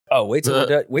Oh, wait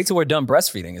till we're done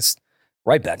breastfeeding. It's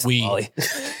right back to Molly.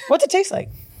 What's it taste like?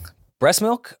 Breast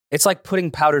milk, it's like putting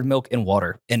powdered milk in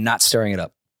water and not stirring it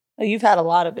up. Oh, you've had a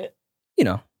lot of it. You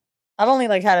know. I've only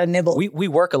had a nibble. We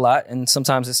work a lot, and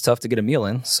sometimes it's tough to get a meal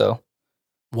in. So,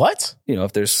 what? You know,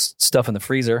 if there's stuff in the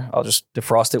freezer, I'll just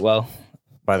defrost it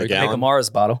by the gallon. Make a Mara's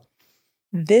bottle.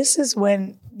 This is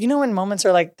when when moments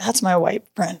are like, that's my white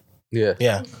friend. Yeah.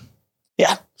 Yeah.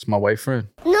 Yeah. It's my white friend.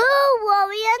 No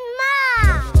worrying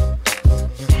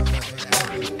mom.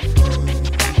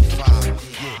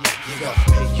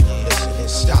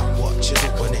 Stop what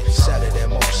you're doing and set it in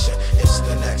motion. It's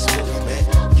the next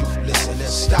movement. You listen and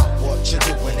stop what you're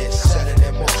doing and set it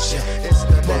in motion. It's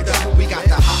the next. We got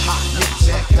the ha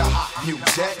music, the hot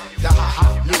music, the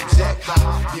hot music,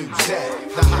 hot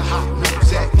music, the hot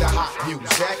music, the hot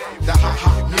music, the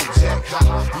hot music,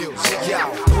 hot music. Yo,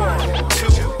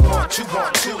 1, 2,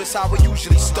 1, 2. That's how we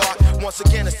usually start. Once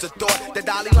again, it's the thought, the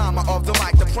Dalai Lama of the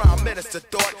mic, the Prime Minister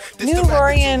thought. New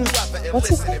Rorian, what's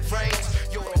his name?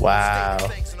 Wow.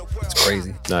 It's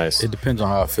crazy. Nice. It depends on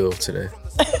how I feel today.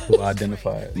 Who I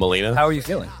identify it. Melina? How are you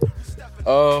feeling?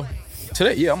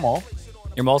 Today, yeah, I'm all.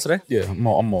 You're Maul today? Yeah, I'm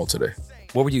all today.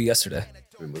 What were you yesterday?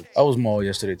 I was Maul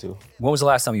yesterday too. When was the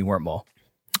last time you weren't Maul?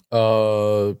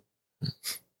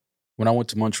 When I went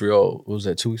to Montreal, what was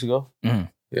that, 2 weeks ago? Mm-hmm.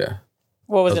 Yeah.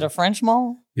 What was it, a French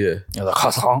mall? Yeah. You're like,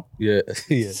 croissant? Yeah.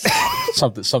 Yeah.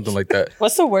 something like that.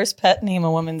 What's the worst pet name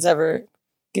a woman's ever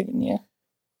given you?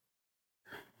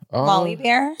 Molly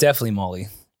Bear? Definitely Molly.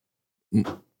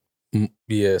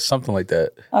 Yeah, something like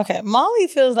that. Okay. Molly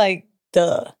feels like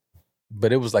duh.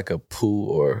 But it was like a poo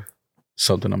or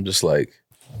something. I'm just like,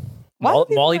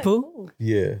 Molly Poo?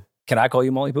 Yeah. Can I call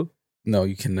you Molly Poo? No,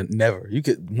 you can never.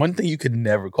 One thing you could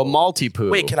never call. A multi poo.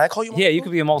 Wait, can I call you? Yeah, you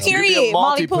could be a multi. Period. You could be a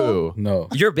multi Molly poo. No.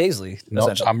 You're Baisley.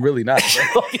 No, I'm really not.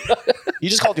 You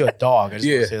just called you a dog. I just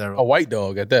want Yeah, to say that. a white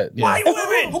dog at that. Yeah. White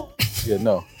women! Yeah,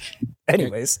 no.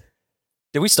 Anyways,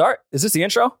 did we start? Is this the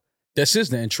intro? This is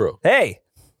the intro. Hey,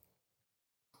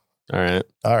 All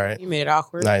right. You made it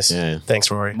awkward. Nice. Yeah.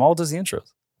 Thanks, Rory. Maul does the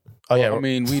intros. Oh yeah. I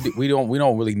mean, we don't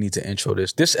really need to intro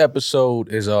this. This episode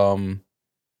is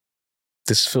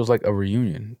this feels like a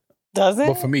reunion. Does it?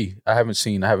 But for me, I haven't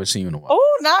seen you in a while.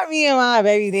 Oh, not me and my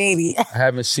baby daddy. I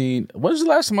haven't seen. When was the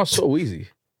last time I saw Weezy?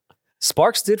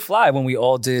 Sparks did fly when we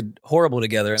all did Horrible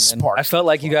together. And then Sparks I felt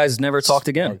like you guys never talked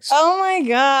again. Oh my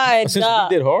God. Since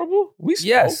we did Horrible,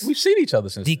 Yes. we've seen each other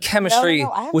since. The chemistry No,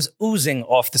 I haven't- was oozing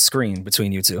off the screen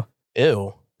between you two.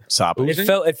 Ew. Stop it.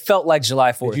 It felt like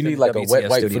July 4th. Did you need at like the a wet WTF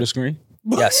wipe studio. for the screen?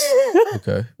 Yes.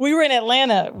 Okay. We were in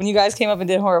Atlanta when you guys came up and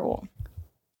did Horrible.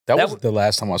 That That wasn't the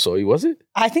last time I saw you, was it?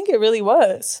 I think it really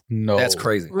was. No. That's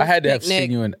crazy. I had to have Picnic.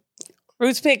 seen you in.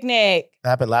 Roots Picnic. That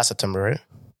happened last September, right?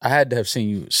 I had to have seen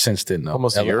you since then. Though.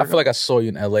 Almost a year I feel like I saw you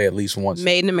in LA at least once.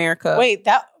 Made in America. Wait,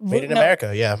 that Made in no,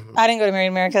 America, yeah. I didn't go to Made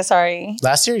in America. Sorry.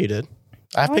 Last year you did.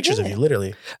 I have Oh, I pictures of did. you,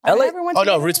 literally. I LA never went Oh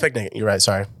to no, Made- Roots Picnic. You're right.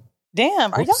 Sorry.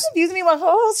 Damn, are y'all Oops. confusing me about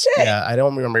whole shit? Yeah, I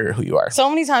don't remember who you are. So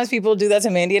many times people do that to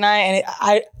Mandy and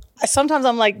I sometimes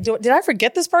I'm like, did I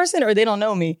forget this person or they don't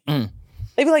know me? Mm.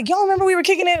 They be like, y'all remember we were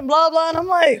kicking it, blah blah, and I'm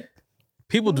like,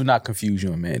 People do not confuse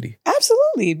you and Mandy.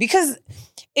 absolutely, because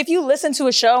if you listen to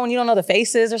a show and you don't know the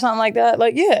faces or something like that,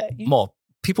 like yeah, Maul.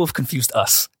 People have confused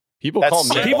us. People That's-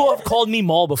 call me. People have called me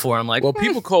Maul before. I'm like, Well,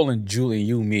 people calling Julie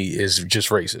you me is just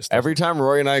racist. Every time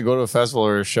Rory and I go to a festival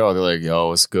or a show, they're like, "Yo,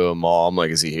 what's good, Maul?" I'm like,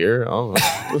 "Is he here?" Oh,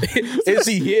 Is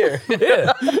he here?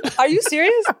 yeah. are you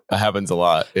serious? that happens a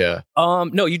lot. Yeah.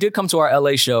 No, you did come to our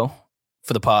LA show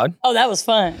for the pod. Oh, that was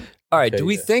fun. All right. Okay, Do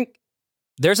we yeah. think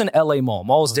there's an LA Maul?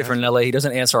 Maul's different in LA. He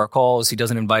doesn't answer our calls. He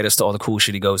doesn't invite us to all the cool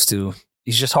shit he goes to.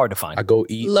 He's just hard to find. I go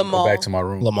eat and go Lamar. back to my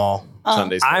room. Lamal.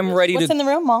 Sundays. I'm ready What's to. in the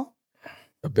room, Mom?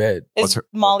 A bed. Is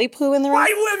Molly Poo in the room?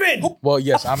 women. Well,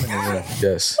 yes, I'm in the room.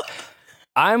 Yes.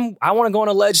 I want to go on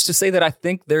a ledge to say that I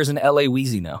think there's an LA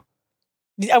Weezy now.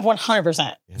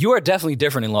 100%. You are definitely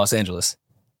different in Los Angeles.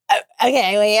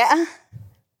 Okay, well, yeah,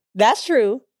 that's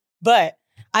true. But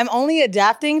I'm only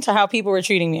adapting to how people were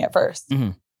treating me at 1st.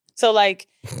 Mhm. So, like,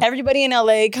 everybody in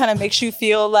LA kind of makes you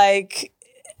feel like,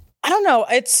 I don't know.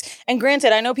 And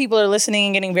granted, I know people are listening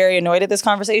and getting very annoyed at this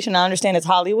conversation. I understand it's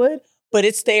Hollywood, but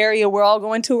it's the area we're all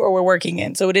going to or we're working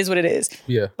in. So it is what it is.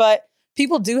 Yeah. But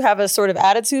people do have a sort of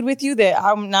attitude with you that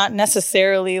I'm not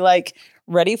necessarily like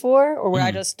ready for, or where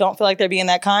I just don't feel like they're being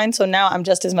that kind. So now I'm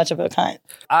just as much of a kind.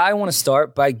 I want to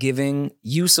start by giving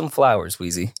you some flowers,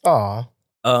 Weezy. Aw.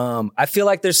 I feel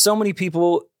like there's so many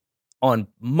people on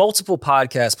multiple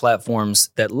podcast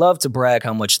platforms that love to brag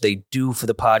how much they do for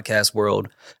the podcast world,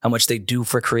 how much they do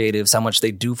for creatives, how much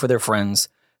they do for their friends,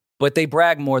 but they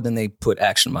brag more than they put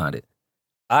action behind it.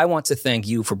 I want to thank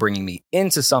you for bringing me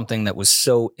into something that was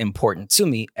so important to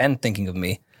me and thinking of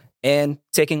me and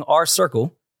taking our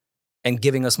circle and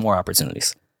giving us more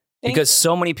opportunities. Thank Because you.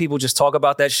 so many people just talk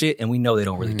about that shit and we know they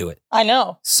don't really do it. I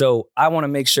know. So I want to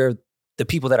make sure the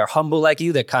people that are humble like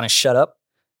you, that kind of shut up,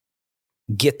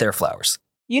 get their flowers.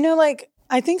 You know, like,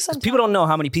 I think 'Cause sometimes people don't know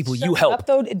how many people you shutting help. up,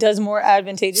 though, it does more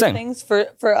advantageous Same. things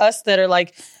for us that are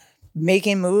like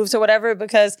making moves or whatever.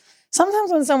 Because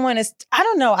sometimes when someone is, I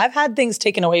don't know, I've had things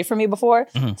taken away from me before,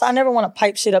 Mhm. so I never want to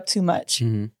pipe shit up too much.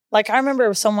 Mm-hmm. Like, I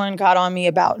remember someone got on me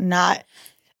about not,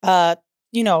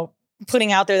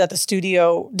 putting out there that the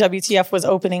studio WTF was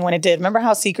opening when it did. Remember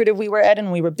how secretive we were, Ed,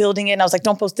 and we were building it? And I was like,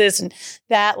 don't post this and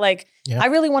that. Like, Yeah. I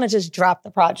really want to just drop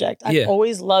the project. I've Yeah.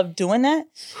 always loved doing that.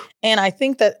 And I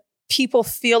think that people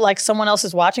feel like someone else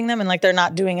is watching them and like they're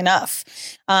not doing enough.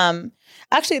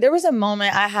 Actually, there was a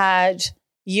moment I had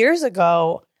years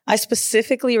ago. I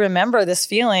specifically remember this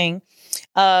feeling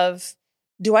of,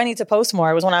 do I need to post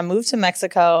more? It was when I moved to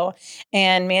Mexico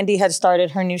and Mandy had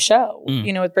started her new show,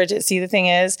 with Bridget. See, the thing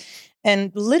is,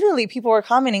 and literally people were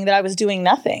commenting that I was doing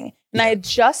nothing. And I had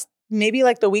just maybe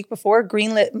like the week before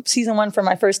greenlit season 1 for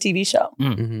my first TV show,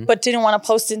 Mm-hmm. but didn't want to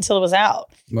post it until it was out.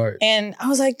 Right. And I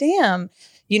was like, damn,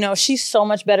 she's so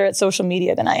much better at social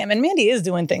media than I am. And Mandy is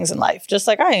doing things in life just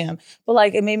like I am. But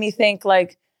like, it made me think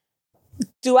like,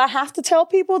 do I have to tell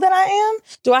people that I am?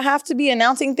 Do I have to be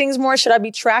announcing things more? Should I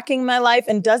be tracking my life?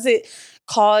 And does it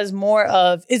cause more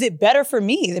of, is it better for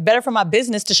me? Is it better for my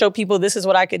business to show people this is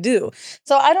what I could do?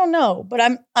 So I don't know, but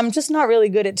I'm just not really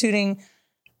good at tooting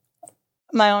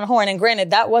my own horn. And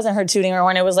granted, that wasn't her tooting her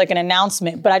horn. It was like an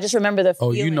announcement, but I just remember the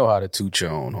Oh, feeling. you know how to toot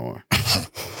your own horn.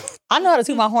 I know how to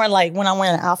toot my horn like when I'm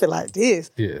wearing an outfit like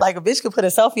this. Yeah. Like a bitch could put a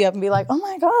selfie up and be like, oh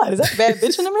my God, is that a bad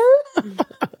bitch in the mirror?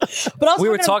 But We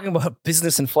were talking about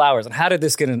business and flowers. And how did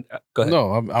this get in? Go ahead.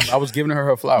 No, I was giving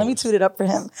her flowers. Let me toot it up for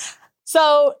him.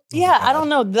 So yeah, I don't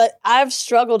know. I've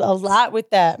struggled a lot with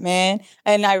that, man.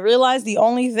 And I realized the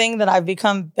only thing that I've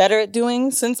become better at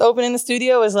doing since opening the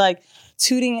studio is like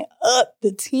tooting up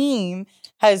the team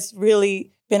has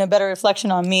really been a better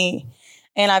reflection on me.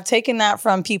 And I've taken that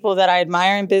from people that I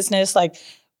admire in business, like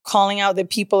calling out that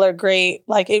people are great.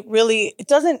 Like it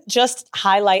doesn't just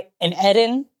highlight an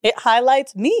Eden, it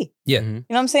highlights me. Yeah. Mhm. You know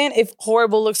what I'm saying? If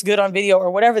horrible looks good on video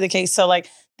or whatever the case. So like,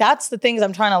 that's the things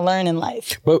I'm trying to learn in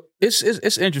life. But it's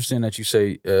interesting that you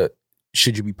say,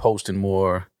 should you be posting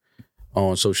more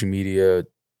on social media?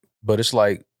 But it's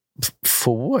like,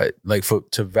 for what? Like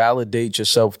to validate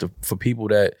yourself for people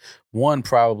that, one,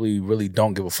 probably really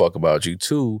don't give a fuck about you.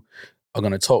 Two, are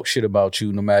going to talk shit about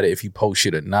you no matter if you post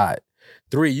shit or not.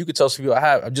 Three, you could tell some people,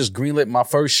 I've just greenlit my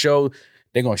first show.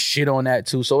 They're going to shit on that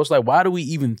too. So it's like, why do we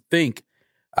even think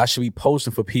I should be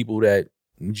posting for people that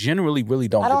generally really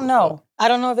don't I don't give a know. fuck? I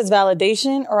don't know if it's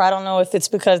validation or I don't know if it's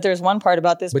because there's one part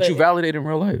about this. But you validate in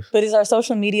real life. But is our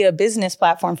social media a business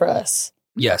platform for us?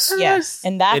 Yes. Yes.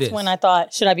 And It that's is. when I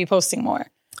thought, should I be posting more?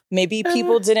 Maybe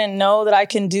people didn't know that I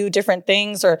can do different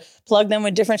things or plug them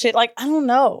with different shit. Like, I don't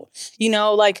know.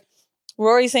 Like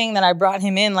Rory saying that I brought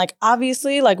him in, like,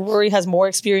 obviously, like Rory has more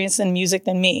experience in music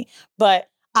than me, but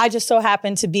I just so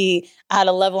happened to be at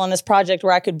a level on this project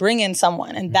where I could bring in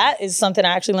someone. And that is something I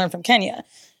actually learned from Kenya.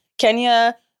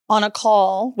 Kenya, on a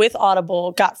call with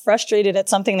Audible, got frustrated at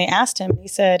something they asked him. He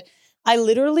said, I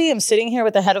literally am sitting here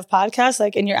with the head of podcast,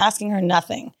 like, and you're asking her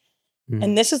nothing. Mhm.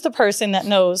 And this is the person that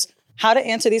knows how to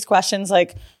answer these questions,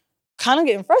 like, kind of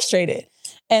getting frustrated.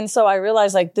 And so I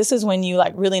realized, like, this is when you,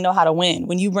 like, really know how to win.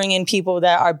 When you bring in people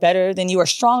that are better than you, or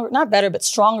stronger, not better, but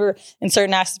stronger in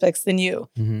certain aspects than you.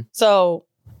 Mhm. So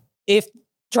if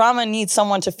Drama needs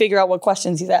someone to figure out what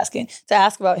questions he's asking, to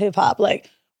ask about hip hop, like,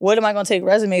 what am I going to take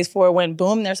resumes for when,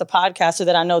 boom, there's a podcaster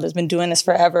that I know that's been doing this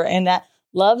forever and that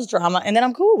loves drama and that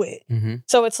I'm cool with. Mhm.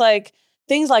 So it's like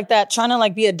things like that, trying to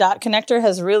like be a dot connector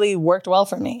has really worked well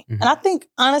for me. Mhm. And I think,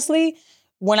 honestly,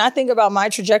 when I think about my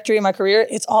trajectory in my career,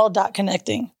 it's all dot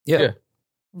connecting. Yeah.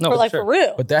 No, for for like sure. for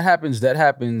real. But that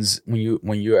happens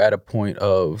when you're at a point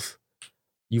of,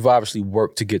 you've obviously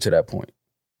worked to get to that point.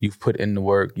 You've put in the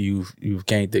work, you've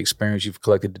gained the experience, you've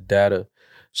collected the data.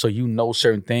 So you know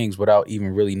certain things without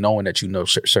even really knowing that you know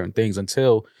certain things,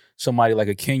 until somebody like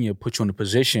a Kenya put you in a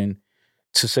position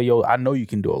to say, yo, I know you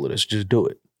can do all of this. Just do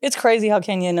it. It's crazy how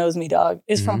Kenya knows me, dog.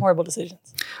 It's from Mhm. horrible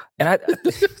decisions. And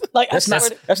Like, That's I not swear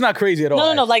to- that's not crazy at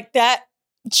all. No, like that,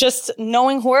 just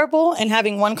knowing horrible and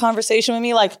having one conversation with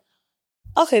me, like,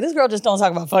 okay, this girl just don't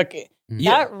talk about fuck it.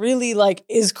 Yeah. That really like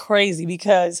is crazy,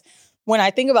 because when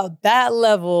I think about that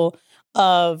level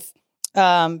of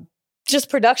just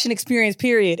production experience,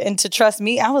 period, and to trust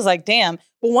me, I was like, damn.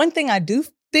 But one thing I do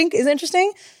think is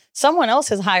interesting, someone else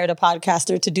has hired a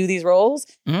podcaster to do these roles.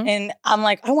 Mhm. And I'm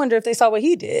like, I wonder if they saw what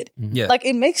he did. Yeah. Like,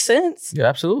 it makes sense. Yeah,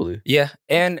 absolutely. Yeah.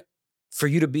 And for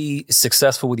you to be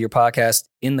successful with your podcast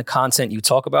in the content you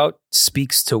talk about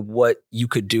speaks to what you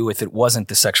could do if it wasn't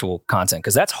the sexual content.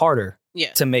 Because that's harder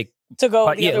to make. To go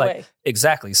But the yeah, other like- way.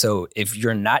 Exactly. So if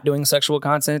you're not doing sexual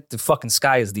content, the fucking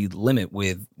sky is the limit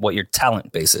with what your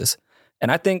talent base is. And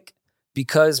I think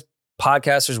because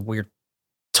podcasters, we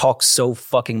talk so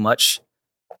fucking much,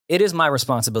 it is my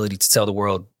responsibility to tell the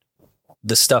world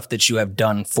the stuff that you have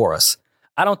done for us.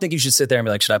 I don't think you should sit there and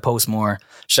be like, should I post more?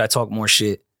 Should I talk more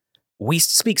shit? We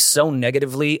speak so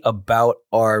negatively about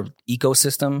our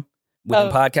ecosystem within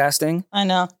Oh. podcasting. I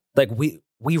know. Like we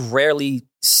rarely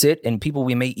sit, and people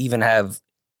we may even have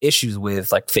issues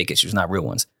with, like fake issues, not real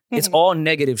ones. It's Mhm. all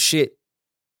negative shit,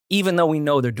 even though we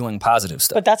know they're doing positive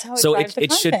stuff. But that's how it So drives the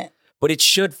it should, content. but it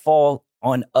should fall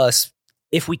on us,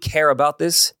 if we care about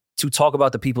this, to talk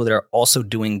about the people that are also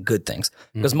doing good things.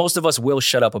 Because most of us will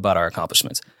shut up about our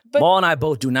accomplishments. But- Maul and I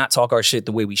both do not talk our shit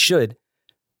the way we should.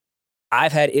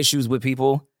 I've had issues with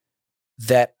people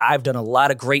that I've done a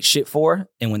lot of great shit for,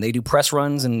 and when they do press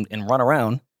runs and run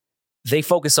around, they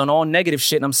focus on all negative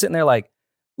shit. And I'm sitting there like,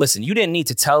 listen, you didn't need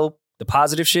to tell the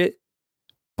positive shit,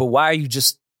 but why are you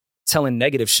just telling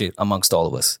negative shit amongst all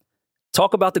of us?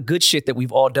 Talk about the good shit that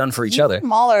we've all done for each You other. and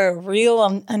Maul are a real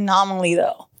anomaly,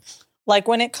 though. Like,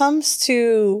 when it comes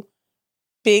to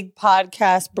big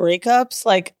podcast breakups,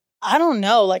 like, I don't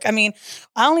know. Like, I mean,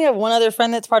 I only have one other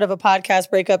friend that's part of a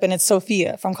podcast breakup, and it's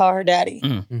Sophia from Call Her Daddy,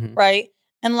 Mhm. right?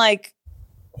 And, like,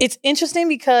 it's interesting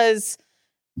because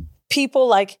people,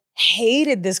 like,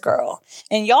 hated this girl.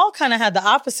 And y'all kind of had the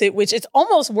opposite, which it's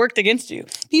almost worked against you.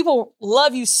 People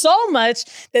love you so much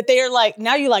that they are like,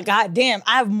 now you're like, God damn,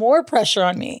 I have more pressure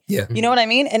on me. Yeah. You know what I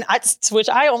mean? And which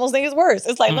I almost think is worse.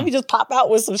 It's like, let me just pop out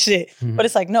with some shit. Mhm. But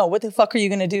it's like, no, what the fuck are you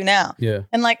going to do now? Yeah.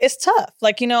 And like, it's tough.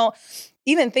 Like, you know,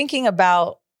 even thinking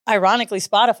about, ironically,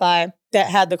 Spotify that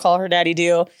had the Call Her Daddy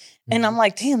deal. And I'm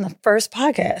like, damn, the first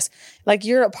podcast. Like,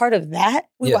 you're a part of that.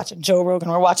 We're Yeah. watching Joe Rogan.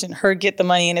 We're watching her get the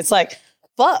money. And it's like,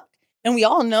 fuck. And we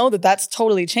all know that that's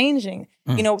totally changing,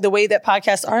 you know, the way that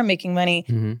podcasts are making money.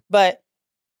 Mhm. But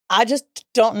I just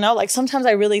don't know. Like, sometimes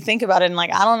I really think about it and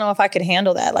like, I don't know if I could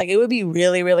handle that. Like, it would be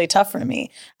really, really tough for me.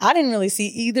 I didn't really see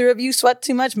either of you sweat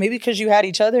too much, maybe because you had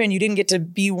each other and you didn't get to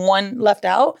be one left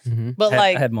out. Mhm. But I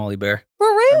like, had Molly Bear. for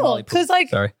Or real. Molly Poop. Because like,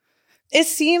 Sorry. it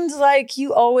seems like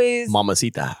you always,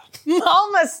 Mamacita.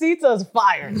 Mamacita's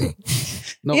fire.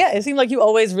 No. Yeah, it seemed like you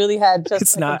always really had just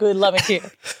It's like not. a good loving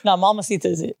care. No, Mamacita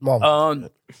is it.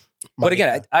 But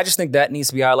again, I just think that needs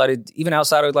to be highlighted, even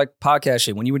outside of like podcast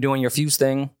shit. When you were doing your Fuse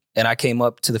thing, and I came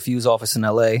up to the Fuse office in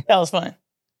LA, That was fun.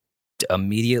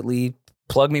 immediately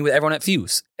plug me with everyone at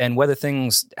Fuse. And whether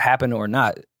things happen or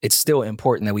not, it's still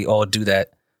important that we all do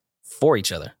that for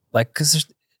each other. Like, because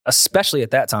especially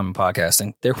at that time in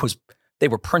podcasting, they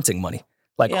were printing money.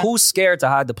 Like, Yeah. who's scared to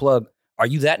hide the plug? Are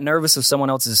you that nervous of someone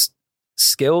else's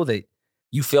skill that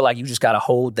you feel like you just got to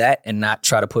hold that and not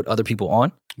try to put other people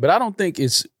on? But I don't think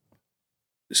it's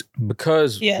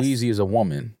because Yes. Weezy is a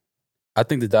woman. I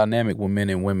think the dynamic with men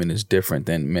and women is different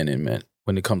than men and men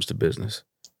when it comes to business.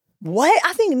 What?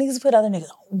 I think niggas put other niggas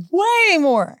on way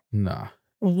more. Nah.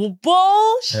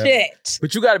 Bullshit.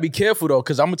 But you got to be careful though,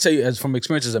 because I'm gonna tell you, as from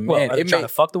experience as a Well, man, are you it trying may.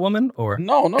 to fuck the woman or?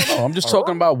 No. I'm just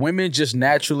talking about women just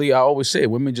naturally. I always say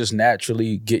women just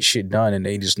naturally get shit done and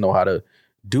they just know how to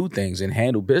do things and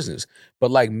handle business.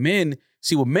 But like men,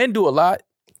 see what men do a lot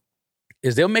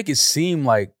is they'll make it seem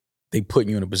like they putting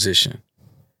you in a position,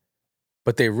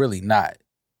 but they're really not.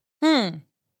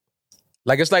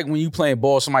 Like, it's like when you playing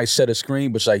ball, somebody set a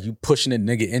screen, but it's like you pushing a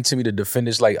nigga into me to defend.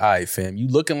 It's like, all right, fam, you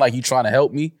looking like you trying to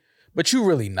help me, but you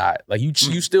really not. Like, you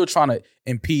still trying to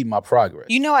impede my progress.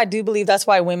 You know, I do believe that's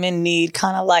why women need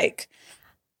kind of like,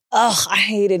 I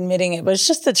hate admitting it, but it's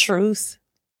just the truth.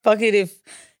 Fuck it if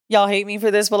y'all hate me for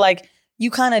this, but like,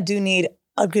 you kind of do need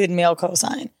a good male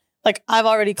cosign. Like, I've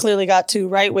already clearly got two,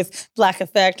 right, with Black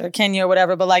Effect or Kenya or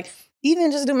whatever, but like,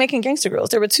 even just making Gangsta Girls.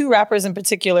 There were two rappers in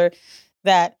particular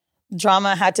that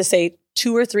Drama had to say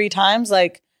 2 or 3 times,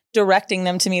 like directing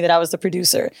them to me that I was the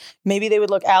producer. Maybe they would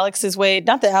look Alex's way.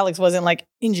 Not that Alex wasn't like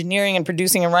engineering and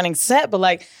producing and running set, but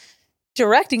like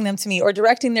directing them to me or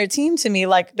directing their team to me.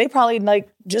 Like, they probably like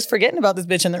just forgetting about this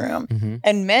bitch in the room. Mm-hmm.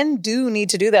 And men do need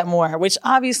to do that more, which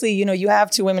obviously, you know, you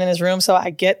have 2 women in this room. So I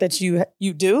get that you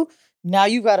do. Now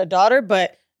you've got a daughter,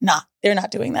 but nah, they're not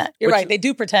doing that. You're But right. They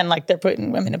do pretend like they're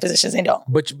putting women in positions they don't.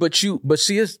 But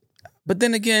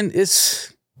then again,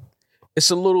 it's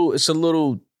a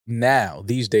little now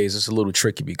these days it's a little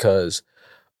tricky because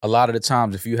a lot of the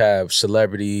times if you have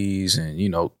celebrities and, you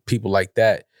know, people like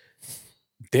that,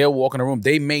 they'll walk in the room.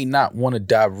 They may not want to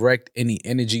direct any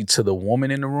energy to the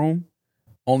woman in the room,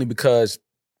 only because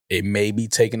it may be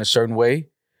taken a certain way.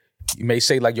 You may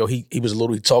say like, yo, he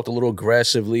talked a little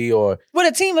aggressively, or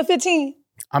With a team of 15.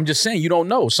 I'm just saying, you don't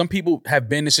know. Some people have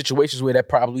been in situations where that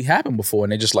probably happened before,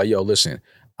 and they're just like, yo, listen,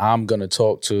 I'm gonna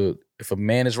talk to, if a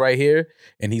man is right here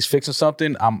and he's fixing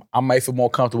something, I might feel more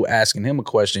comfortable asking him a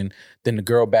question than the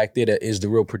girl back there that is the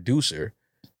real producer.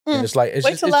 And it's like,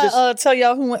 Wait till I tell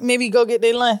y'all who went, maybe go get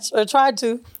their lunch or tried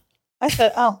to. I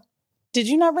said, oh, did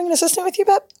you not bring an assistant with you,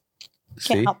 Pep?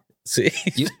 See?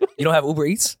 You don't have Uber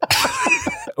Eats?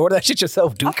 Order that shit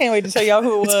yourself, dude. I can't wait to tell y'all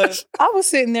who it was. I was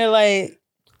sitting there like,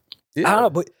 Yeah. I don't know,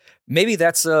 but maybe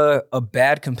that's a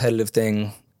bad competitive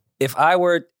thing. If I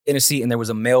were in a seat and there was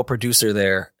a male producer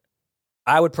there,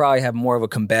 I would probably have more of a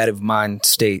combative mind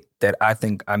state that I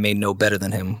think I may know better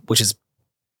than him, which is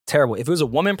terrible. If it was a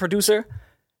woman producer,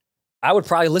 I would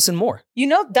probably listen more. you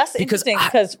know, that's interesting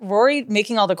because Rory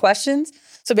making all the questions.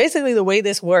 So basically the way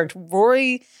this worked,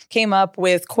 Rory came up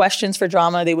with questions for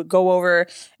drama. They would go over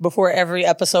before every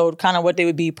episode, kind of what they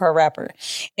would be per rapper.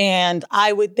 And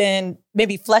I would then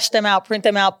maybe flesh them out, print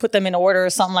them out, put them in order or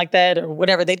something like that or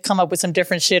whatever. They'd come up with some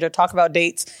different shit or talk about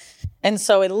dates. And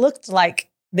so it looked like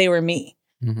they were me.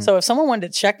 Mm-hmm. So if someone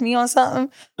wanted to check me on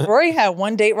something, Rory had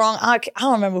one date wrong. I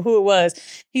don't remember who it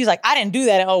was. He was like, I didn't do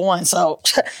that at 01. So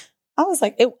I was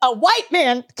like, a white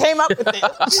man came up with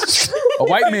it. A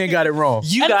white man got it wrong.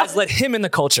 You guys let him in the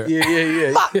culture.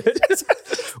 Yeah.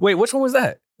 Wait, which one was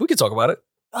that? We could talk about it.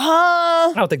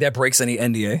 I don't think that breaks any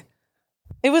NDA.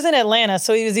 It was in Atlanta.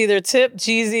 So he was either Tip,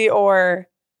 Jeezy, or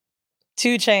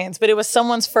 2 Chainz. But it was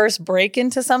someone's first break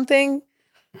into something.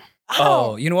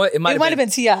 Oh, you know what? It might have been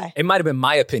T.I. It might have been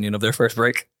my opinion of their first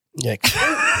break. Yeah.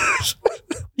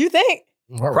 You think?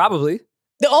 Probably.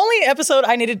 The only episode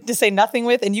I needed to say nothing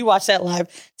with, and you watched that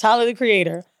live, Tyler, the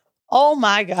Creator. Oh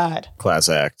my God. Class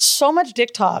act. So much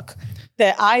dick talk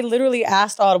that I literally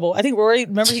asked Audible. I think Rory,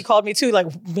 remember he called me too, like,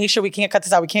 make sure we can't cut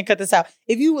this out. We can't cut this out.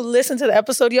 If you listen to the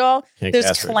episode, y'all,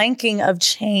 there's clanking of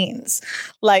chains.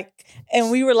 Like,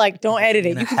 and we were like, don't edit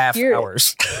it. You can half hear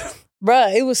hours. it.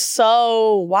 Bruh, it was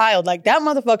so wild. Like, that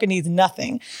motherfucker needs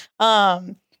nothing.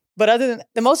 But other than,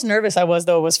 the most nervous I was,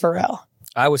 though, was Pharrell.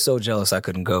 I was so jealous I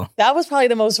couldn't go. That was probably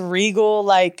the most regal,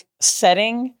 like,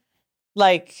 setting.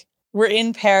 Like, we're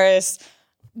in Paris.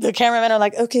 The cameramen are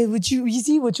like, okay,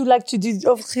 Weezy, would you like to do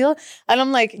over here? And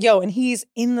I'm like, yo, and he's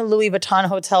in the Louis Vuitton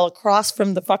hotel across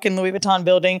from the fucking Louis Vuitton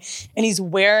building. And he's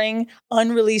wearing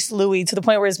unreleased Louis to the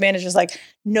point where his manager's like,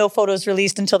 no photos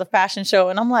released until the fashion show.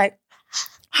 And I'm like,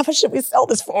 how much should we sell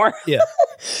this for? Yeah.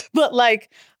 But like,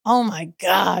 oh my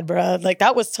God, bro. Like,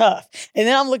 that was tough. And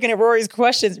then I'm looking at Rory's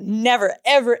questions. Never,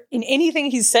 ever in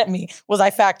anything he sent me was I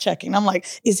fact checking. I'm like,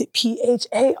 is it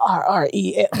Pharre?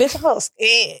 Bitch, I was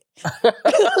scared.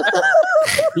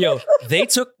 Yo,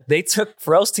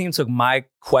 Pharrell's team took my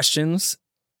questions.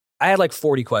 I had like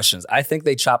 40 questions. I think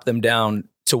they chopped them down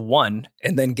to 1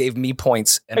 and then gave me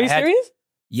points. And Are you serious?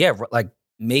 Yeah, like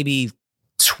maybe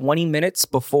 20 minutes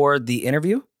before the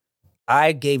interview,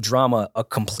 I gave Drama a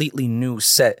completely new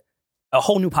set, a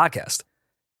whole new podcast.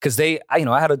 Because I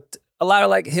had a lot of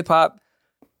like hip hop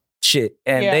shit.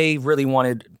 And they really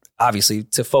wanted, obviously,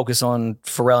 to focus on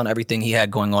Pharrell and everything he had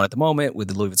going on at the moment with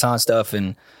the Louis Vuitton stuff.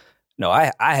 And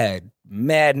I had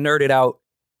mad nerded out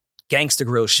gangsta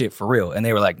grill shit for real. And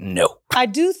they were like, no. I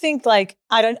do think like,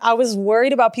 I was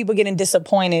worried about people getting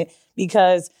disappointed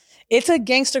because it's a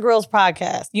Gangsta Girls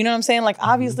podcast. You know what I'm saying? Like,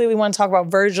 obviously we want to talk about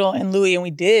Virgil and Louis, and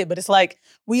we did, but it's like,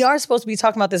 we are supposed to be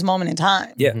talking about this moment in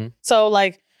time. Yeah. Mm-hmm. So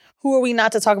like, who are we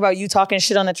not to talk about you talking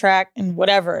shit on the track and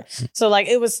whatever? So like,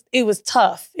 it was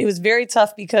tough. It was very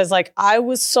tough because like, I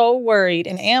was so worried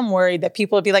and am worried that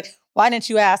people would be like, why didn't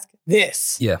you ask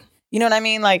this? Yeah. You know what I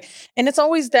mean? Like, and it's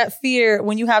always that fear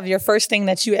when you have your first thing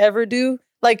that you ever do.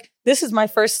 Like, this is my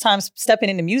first time stepping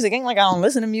into music. Ain't like I don't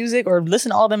listen to music or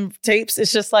listen to all them tapes.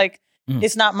 It's just like,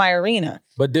 it's not my arena.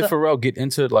 But did Pharrell get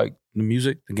into like the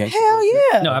music, the gangster? Hell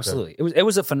yeah. No, absolutely. It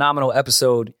was a phenomenal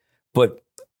episode, but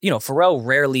Pharrell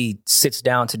rarely sits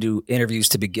down to do interviews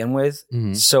to begin with.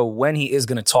 Mm-hmm. So when he is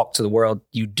going to talk to the world,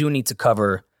 you do need to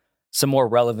cover some more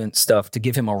relevant stuff to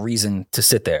give him a reason to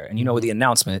sit there. And with the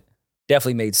announcement,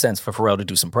 definitely made sense for Pharrell to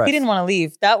do some press. He didn't want to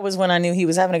leave. That was when I knew he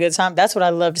was having a good time. That's what I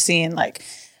loved seeing. Like,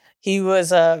 he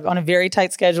was on a very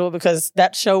tight schedule because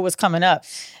that show was coming up.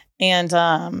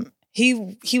 And he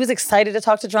was excited to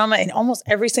talk to Drama, and almost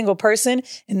every single person.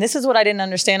 And this is what I didn't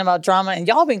understand about Drama. And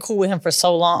y'all been cool with him for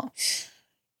so long.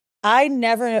 I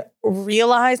never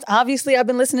realized, obviously I've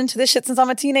been listening to this shit since I'm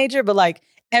a teenager, but like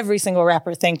every single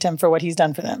rapper thanked him for what he's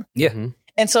done for them. Yeah. Mm-hmm.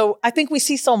 And so I think we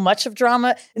see so much of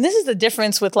Drama. And this is the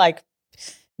difference with like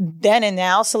then and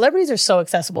now, celebrities are so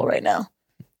accessible right now.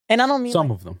 And I don't mean Some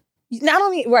like, of them. I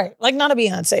don't mean right, like not a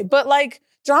Beyonce, but like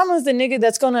Drama's the nigga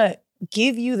that's gonna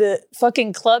give you the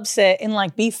fucking club set and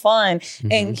like be fun.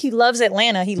 And he loves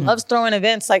Atlanta. He loves throwing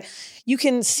events. Like you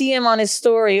can see him on his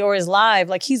story or his live.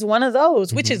 Like he's one of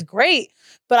those, which is great.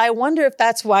 But I wonder if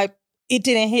that's why it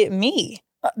didn't hit me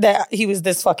that he was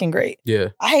this fucking great. Yeah.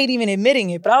 I hate even admitting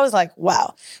it, but I was like,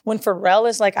 wow. When Pharrell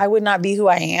is like, I would not be who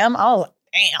I am, I was like,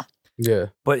 damn. Yeah.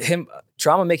 But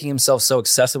Drama making himself so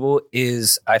accessible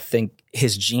is, I think,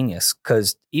 his genius.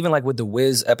 Because even like with the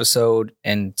Wiz episode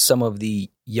and some of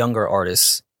the younger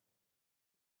artists,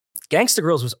 Gangsta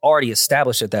Grills was already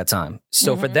established at that time.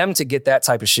 So for them to get that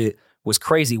type of shit was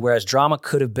crazy. Whereas Drama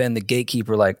could have been the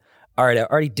gatekeeper, like, all right, I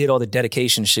already did all the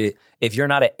dedication shit. If you're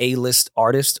not an A-list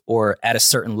artist or at a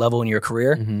certain level in your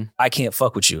career, I can't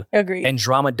fuck with you. Agreed. And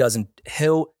Drama doesn't,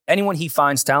 anyone he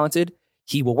finds talented,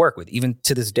 he will work with. Even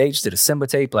to this day, just did a Simba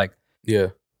tape. Like, Yeah.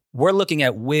 we're looking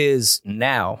at Wiz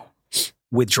now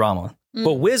with Drama.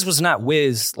 But Wiz was not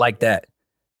Wiz like that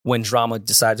when Drama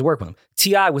decided to work with him.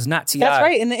 T.I. was not T.I. That's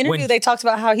right. In the interview, when they talked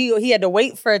about how he had to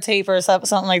wait for a tape or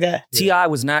something like that. T.I.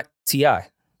 was not T.I.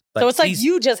 So it's like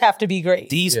you just have to be great.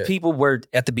 These people were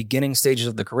at the beginning stages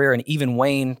of the career, and even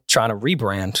Wayne trying to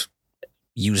rebrand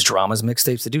used Drama's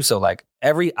mixtapes to do so. Like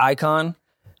every icon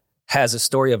has a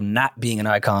story of not being an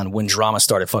icon when Drama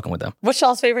started fucking with them. What's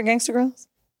y'all's favorite Gangsta Girls?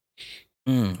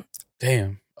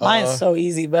 Damn. Mine's so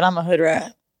easy, but I'm a hood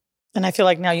rat. And I feel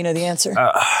like now you know the answer.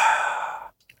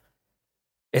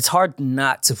 It's hard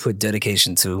not to put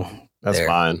dedication to. That's there.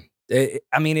 fine.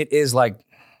 I mean, it is like,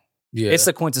 Yeah. it's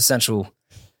the quintessential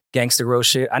Gangsta Girl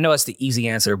shit. I know that's the easy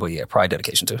answer, but yeah, probably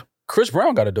dedication too. Chris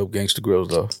Brown got a dope Gangsta Grills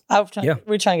though.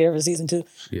 We're trying to get over season 2.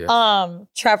 Yeah.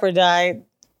 Trapper died.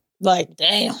 Like,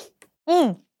 damn.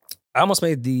 I almost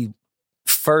made the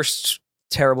first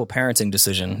terrible parenting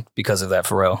decision because of that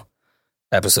Pharrell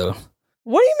episode.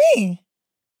 What do you mean?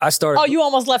 Oh, you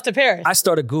almost left to Paris. I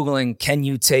started Googling, can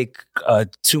you take a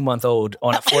 2-month-old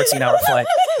on a 14-hour flight?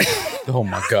 Oh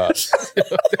my gosh.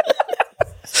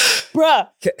 Bruh,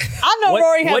 I know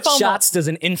Rory had What FOMO. shots does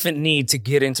an infant need to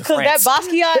get into Because that France?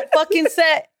 Basquiat fucking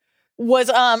set was,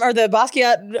 or the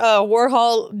Basquiat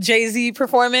Warhol Jay-Z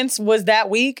performance was that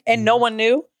week and no one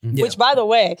knew. Yeah. Which, by the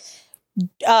way,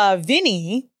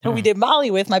 Vinny, who we did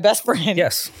Molly with, my best friend,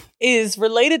 Yes. is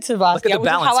related to Look at Basquiat, the which is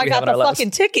balance how I we got have in the our lives.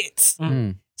 fucking tickets.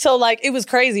 So, like, it was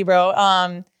crazy,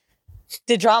 bro.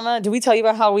 Did we tell you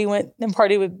about how we went and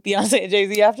partied with Beyonce and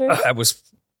Jay-Z after? I was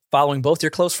following both your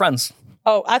close friends.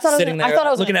 Oh, I thought Sitting there, I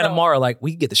was looking at him. Amara like,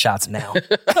 we could get the shots now.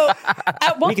 So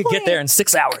at one We could point, get there in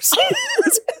 6 hours. I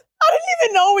didn't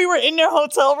even know we were in their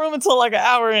hotel room until like an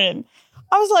hour in.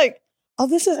 I was like, oh,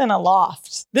 this isn't a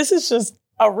loft. This is just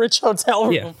a rich hotel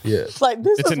room. Yeah. Yeah. Like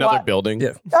this It's is another why, building.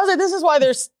 Yeah. I was like, this is why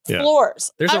there's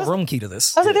floors. There's I a was- room key to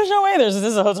this. I was like, there's no way this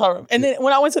is a hotel room. And then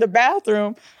when I went to the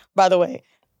bathroom, by the way,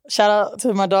 shout out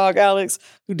to my dog, Alex,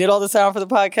 who did all the sound for the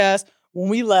podcast. When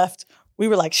we left, we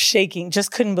were like shaking,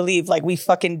 just couldn't believe like we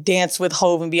fucking danced with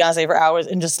Hove and Beyonce for hours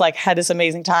and just like had this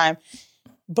amazing time.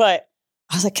 But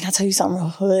I was like, can I tell you something real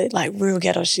hood? Like real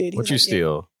ghetto shit. He What'd was you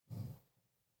like, steal?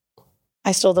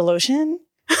 I stole the lotion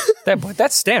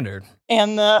That's standard.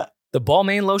 and the The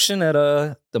Balmain lotion at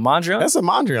the Mondrian. That's a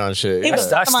Mondrian shit. It Yeah.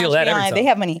 was- I steal that every time. They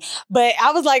have money. But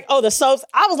I was like, oh, the soaps.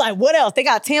 I was like, what else? They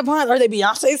got tampons. Are they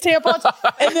Beyonce's tampons?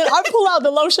 And then I pull out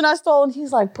the lotion I stole and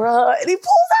he's like, bruh. And he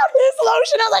pulls out his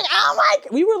lotion. I was like, oh my.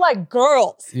 We were like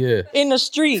girls Yeah. in the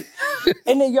street.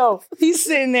 And then, he's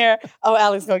sitting there. Oh,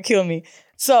 Alex going to kill me.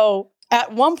 So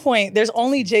at one point, there's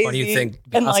only Jay-Z. What do you think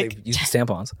and Beyonce like, uses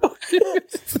tampons?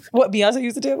 what, Beyonce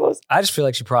used the tampons? I just feel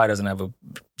like she probably doesn't have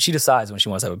she decides when she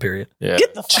wants to have a period. Yeah.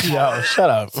 Get the fuck out. Yo, shut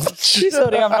up. She's so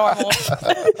damn normal.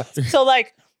 So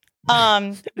like,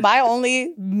 my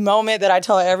only moment that I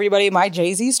tell everybody, my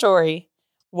Jay-Z story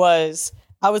was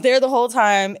I was there the whole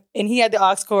time and he had the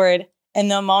aux cord, and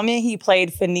the moment he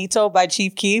played Finito by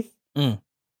Chief Keef,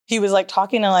 he was like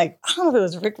talking to like, I don't know if it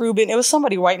was Rick Rubin, it was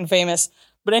somebody white and famous.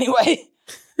 But anyway,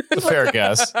 Fair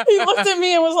guess. he looked at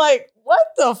me and was like, what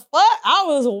the fuck? I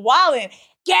was wilding.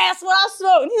 Guess what I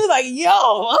smoked? And he was like,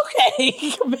 yo, okay,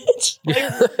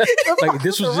 bitch. Like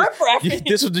this was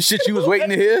this was the shit you was waiting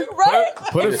to hear. Right?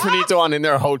 Put a finito on in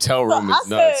their hotel room I is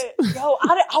nuts. said, yo,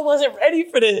 I wasn't ready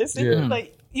for this. And he was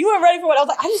like, you weren't ready for what? I was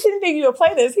like, I just didn't think you would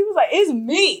play this. He was like, it's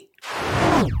me.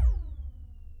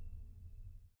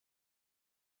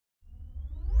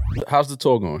 How's the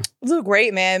tour going? It's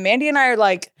great, man. Mandy and I are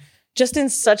like just in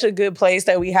such a good place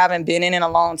that we haven't been in a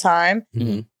long time.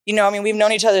 Mhm. You know, I mean, we've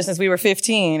known each other since we were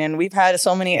 15 and we've had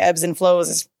so many ebbs and flows,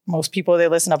 as most people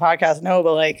that listen to podcasts know,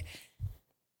 but like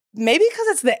maybe because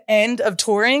it's the end of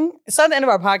touring, it's not the end of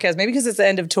our podcast, maybe because it's the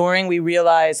end of touring, we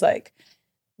realize like,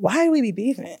 why do we be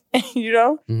beefing? You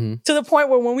know? Mm-hmm. To the point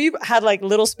where when we had like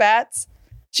little spats,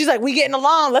 she's like, we getting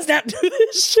along, let's not do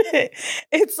this shit.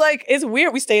 It's like, it's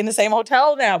weird. We stay in the same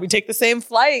hotel now. We take the same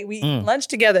flight. We eat lunch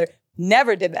together.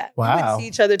 Never did that. We Wow. wouldn't see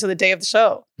each other till the day of the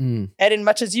show. And as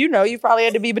much as you know, you probably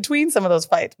had to be between some of those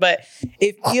fights. But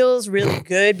it feels really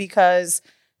good because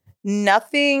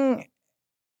nothing,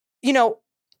 you know,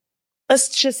 let's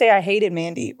just say I hated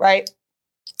Mandy, right?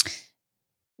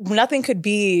 Nothing could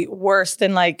be worse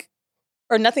than like,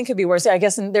 or nothing could be worse. I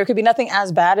guess there could be nothing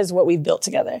as bad as what we've built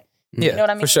together. Yeah, You know what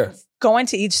I mean? for sure. Going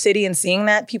to each city and seeing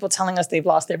that, people telling us they've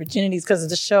lost their virginities because of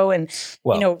the show, and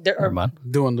Well, you know, there never are. mind.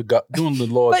 Doing the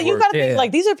Lord's But you work. got to think Yeah.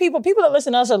 like these are people that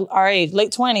listen to us are our age,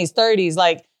 late 20s, 30s,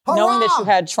 like knowing that you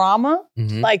had trauma,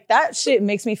 Mhm. like that shit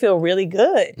makes me feel really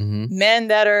good. Mhm. Men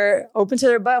that are open to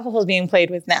their buttholes being played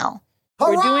with now.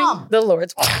 We're doing the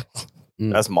Lord's work.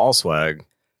 That's mall swag.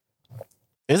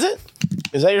 Is it?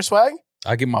 Is that your swag?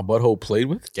 I get my butthole played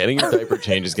with. Getting your diaper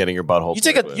changed is getting your butthole. You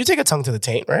take played a with. you take a tongue to the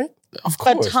taint, right? Of A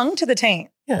course. tongue to the taint.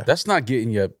 That's not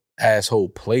getting your asshole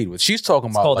played with. She's talking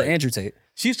It's about called like, the Andrew Tate.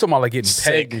 she's talking about like getting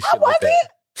pegged and shit like that.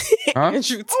 Huh?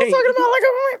 Andrew I was talking about like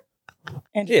a.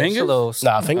 And Yeah, Fingers? it's a little,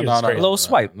 Nah, fingers is great. Little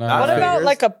swipe. No, what no,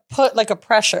 about fingers? like a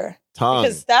pressure? tongue.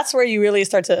 Because that's where you really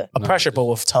start to. A pressure, but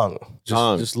with tongue.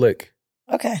 tongue. just lick.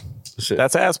 Okay, Shit.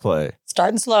 That's ass play.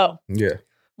 starting slow. Yeah.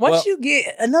 Once Well- you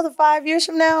get another 5 years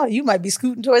from now, you might be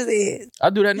scooting towards the edge. I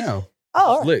do that now. Oh,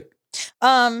 all Just right. lick.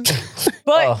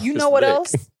 But Oh, you know just what lick.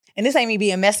 else? And this ain't me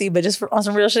being messy, but just on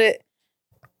some real shit.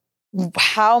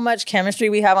 How much chemistry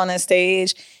we have on that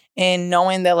stage, and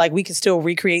knowing that like we can still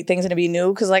recreate things and to be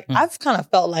new. Because like I've kind of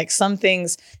felt like some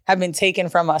things have been taken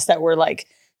from us that were like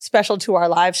special to our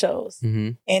live shows,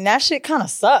 Mm-hmm. and that shit kind of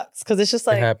sucks because it's just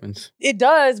It like happens. it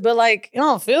does, but like it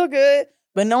don't feel good.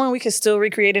 But knowing we can still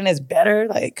recreate it and it's better,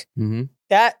 like Mm-hmm.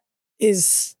 that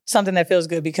is something that feels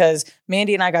good because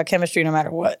Mandy and I got chemistry no matter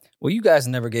what. Well, you guys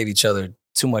never gave each other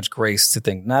too much grace to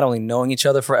think not only knowing each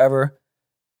other forever,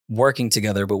 working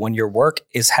together, but when your work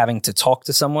is having to talk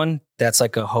to someone, that's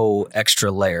like a whole extra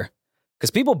layer.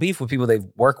 Because people beef with people they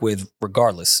work with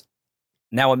regardless.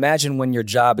 Now imagine when your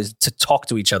job is to talk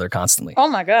to each other constantly. Oh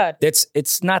my God.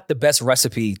 It's not the best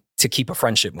recipe to keep a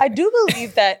friendship I moving. do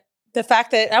believe that the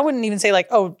fact that I wouldn't even say like,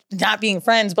 oh, not being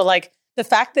friends, but like the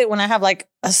fact that when I have like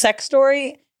a sex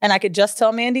story and I could just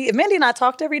tell Mandy, if Mandy and I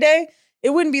talked every day, it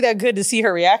wouldn't be that good to see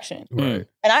her reaction. Right.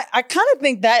 And I kind of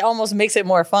think that almost makes it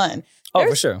more fun. Oh, for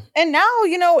There's- sure. And now,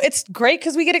 you know, it's great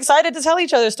because we get excited to tell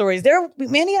each other stories.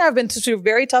 Mandy and I have been through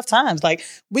very tough times. Like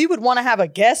we would want to have a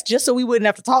guest just so we wouldn't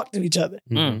have to talk to each other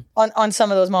Mm. on some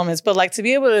of those moments. But like to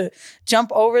be able to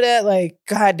jump over that, like,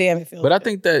 God damn, it feels But I good.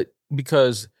 think that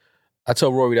because I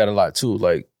tell Rory that a lot too,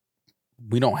 like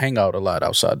we don't hang out a lot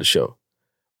outside the show.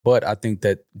 But I think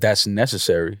that that's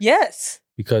necessary Yes.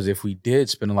 because if we did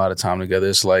spend a lot of time together,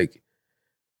 it's like,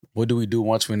 what do we do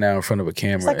once we're now in front of a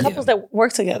camera? It's like couples that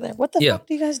work together. What the Yeah. fuck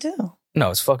do you guys do? No,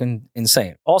 it's fucking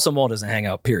insane. Also, Maul doesn't hang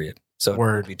out, period. So it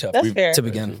Word. would be tough That's fair. to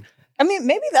begin. I mean,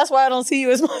 maybe that's why I don't see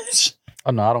you as much. Oh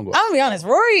no, I don't go. I'm gonna be honest.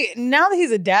 Rory, now that he's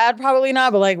a dad, probably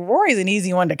not, but like Rory's an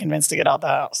easy one to convince to get out the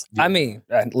house. I mean,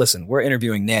 listen, we're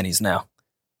interviewing nannies now.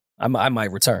 I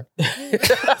might return.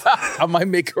 I might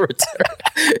make a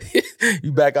return.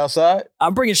 You back outside?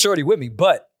 I'm bringing Shorty with me,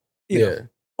 but you know. Yeah.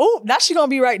 Oh, now she gonna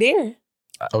be right there.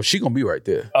 Oh, she gonna be right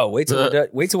there. Oh, wait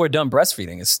till we're done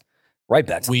breastfeeding. It's right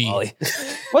back to Molly.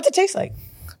 What's it taste like?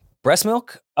 Breast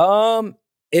milk?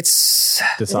 It's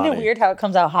Isn't it weird how it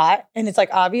comes out hot and it's like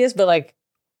obvious, but like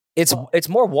it's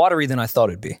more watery than I thought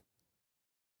it'd be.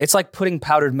 It's like putting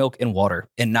powdered milk in water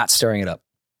and not stirring it up.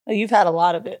 you've had a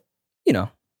lot of it. You know,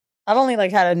 I've only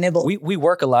like had a nibble. we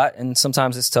work a lot and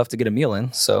sometimes it's tough to get a meal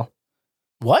in. So,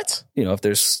 What? you know, if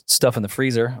there's stuff in the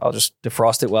freezer, I'll just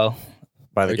defrost it well.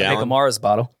 By the Make a gallon. Mara's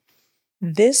bottle.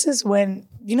 This is when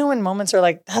when moments are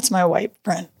like, that's my white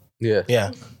friend. Yeah.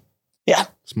 Yeah.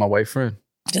 It's my white friend.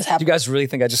 Just Do happened. you guys really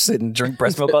think I just sit and drink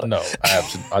breast milk all day? No, I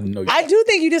absolutely. I know you. I do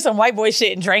think you did some white boy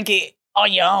shit and drank it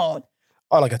on your own.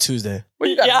 On like a Tuesday. Well,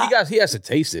 you got, Yeah. he has to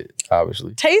taste it,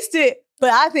 obviously. Taste it, but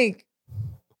I think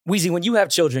Weezy, when you have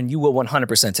children, you will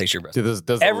 100% taste your breast. Dude,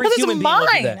 does Every because human it's being will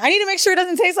do mine. that. I need to make sure it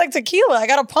doesn't taste like tequila. I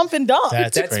got to pump and dump.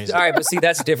 That's crazy. All right, but see,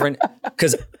 that's different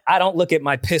because I don't look at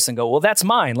my piss and go, well, that's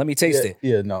mine. Let me taste it.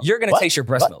 Yeah, no. You're going to What? taste your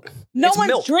breast What? milk. No It's one's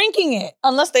milk. drinking it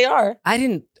unless they are. I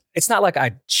didn't, it's not like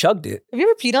I chugged it. Have you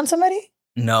ever peed on somebody?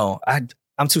 No,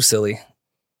 I'm too silly.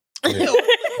 Ew.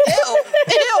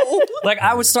 Like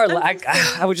I would start,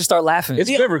 I would just start laughing. It's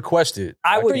been requested.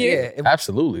 I would, For you? yeah.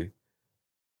 Absolutely.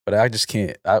 but I just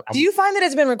can't. Do you find that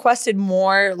it's been requested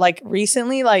more like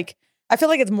recently? Like, I feel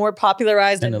like it's more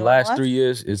popularized in the last 3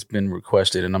 years, it's been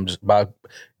requested, and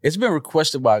it's been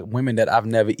requested by women that I've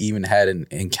never even had an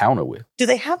encounter with. Do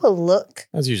they have a look?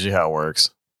 That's usually how it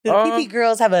works. Do the PP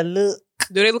girls have a look?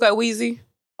 Do they look like Weezy?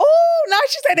 Oh, now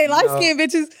she said they light skinned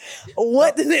bitches.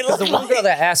 What do they look The one like? girl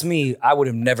that asked me, I would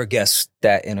have never guessed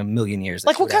that in a million years.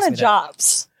 Like, what kind of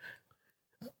jobs?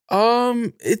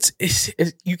 It's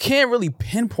you can't really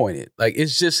pinpoint it. Like,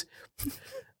 it's just,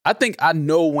 I think I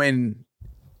know when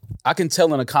I can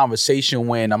tell in a conversation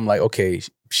when I'm like, okay,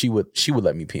 she would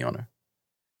let me pee on her.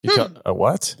 A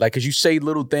what? Like, cause you say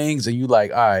little things and you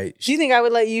like, all right, Do you think I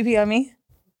would let you pee on me?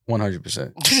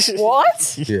 100%.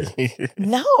 What? Yeah,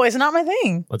 No, it's not my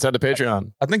thing. Let's head to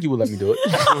Patreon. I think you would let me do it.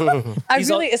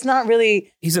 It's not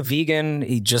really He's a vegan.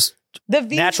 He just the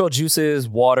natural juices,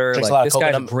 water. Drinks a Like lot this of guy's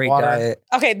a coconut great water. diet.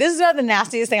 Okay, this is not the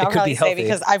nastiest thing It I'll could probably be say healthy.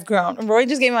 because I've grown. Roy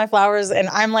just gave me my flowers, and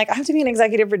I'm like, I have to be in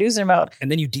executive producer mode. And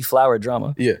then you deflower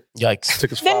drama. Yeah, Yikes.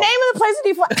 took his The name of the place to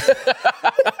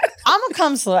deflower. I'm a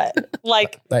cum slut.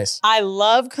 Like, Nice. I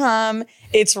love cum.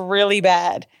 It's really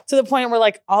bad to the point where,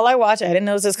 like, all I watch, I didn't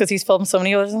know this because he's filmed so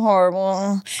many others and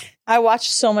horrible. I watch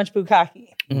so much bukkake.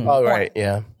 Oh, right.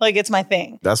 Yeah. Like, it's my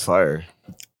thing. That's fire.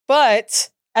 But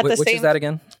at the Which same is that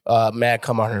again? Mad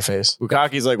come on her face.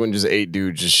 Bukkake's like when just 8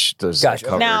 dudes just does Gotcha.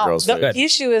 cover a now, girl's the face.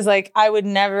 issue is like I would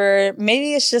never.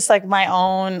 Maybe it's just like my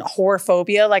own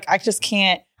whorephobia. Like I just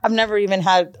can't. I've never even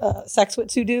had sex with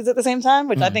 2 dudes at the same time,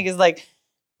 which I think is like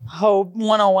hoe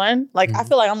 101. Like I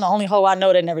feel like I'm the only hoe I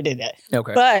know that never did that.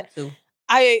 Okay. But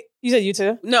you said you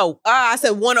too. No, I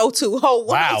said 102. Oh,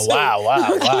 102.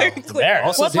 Wow. Damaris.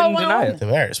 Also What's didn't hoe deny 101? it.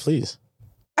 Damaris, please.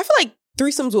 I feel like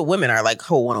threesomes with women are like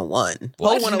whole 101. Whole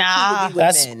 102 Nah. would be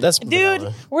with men. That's Dude,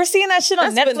 vanilla. we're seeing that shit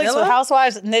on That's Netflix vanilla? with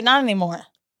Housewives. Not anymore.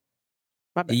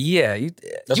 Yeah,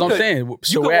 That's what I'm saying. You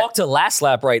So could we're at- walk to Last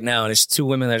Lap right now, and it's 2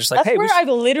 women that are just like, That's "Hey, where we I've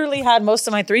literally had most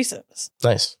of my threesomes.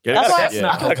 Nice. That's why- that's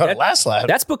not- I gotta go to last lap.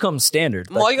 That's become standard.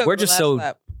 Well, Like, you gotta we're go just last so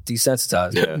lap.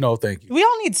 desensitized. Yeah. no, thank you. We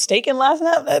all need steak and last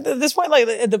lap at this point. Like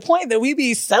at the point that we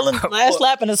be selling last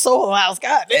lap in a Soho House.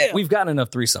 God damn. We've gotten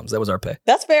enough threesomes. That was our pay.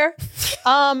 That's fair.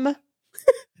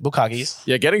 Bukkakis.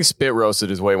 Yeah, getting spit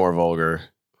roasted is way more vulgar.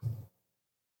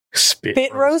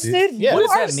 Spit roasted? Yeah. You What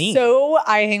does are that mean? so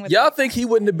I hang with Y'all think he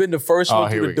wouldn't have been the first Oh,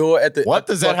 one here through we the door at the? What at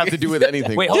the does that have to fucking- do with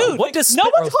anything? Wait, Paul? hold on. Dude, What does no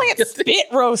spit one's calling it spit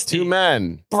roasted. 2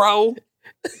 men. Bro.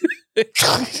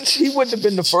 He wouldn't have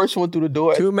been the first one through the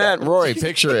door. 2 men. Rory,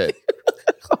 picture it.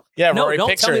 Yeah, No, Rory, don't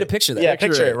picture tell me it. to picture that. Yeah,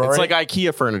 picture it, Rory. It's like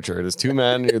IKEA furniture. There's 2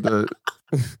 men.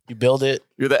 You build it.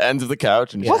 You're the ends of the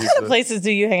couch. And What she's kind of the places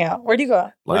do you hang out? Where do you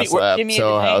go? last lap, Give me a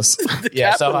Soho name. House.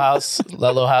 Yeah, Soho House,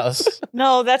 Lelo House.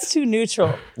 No, that's too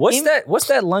neutral. What's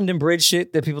that London Bridge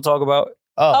shit that people talk about?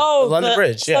 Oh, the London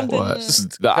Bridge. Yeah. something- What?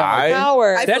 The eye?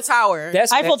 Tower. Eiffel Tower.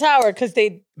 That's Eiffel Tower, because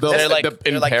The, They're like- in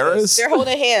they're like Paris? They're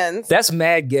holding hands. That's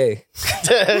mad gay.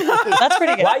 that's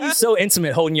pretty good. Why are you so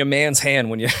intimate holding your man's hand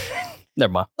when you're?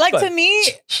 Never mind. Like But to me,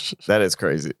 That is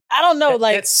crazy. I don't know.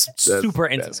 Like that's super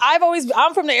intimate.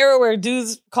 I'm from the era where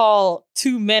dudes call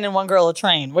 2 men and 1 girl a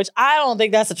train, which I don't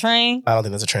think that's a train. I don't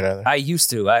think that's a train either. I used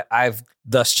to. I've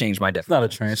thus changed my It's definition. not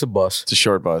a train. It's a bus. It's a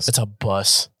short bus. It's a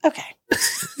bus. Okay.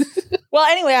 Well,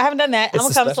 anyway, I haven't done that. It's I'm a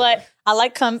the cum special slut. I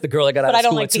like cum. The girl that got But out I of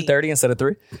don't school like at pee. 2:30 instead of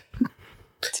 3.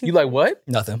 You like what?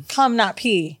 Nothing. Cum, not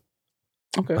pee.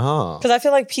 Okay. Oh. Because I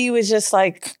feel like pee would just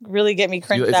like really get me Is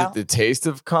cringed it out. the taste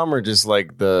of cum or just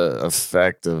like the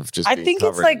effect of just I being think it's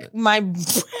covered in like it? my.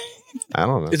 I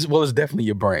don't know. It's definitely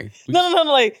your brain. No,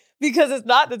 like because it's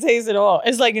not the taste at all.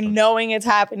 It's like knowing it's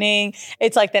happening.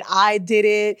 It's like that I did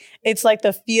it. It's like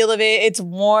the feel of it. It's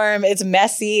warm. It's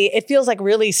messy. It feels like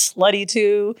really slutty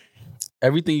too.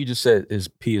 Everything you just said is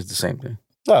pee is the same thing.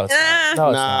 No, it's not. No,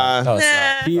 it's Nah. not. No, it's Nah.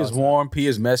 not. Pee No, is it's not. warm. Pee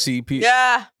is messy. Pee.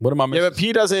 Yeah. What am I Yeah, missing? but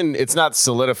pee doesn't, it's not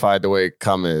solidified the way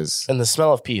cum is. And the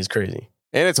smell of pee is crazy.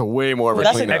 And it's a way more of Well, a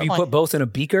that's a cleanup. Have you point. put both in a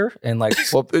beaker and like?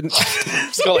 Well,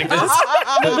 Just go like this.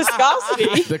 The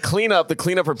viscosity. the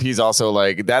cleanup for pee is also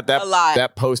like that A lot.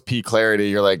 that post pee clarity.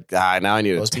 You're like, now I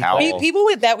need a Post-pee towel. clarity. People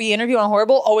with that we interview on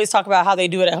Horrible always talk about how they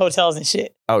do it at hotels and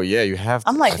shit. Oh yeah, you have to.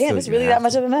 I'm like, I feel damn, it's you really have that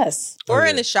much to. of a mess. Or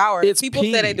in the shower. It's People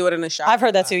pee. say they do it in the shower. I've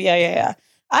heard that too. Yeah.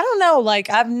 I don't know. Like,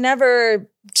 I've never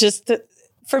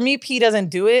for me, pee doesn't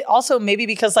do it. Also, maybe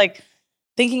because like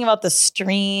thinking about the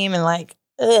stream and like,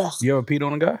 ugh, You ever peed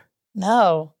on a guy?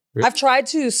 no. Really? I've tried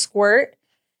to squirt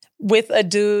with a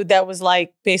dude that was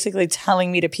like basically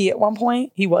telling me to pee at one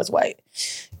point. He was white.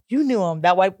 You knew him.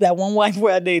 That one white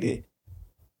boy I dated.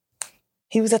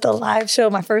 He was at the live show,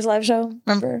 my first live show.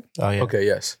 Remember? Oh, yeah. Okay.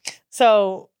 Yes.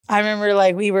 So I remember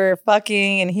like we were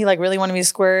fucking and he like really wanted me to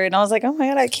squirt. And I was like, oh my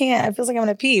God, I can't. It feels like I'm going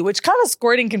to pee, which kind of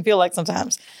squirting can feel like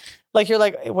sometimes. Like you're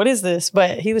like, what is this?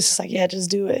 But he was just like, yeah,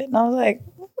 just do it. And I was like,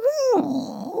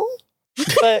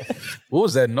 But What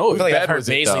was that noise? I feel like I've bad heard was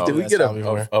it, Baisley though? do Did we that get sound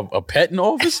before. a pet in the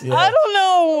office? Yeah. I don't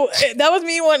know. That was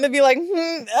me wanting to be like,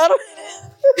 I don't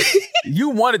You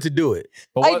wanted to do it.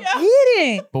 But, I what,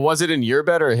 didn't. but was it in your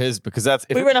bed or his? Because that's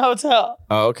if We it- were in a hotel.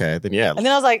 oh, okay. Then yeah, And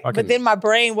then I was like, Fucking but then my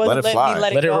brain wasn't let it letting me fly.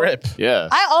 let it Let it go. rip. yeah.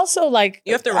 I also like,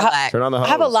 You have to relax. Turn on the hose.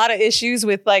 I have a lot of issues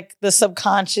with like the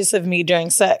subconscious of me during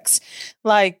sex.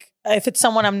 Like if it's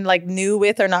someone I'm like new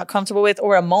with or not comfortable with,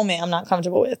 or a moment I'm not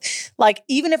comfortable with. Like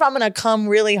even if I'm going to come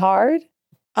really hard,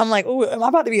 I'm like, oh, am I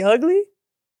about to be ugly?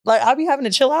 Like I'll be having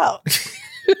to chill out.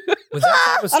 With that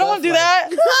type of I don't want to do that.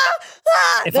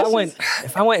 If That's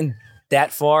I went in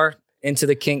that far into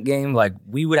the kink game, like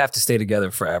we would have to stay together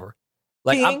forever.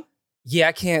 Like Peeing?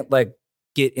 I can't like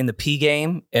get in the pee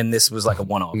game, and this was like a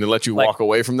one-off. And they let you Like- walk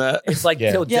away from that. It's like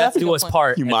Yeah. till Yeah, death that's a do good us point.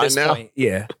 part. You at mind this now? point.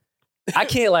 Yeah, I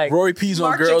can't like. Rory pees on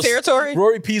Mark your girls. territory.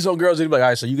 Rory pees on girls. And he's like, all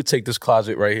right, so you could take this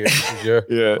closet right here. This is your,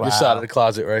 Yeah. your side of the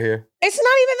closet right here. It's not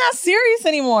even that serious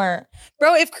anymore.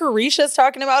 Bro, if Carisha's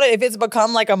talking about it, if it's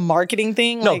become like a marketing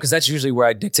thing, No, like, because that's usually where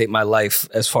I dictate my life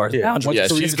as far as Yeah. boundaries. Yeah,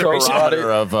 So she's you the throw it out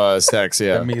barometer of sex.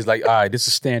 Yeah. That means like, all right, this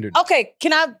is standard. okay,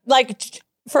 can I like,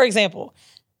 for example,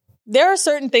 there are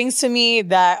certain things to me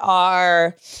that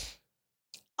are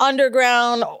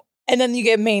underground and then you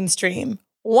get mainstream.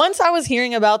 Once I was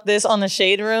hearing about this on the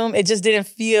Shade Room, it just didn't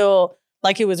feel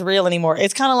like it was real anymore.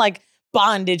 It's kind of like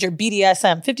bondage or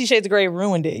BDSM. 50 Shades of Grey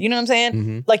ruined it. You know what I'm saying?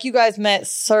 Mhm. Like you guys met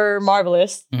Sir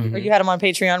Marvelous, Mhm. or you had him on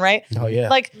Patreon, right? Oh yeah.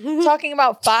 Like talking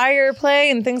about fire play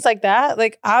and things like that.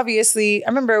 Like obviously, I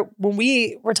remember when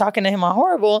we were talking to him on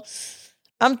Horrible,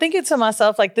 I'm thinking to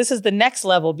myself, like, this is the next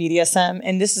level BDSM.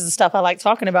 And this is the stuff I like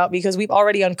talking about because we've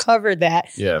already uncovered that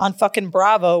Yeah. on fucking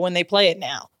Bravo when they play it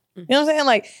now. You know what I'm saying?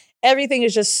 Like everything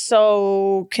is just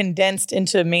so condensed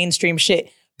into mainstream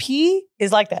shit. P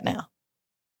is like that now.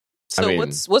 So I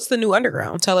mean- what's the new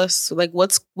underground? Tell us like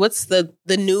what's the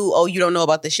new, oh, you don't know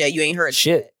about this yet. You ain't heard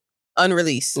Shit.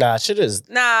 unreleased. Nah, shit is.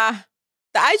 Nah.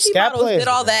 The IG Scat models plays did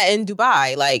all with that in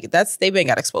Dubai. Like they've been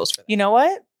got exposed for that. You know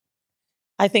what?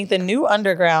 I think the new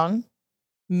underground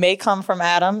may come from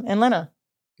Adam and Lena.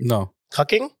 No.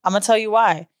 Cucking? I'm going to tell you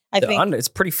why. I The think it's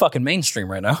pretty fucking mainstream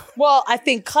right now. Well, I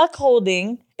think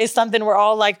cuckolding is something we're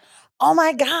all like, oh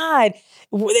my God,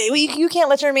 you can't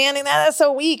let your man in that. That's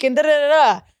so weak and da da da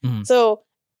da. Mhm. So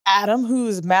Adam,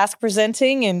 who's mask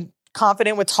presenting and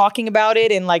confident with talking about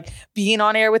it and like being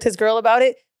on air with his girl about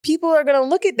it, people are going to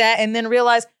look at that and then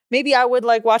realize maybe I would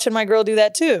like watching my girl do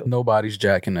that too. Nobody's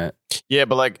jacking that. Yeah,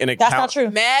 but like an That's account. not true.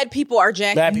 Mad people are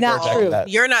jacking. Mad people Not are jacking true. that.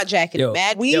 You're not jacking. Yo,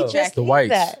 Mad We people just jacking. The hate whites.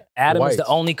 that. Adam is the whites.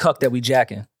 only cuck that we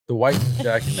jacking. The white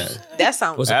jacking that. That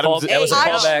sounds Was Adam's- that was a I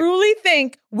callback. truly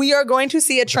think we are going to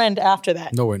see a trend after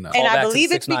that. No, we're not. And Call back I to the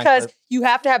believe it's 6ix9ine because clip. you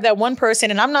have to have that one person.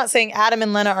 And I'm not saying Adam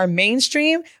and Lena are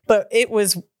mainstream, but it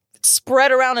was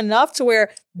spread around enough to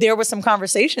where there was some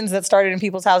conversations that started in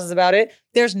people's houses about it.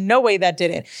 There's no way that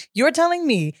didn't. You're telling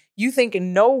me you think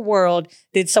in no world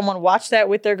did someone watch that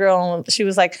with their girl and she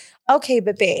was like, okay,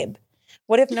 but babe,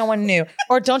 what if no one knew?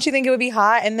 Or don't you think it would be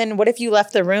hot? And then what if you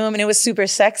left the room and it was super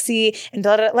sexy and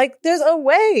da da? Like, there's a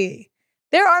way.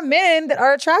 There are men that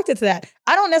are attracted to that.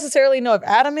 I don't necessarily know if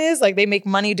Adam is, like they make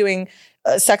money doing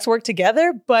sex work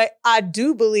together, but I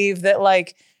do believe that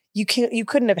like you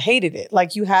couldn't have hated it.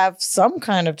 Like you have some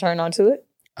kind of turn onto it.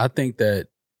 I think that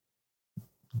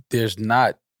there's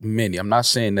not many. I'm not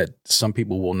saying that some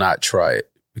people will not try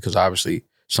it because obviously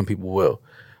some people will.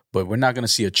 But we're not going to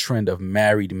see a trend of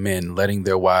married men letting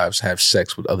their wives have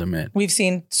sex with other men. We've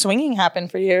seen swinging happen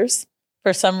for years.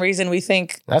 For some reason, we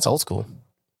think That's old school.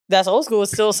 that's old school.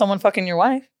 It's still someone fucking your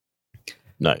wife.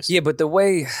 Nice. Yeah, but the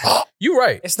way You're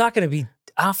right. it's not going to be,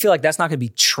 I don't feel like that's not going to be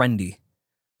trendy.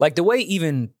 Like the way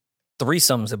even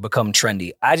threesomes have become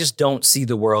trendy, I just don't see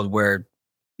the world where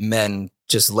men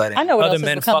just letting I know what other else has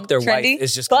men become fuck their trendy. wife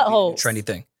is just gonna be Buttholes. a trendy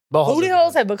thing. Booty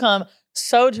holes have become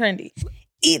so trendy.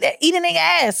 Eat a nigga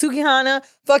ass. Sukihana,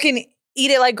 fucking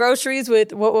eat it like groceries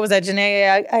with, what was that,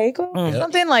 Janae Aiko? Mm.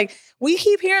 Something like, we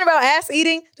keep hearing about ass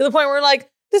eating to the point where we're like,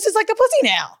 this is like the pussy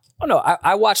now. Oh no,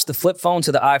 I watched the flip phone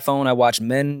to the iPhone. I watched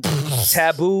men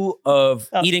taboo of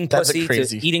eating That's pussy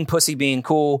crazy. to eating pussy being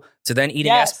cool to then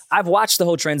eating Yes. ass. I've watched the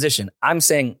whole transition. I'm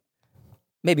saying,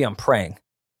 maybe I'm praying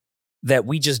that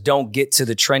we just don't get to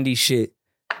the trendy shit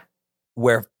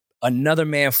where another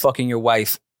man fucking your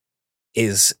wife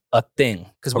is a thing.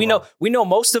 Because we know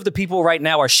most of the people right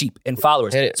now are sheep and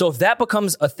followers. Hit it. So if that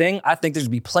becomes a thing, I think there's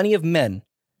gonna be plenty of men,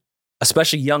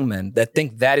 especially young men, that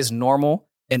think that is normal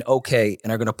and okay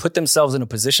and are going to put themselves in a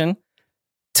position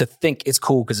to think it's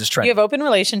cool because it's trendy. You have open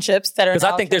relationships that are Because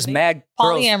I think there's mad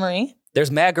girls. polyamory. There's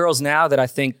mad girls now that I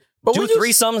think But do we just-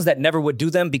 threesomes that never would do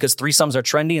them because threesomes are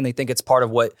trendy and they think it's part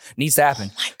of what needs to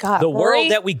happen. My God, The Rory,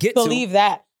 world that we get to. believe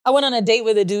that. I went on a date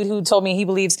with a dude who told me he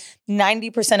believes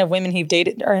 90% of women he've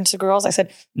dated are into girls. I said,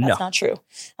 that's No. not true.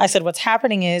 I said, what's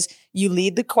happening is you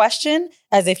lead the question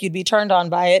as if you'd be turned on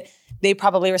by it. They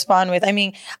probably respond with, I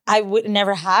mean, I would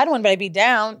never had one, but I'd be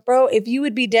down. Bro, if you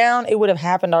would be down, it would have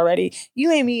happened already.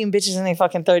 You ain't meeting bitches in their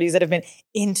fucking 30s that have been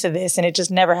into this and it just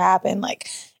never happened. Like,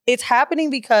 it's happening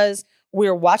because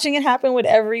we're watching it happen with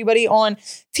everybody on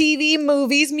TV,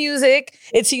 movies, music.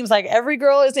 It seems like every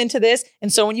girl is into this.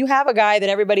 And so when you have a guy that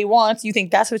everybody wants, you think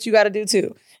that's what you got to do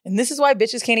too. And this is why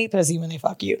bitches can't eat pussy when they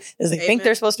fuck you, is they think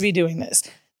they're supposed to be doing this.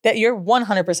 That you're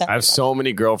 100%. I have so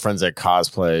many girlfriends that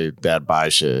cosplay that buy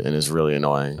shit, and it's really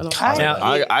annoying.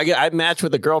 I matched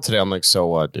with a girl today. I'm like, so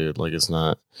what, dude? Like, it's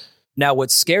not. Now,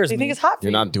 what scares They me, think it's hot for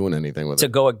You're you. not doing anything with to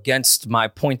it. go against my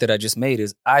point that I just made,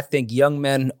 is I think young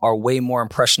men are way more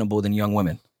impressionable than young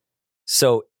women.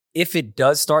 So if it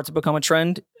does start to become a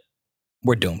trend,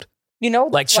 we're doomed. You know,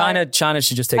 Like that's why China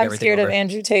should just take I'm everything scared over. of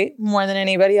Andrew Tate more than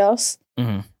anybody else.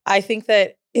 Mhm. I think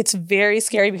that it's very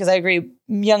scary because I agree,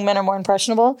 young men are more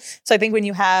impressionable. So I think when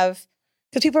you have,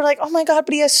 because people are like, oh my God,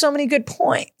 but he has so many good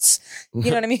points. You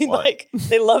know what I mean? What? Like,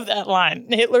 they love that line.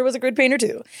 Hitler was a good painter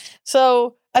too.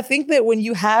 So I think that when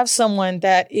you have someone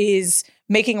that is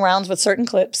making rounds with certain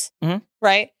clips, Mhm.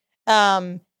 right?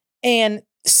 And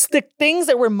the things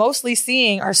that we're mostly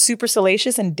seeing are super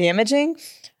salacious and damaging,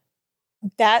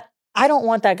 that I don't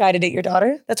want that guy to date your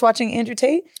daughter that's watching Andrew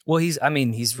Tate. Well, he's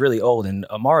really old, and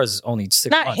Amara's only 6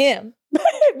 Not months. him,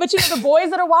 but you know, the boys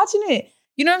that are watching it.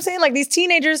 You know what I'm saying? Like these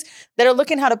teenagers that are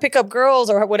looking how to pick up girls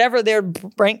or whatever their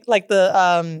like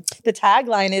the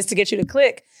tagline is to get you to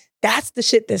click. That's the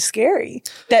shit that's scary.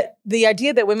 That the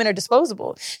idea that women are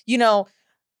disposable. You know,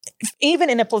 even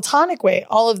in a platonic way,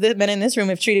 all of the men in this room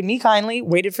have treated me kindly,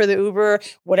 waited for the Uber,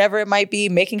 whatever it might be,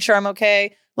 making sure I'm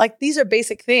okay. Like these are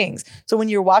basic things. So when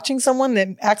you're watching someone that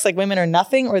acts like women are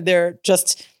nothing, or they're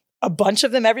just a bunch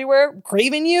of them everywhere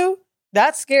craving you,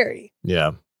 that's scary.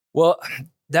 Yeah. Well,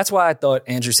 that's why I thought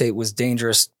Andrew Tate was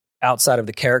dangerous outside of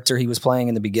the character he was playing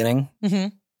in the beginning. Mm-hmm.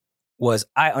 Was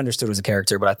I understood it was a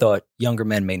character, but I thought younger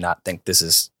men may not think this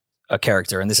is a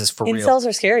character and this is for real. Incels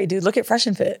are scary, dude. Look at Fresh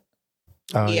and Fit.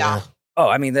 Oh, Yeah. Oh,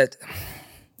 I mean, that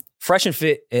Fresh and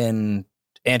Fit and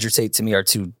Andrew Tate to me are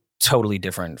two totally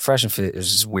different. Fresh and Fit is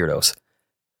just weirdos.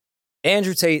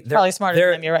 Andrew Tate, Probably smarter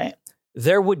than them, you're right.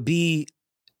 there would be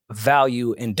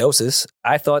value in doses.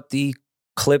 I thought the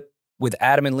clip with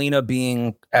Adam and Lena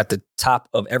being at the top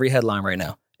of every headline right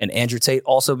now, and Andrew Tate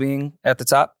also being at the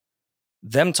top,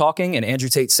 them talking and Andrew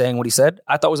Tate saying what he said,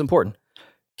 I thought was important.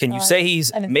 Can you say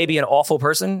he's I didn't- maybe an awful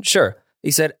person? Sure.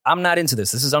 He said, I'm not into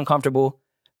this. This is uncomfortable.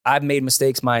 I've made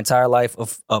mistakes my entire life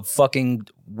of fucking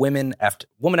woman after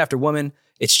woman.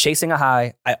 It's chasing a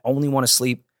high. I only want to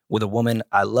sleep with a woman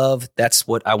I love. That's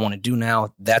what I want to do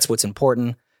now. That's what's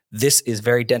important. This is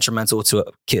very detrimental to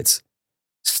kids.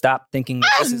 Stop thinking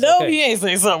that this is No, okay. he ain't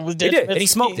say something was He did, and he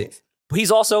smoked it. He's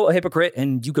also a hypocrite,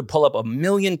 and you could pull up a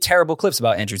million terrible clips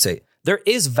about Andrew Tate. There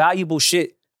is valuable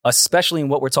shit, especially in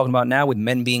what we're talking about now with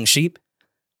men being sheep.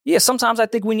 Yeah, sometimes I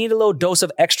think we need a little dose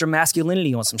of extra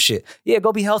masculinity on some shit. Yeah,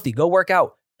 go be healthy. Go work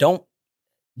out. Don't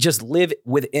just live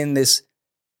within this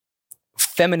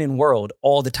feminine world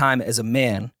all the time as a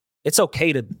man. It's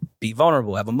okay to be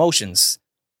vulnerable, have emotions,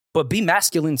 but be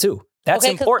masculine too. That's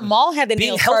Okay, 'cause important. Maul had the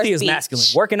Being Neil's healthy first is speech. masculine.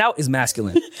 Working out is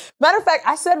masculine. Matter of fact,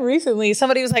 I said recently,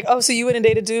 somebody was like, oh, so you wouldn't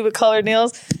date a dude with colored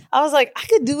nails? I was like, I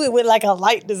could do it with like a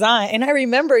light design. And I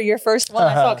remember your first one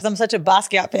I saw because I'm such a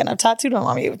Basquiat fan. I've tattooed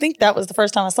on me. I think that was the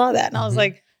first time I saw that. And I was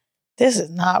like, this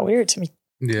is not weird to me,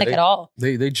 Yeah, like at all.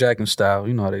 they jack in style.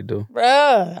 You know how they do.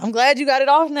 Bruh, I'm glad you got it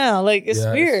off now. Like, it's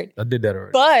Yeah, weird. I did that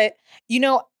already. But, you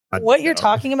know, I what you're know.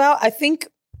 talking about, I think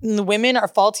the women are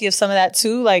faulty of some of that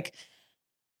too. Like,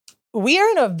 we are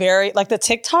in a very, like the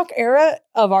TikTok era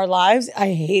of our lives.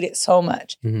 I hate it so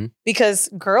much Mhm. because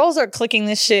girls are clicking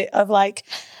this shit of like,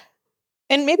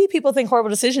 and maybe people think Horrible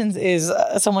Decisions is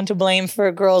someone to blame for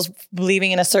girls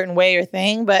believing in a certain way or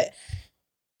thing, but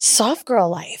soft girl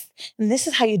life. And this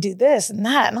is how you do this and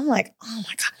that. And I'm like, oh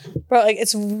my God, bro, like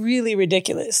it's really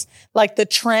ridiculous. Like the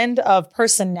trend of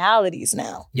personalities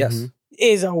now Yes. Mhm.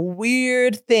 is a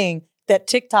weird thing that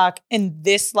TikTok and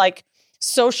this like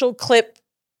social clip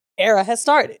era has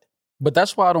started. But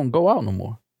that's why I don't go out no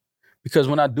more. Because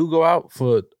when I do go out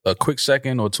for a quick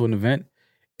second or to an event,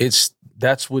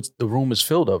 that's what the room is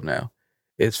filled of now.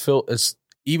 It's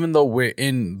even though we're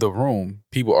in the room,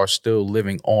 people are still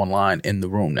living online in the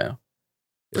room now.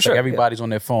 It's like everybody's on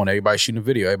their phone. Everybody's shooting a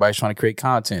video. Everybody's trying to create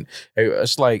content.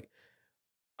 It's like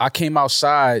I came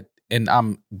outside and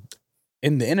I'm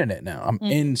in the internet now. I'm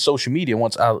in social media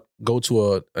once I go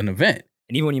to an event.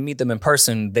 And even when you meet them in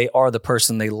person, they are the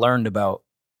person they learned about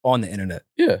on the internet.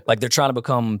 Yeah. Like they're trying to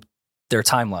become their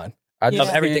timeline of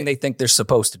everything they think they're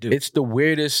supposed to do. It's the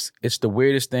weirdest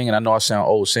thing. And I know I sound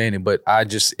old saying it, but I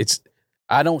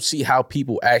don't see how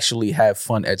people actually have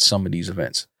fun at some of these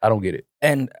events. I don't get it.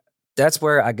 And that's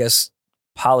where I guess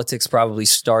politics probably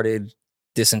started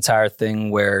this entire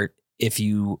thing where if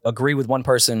you agree with one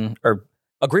person or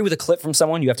agree with a clip from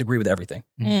someone, you have to agree with everything.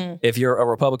 If you're a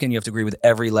Republican, you have to agree with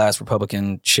every last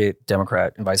Republican shit,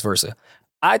 Democrat, and vice versa.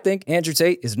 I think Andrew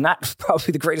Tate is not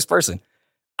probably the greatest person.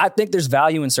 I think there's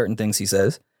value in certain things he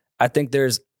says. I think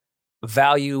there's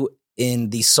value in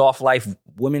the soft life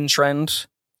women trend.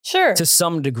 Sure. To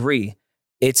some degree.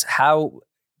 It's how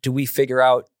do we figure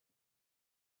out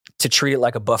to treat it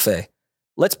like a buffet?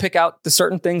 Let's pick out the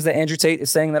certain things that Andrew Tate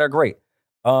is saying that are great.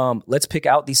 Let's pick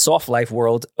out the soft life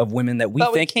world of women that we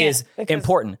think is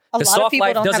important. A lot of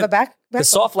people don't have a back. The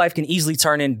soft life can easily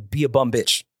turn in be a bum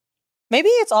bitch. Maybe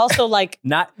it's also like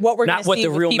not what we're not going what to see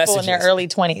the with real people in their message is. early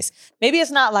 20s. Maybe it's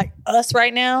not like us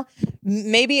right now.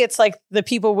 Maybe it's like the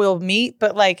people we'll meet,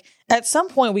 but like at some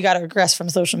point we got to regress from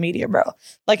social media, bro.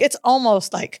 Like it's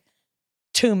almost like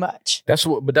too much. That's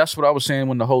what I was saying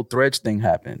when the whole Threads thing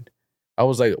happened. I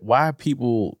was like, why are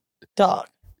people dog?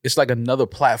 It's like another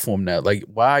platform now. Like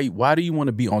why do you want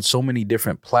to be on so many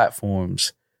different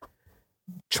platforms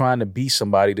trying to be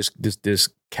somebody, this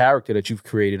character that you've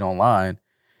created online?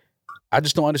 I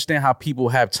just don't understand how people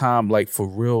have time like for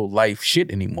real life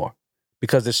shit anymore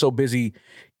because they're so busy.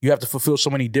 You have to fulfill so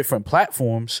many different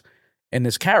platforms in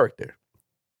this character.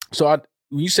 So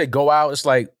when you say go out, it's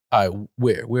like, all right,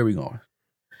 where are we going?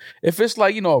 If it's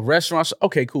like, a restaurant,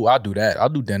 okay, cool, I'll do that. I'll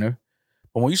do dinner.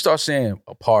 But when you start saying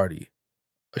a party,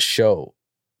 a show,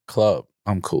 club,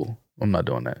 I'm cool. I'm not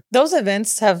doing that. Those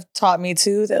events have taught me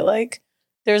too that like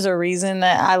there's a reason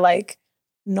that I like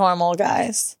normal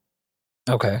guys.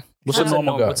 Okay. What's a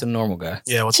normal guy? What's a normal guy?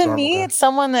 Yeah, what's to a normal me, guy? it's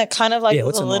someone that kind of like Yeah, is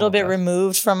what's a a little normal bit guy?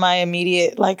 removed from my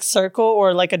immediate like circle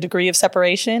or like a degree of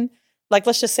separation. Like,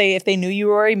 let's just say if they knew you,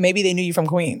 Rory, maybe they knew you from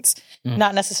Queens.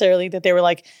 Not necessarily that they were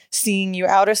like seeing you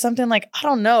out or something. Like, I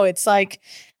don't know. It's like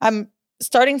I'm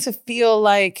starting to feel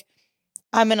like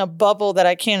I'm in a bubble that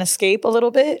I can't escape a little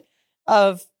bit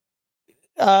of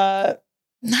not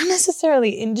necessarily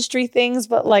industry things,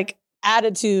 but like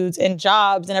attitudes and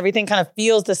jobs and everything kind of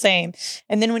feels the same.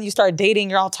 And then when you start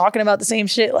dating, you're all talking about the same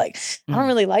shit. Like, I don't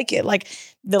really like it. Like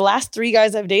the last 3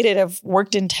 guys I've dated have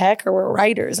worked in tech or were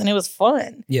writers and it was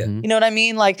fun. Yeah. You know what I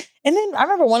mean? Like, and then I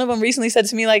remember one of them recently said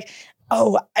to me like,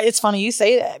 oh, it's funny you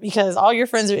say that because all your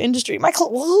friends are industry.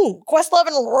 Whoa, Questlove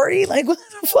and Rory? Like, what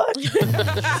the fuck? You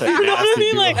know what I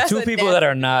mean? Like, Two people that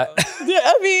are not.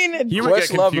 I mean, You would get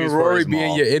Questlove and confused for Rory his being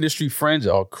mall. your industry friends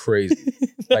are crazy.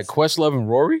 Like Questlove and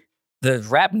Rory? The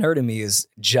rap nerd in me is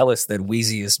jealous that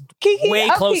Weezy is Kiki, way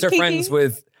I'll closer Kiki. friends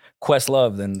with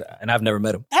Questlove and I've never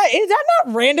met him. Is that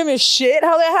not random as shit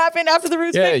how that happened after the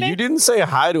Roots Yeah, picnic? you didn't say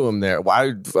hi to him there.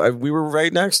 Why? We were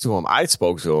right next to him. I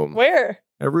spoke to him Where?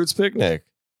 at Roots Picnic.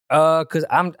 Because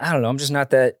I don't know, I'm just not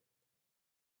that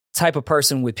type of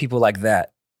person with people like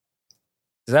that.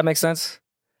 Does that make sense?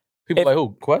 People like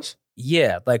who? Quest?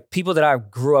 Yeah, like people that I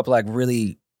grew up like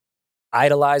really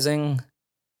idolizing,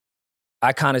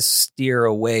 I kind of steer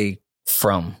away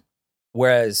from.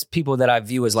 Whereas people that I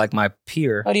view as like my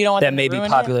peer Oh, do you don't want that them to may be ruin it?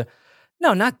 popular.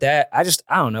 No, not that. I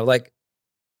don't know. Like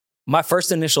my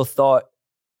first initial thought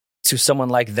to someone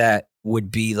like that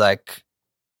would be like,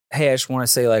 hey, I just want to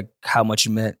say like how much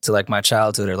you meant to like my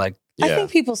childhood or like, I think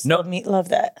people still No. love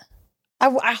that.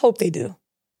 I hope they do.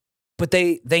 but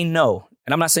they know.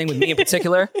 And I'm not saying with me in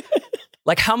particular.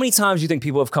 Like how many times do you think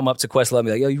people have come up to Questlove and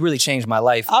be like, yo, you really changed my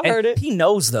life? I've And heard it. He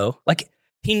knows though. Like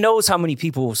he knows how many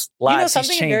people's lives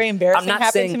something he's changed. very embarrassing I'm not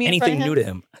happened saying to me in front anything of new him?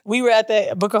 to him. We were at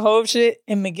the Book of Hope shit,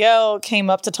 and Miguel came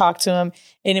up to talk to him,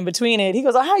 and in between it, he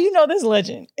goes, "Oh, how you know this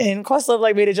legend?" And Questlove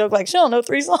like made a joke like, "She don't know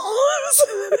 3 songs."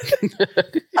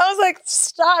 I was like,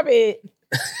 "Stop it."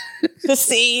 The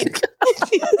seed.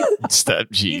 Step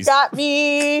You G's. got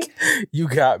me. You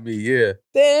got me, yeah.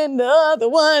 Then the other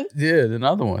one. Yeah,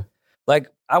 another one. Like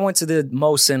I went to the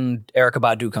Mos and Erykah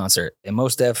Badu concert, and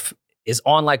Mos Def is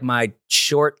on like my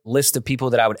short list of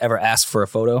people that I would ever ask for a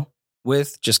photo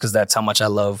with, just because that's how much I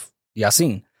love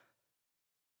Yasin.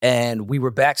 And we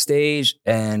were backstage,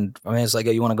 and my man's like,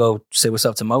 "Yo, you want to go say what's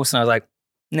up to Mos?" And I was like,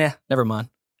 "Nah, never mind.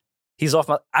 He's off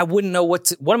my." I wouldn't know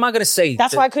what am I going to say?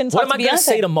 That's why I couldn't What talk am to I going to Beyonce.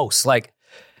 say to Mos? Like,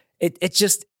 it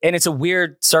just, and it's a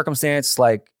weird circumstance.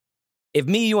 Like if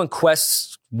me, you, and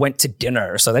Quest went to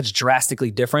dinner, so that's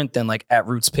drastically different than like at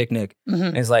Roots Picnic.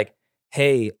 And it's like,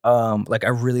 hey, like I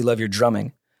really love your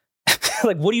drumming.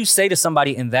 Like, what do you say to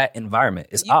somebody in that environment?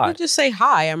 It's You odd. can just say,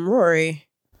 hi, I'm Rory.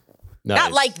 Nice.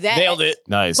 Not like that. Nailed it.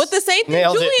 Nice. But the same thing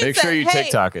Nailed it. Julian Make said, sure you hey,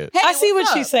 TikTok it. Hey, I see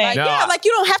what's what she's up? saying. Like, No, yeah, like you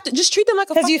don't have to just treat them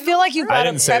like a Because you fucking feel like you normal I got to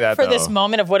didn't say prep that, for this though.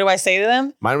 moment of what do I say to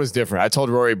them? Mine was different. I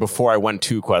told Rory before I went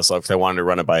to Questlove because I wanted to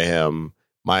run it by him.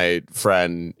 My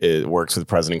friend works with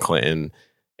President Clinton,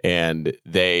 and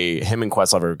him and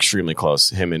Questlove are extremely close.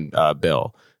 Him and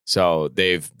Bill. So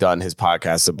they've done his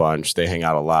podcast a bunch. They hang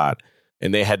out a lot,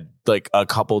 and they had like a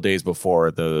couple days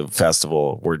before the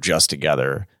festival were just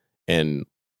together, and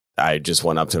I just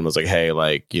went up to him and was like, hey,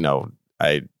 like, you know,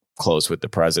 I close with the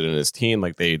president and his team.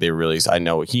 Like they really, I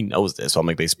know he knows this. So I'm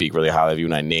like, they speak really highly of you.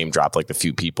 And I name dropped like the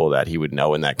few people that he would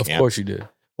know in that Of camp. course you did.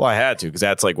 Well, I had to, because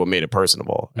that's like what made it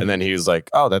personable. And then he was like,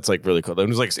 oh, that's like really cool. And it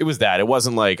was like, it was that. It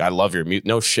wasn't like, I love your music.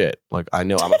 No shit. Like, I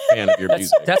know I'm a fan of your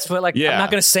music. That's what, like, Yeah. I'm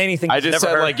not going to say anything. I you've just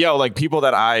never said heard. like, yo, like people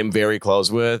that I'm very close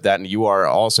with, that you are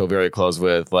also very close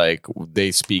with, like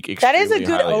they speak That is a extremely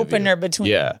good highly of you. opener between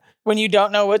Yeah. when you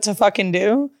don't know what to fucking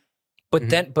do. But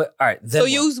then, all right. Then So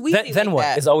what? use Weezy Then like what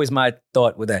that. is always my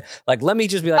thought with that. Like, let me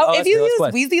just be like, Oh, if that's you good, use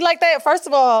that's Quest. Weezy like that, first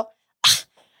of all,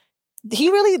 he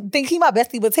really thinks he my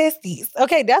bestie with testes.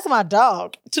 Okay, that's my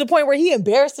dog. To the point where he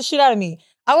embarrassed the shit out of me.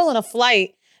 I was on a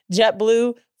flight,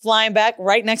 JetBlue, flying back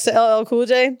right next to LL Cool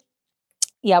J.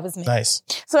 Yeah, it was me. Nice.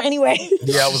 So anyway.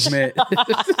 Yeah, I was mad.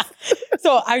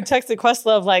 So I texted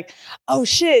Questlove like, oh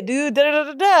shit, dude,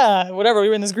 da-da-da-da-da. Whatever, we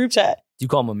were in this group chat. Do you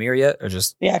call him Amir yet, or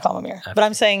just? Yeah, I call him Amir. But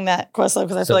I'm saying that Questlove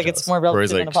because I So feel like jealous. it's more Where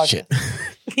he's relevant on like, the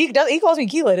podcast. He calls me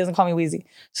Keela, he doesn't call me Weezy.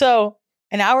 So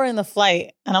an hour in the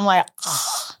flight, and I'm like,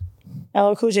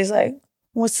 LL Cool J's like,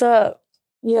 what's up?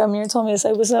 Yeah, Amir told me to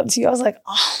say what's up to you. I was like,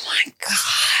 oh my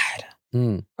God.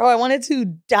 Bro, I wanted to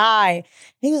die.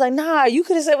 He was like, nah, you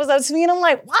could have said what's up to me. And I'm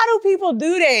like, why do people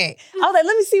do that? I was like,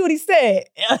 let me see what he said.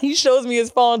 And he shows me his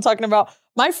phone talking about,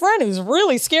 my friend who's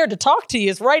really scared to talk to you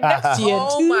is right next to you.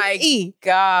 Oh my 2E.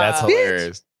 God. That's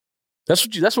hilarious.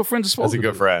 That's what friends are supposed That's a to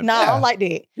good do. friend. Nah, I don't like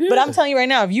that. Yeah. But I'm telling you right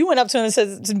now, if you went up to him and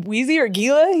said to Weezy or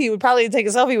Gila, he would probably take a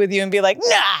selfie with you and be like,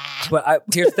 nah. But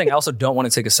here's the thing: I also don't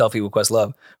want to take a selfie with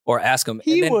Questlove or ask him.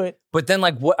 He and then, would. But then,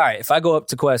 like, what? All right, if I go up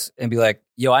to Quest and be like,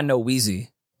 "Yo, I know Weezy,"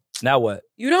 now what?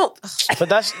 You don't. But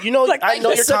that's, you know, Like, I know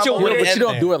your that's such a combo would weird- But end you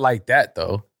don't there. do it like that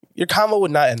though. Your combo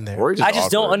would not end there. Rory I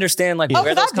just don't awkward. understand like Oh,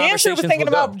 where because those I damn sure conversations was thinking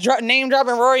will go. about name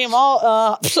dropping Rory and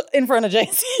Mal in front of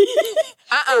Jay-Z.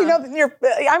 You know,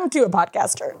 I'm too a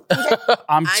podcaster.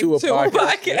 I'm too a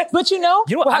podcast. But you know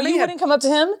You know, how I may you have- wouldn't come up to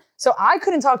him? So I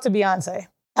couldn't talk to Beyonce.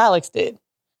 Alex did.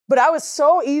 But I was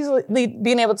so easily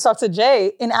being able to talk to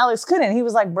Jay, and Alex couldn't. He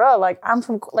was like, bro, like, I'm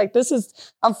from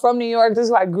New York. This is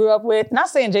who I grew up with. Not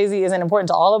saying Jay-Z isn't important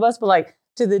to all of us, but like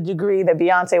to the degree that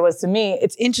Beyonce was to me.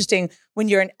 It's interesting when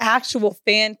you're an actual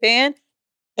fan,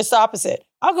 it's the opposite.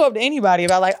 I'll go up to anybody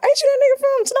about like, ain't you that nigga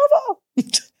from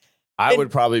Snowfall? I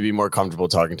would probably be more comfortable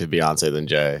talking to Beyonce than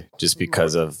Jay, just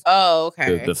because of Oh,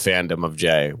 okay. the fandom of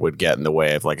Jay would get in the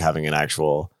way of like having an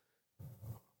actual.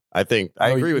 I think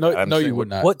I agree with that. I'm No, saying you would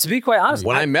not. Well, to be quite honest,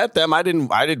 When I met them, I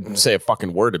didn't say a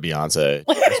fucking word to Beyonce.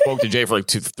 I spoke to Jay for like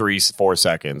 2, 3, 4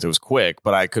 seconds. It was quick,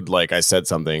 but I could I said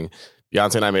something.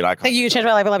 Beyonce and I made eye contact. Thank you. You changed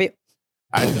my life. I love you.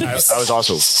 I was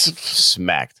also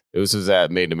smacked. It was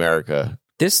at Made in America.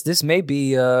 this may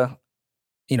be I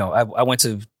went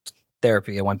to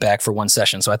therapy. I went back for one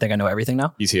session, so I think I know everything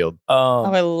now. He's healed. Oh,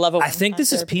 I love it. I think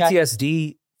this is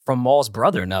PTSD from Maul's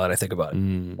brother. Now that I think about it,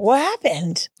 What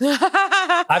happened?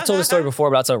 I've told the story before,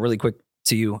 but I'll tell it really quick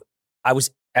to you. I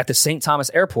was at the St. Thomas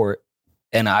airport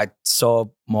and I saw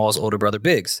Maul's older brother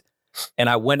Biggs, and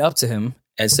I went up to him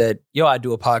and said, "Yo, I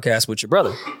do a podcast with your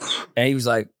brother," and he was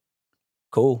like,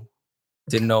 "Cool."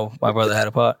 Didn't know my brother had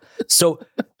a pod. So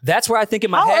that's where I think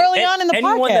in my How head, early on in the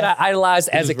anyone podcast? that I idolized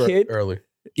as a This was kid, early.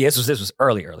 yes, this was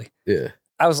early. Yeah.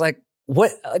 I was like,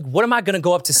 what am I going to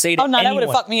go up to say to Oh, no, that would have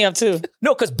anyone? fucked me up too.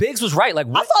 No, because Biggs was right. Like, I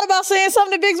what? thought about saying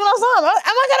something to Biggs when I saw him.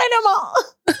 Am I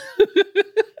gonna know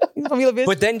mom? He's gonna be a bitch.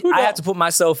 But then Who I don't? have to put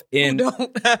myself in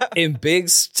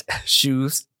Biggs'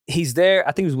 shoes. He's there.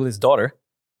 I think he was with his daughter.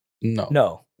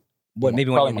 No. What? Maybe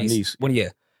one Probably of my your niece. niece. One, yeah.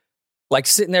 Like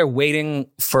sitting there waiting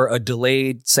for a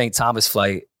delayed St. Thomas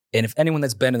flight. And if anyone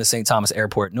that's been in the St. Thomas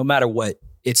airport, no matter what,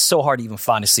 it's so hard to even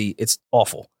find a seat. It's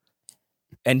awful.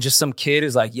 And just some kid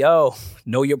is like, yo,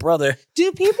 know your brother.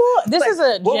 Do people? This is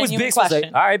a What was genuine Biggs was question.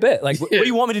 like? All right, bet. Like, what do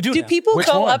you want me to do? Do now? people Which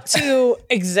go one? up to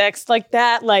execs like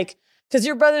that? Like, because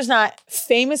your brother's not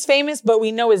famous, but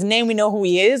we know his name, we know who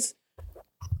he is.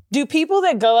 Do people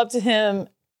that go up to him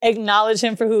acknowledge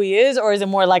him for who he is, or is it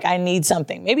more like I need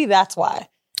something? Maybe that's why.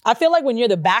 I feel like when you're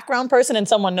the background person and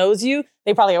someone knows you,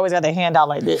 they probably always got their hand out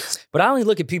like this. But I only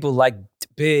look at people like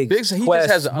Biggs, he just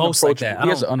has an most like that. he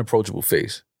has an unapproachable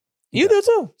face. You do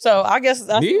too. So I guess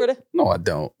that's Me? where the- No, I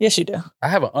don't. Yes, you do. I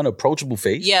have an unapproachable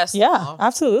face. Yes. Yeah,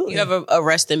 absolutely. You have a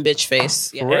resting bitch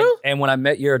face. Yeah. For real? And when I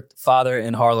met your father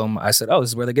in Harlem, I said, "Oh, this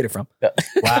is where they get it from."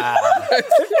 Wow.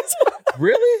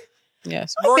 Really?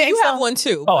 Yes. Rory, you think have so. one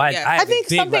too. Oh, but yeah. I think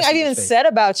something I've even said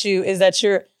about you is that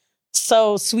you're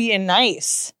so sweet and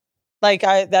nice. Like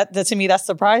that to me, that's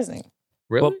surprising.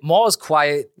 Really? Well, Maul is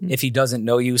quiet if he doesn't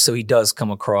know you, so he does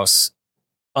come across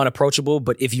unapproachable.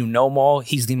 But if you know Maul,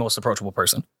 he's the most approachable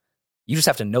person. You just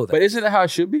have to know that. But isn't it how it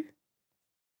should be?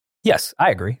 Yes,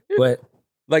 I agree. But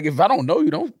Like, if I don't know you,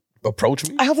 don't approach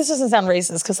me. I hope this doesn't sound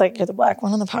racist because like you're the black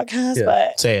one on the podcast, Yeah.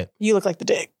 but Say it. you look like the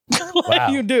dick. Like Wow.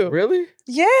 you do. Really?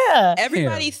 Yeah.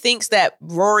 Everybody thinks that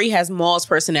Rory has Maul's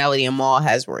personality and Maul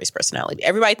has Rory's personality.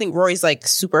 Everybody think Rory's like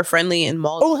super friendly and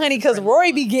Maul. Oh, honey, because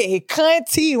Rory be getting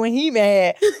cunty when he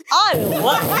mad. I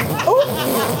love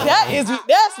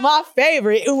that's my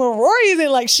favorite. And when Rory is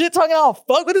in like shit talking, I'll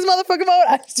fuck with this motherfucker mode.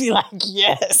 I just be like,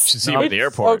 yes. Should see him at the So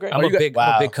airport. great. I'm a big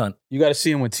cunt. You got to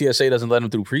see him when TSA doesn't let him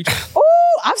through preaching. Oh,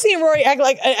 I've seen Rory act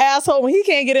like an asshole when he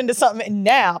can't get into something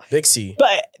now. Big C.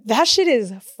 But that shit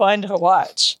is fun to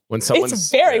watch. When someone's It's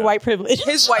very white privilege.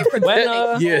 His white privilege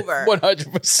When, Yeah, over.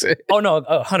 100%. Oh no,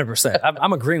 100%.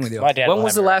 I'm agreeing with you. My dad When will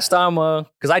was the have last time?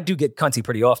 Because I do get cunty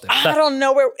pretty often. I don't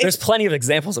know where. There's plenty of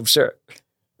examples, I'm sure.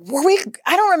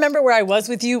 I don't remember where I was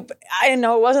with you. I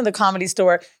know it wasn't the Comedy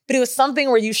Store, but it was something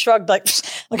where you shrugged like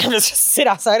I'm just sit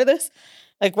outside of this.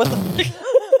 Like what the?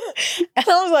 And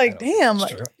I was like, damn.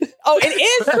 Like, oh, it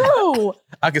is true.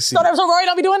 I can see So it. that was Rory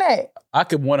don't be doing that. I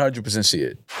could 100% see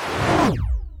it.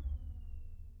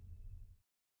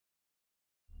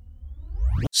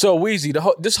 So, Weezy,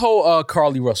 this whole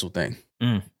Carly Russell thing.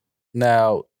 Mm.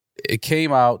 Now, it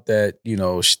came out that, you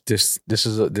know, this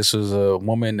is a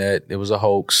woman that it was a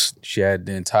hoax. She had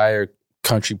the entire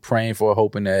country praying for her,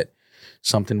 hoping that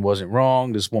something wasn't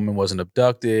wrong. This woman wasn't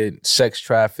abducted, sex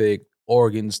trafficked,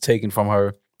 organs taken from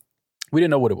her. We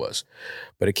didn't know what it was.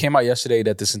 But it came out yesterday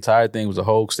that this entire thing was a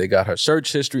hoax. They got her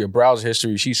search history, her browser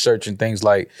history. She's searching things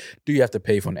like, do you have to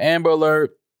pay for an Amber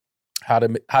Alert? How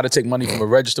to take money from a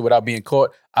register without being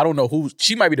caught. I don't know who.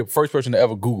 She might be the first person to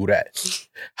ever Google that.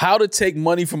 How to take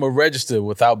money from a register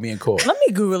without being caught. Let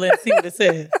me Google it and see what it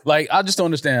says. Like, I just don't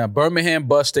understand. Birmingham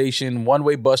bus station,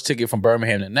 one-way bus ticket from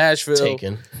Birmingham to Nashville.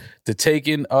 Taken. The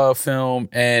Taken film,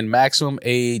 and maximum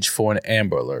age for an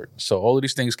Amber Alert. So all of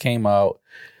these things came out,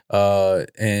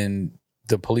 and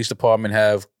the police department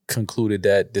have concluded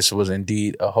that this was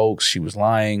indeed a hoax. She was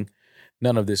lying.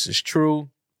 None of this is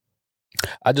true.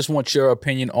 I just want your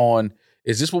opinion on,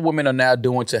 is this what women are now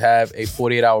doing to have a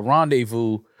 48-hour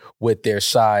rendezvous with their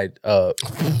side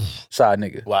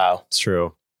nigga? Wow. It's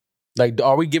true. Like,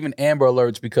 are we giving Amber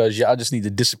Alerts because y'all just need to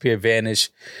disappear, vanish,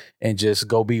 and just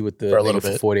go be with the For a little nigga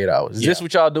for bit. 48 hours? Is this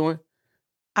what y'all doing?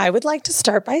 I would like to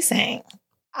start by saying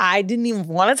I didn't even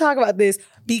want to talk about this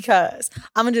because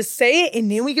I'm going to just say it and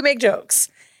then we can make jokes.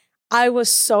 I was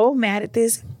so mad at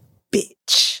this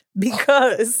bitch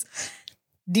because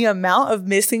the amount of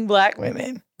missing Black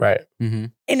women. Right. Mm-hmm.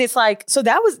 And it's like, so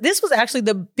this was actually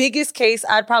the biggest case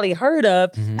I'd probably heard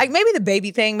of. Mhm. Like maybe the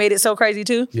baby thing made it so crazy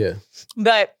too. Yeah.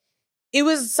 But it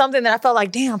was something that I felt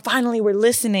like, damn, finally we're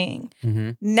listening.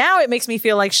 Mm-hmm. Now it makes me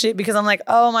feel like shit because I'm like,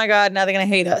 oh my God, now they're going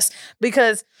to hate us.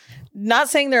 Because not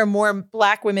saying there are more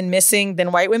Black women missing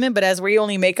than white women, but as we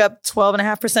only make up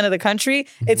 12.5% of the country,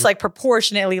 it's like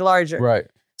proportionately larger. Right.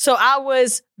 So I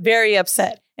was very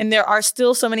upset. And there are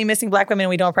still so many missing Black women and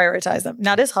we don't prioritize them.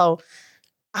 Now this hoe,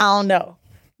 I don't know.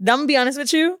 I'm gonna be honest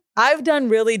with you. I've done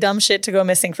really dumb shit to go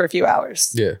missing for a few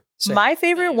hours. Yeah. My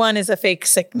favorite one is a fake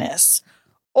sickness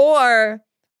or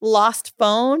lost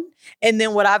phone. And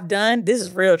then what I've done, this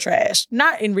is real trash.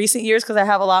 Not in recent years because I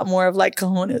have a lot more of like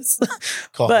cojones.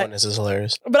 This is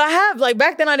hilarious. But I have, like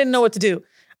back then I didn't know what to do.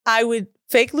 I would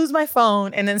fake lose my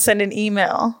phone and then send an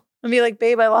email and be like,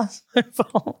 babe, I lost my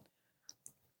phone.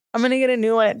 I'm going to get a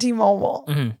new one at T-Mobile.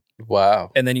 Mhm.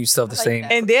 Wow. And then you still have the same,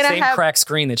 And then same I have, cracked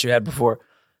screen that you had before.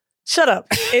 shut up.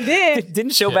 And then, It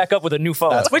didn't show back up with a new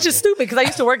phone. That's which is stupid because I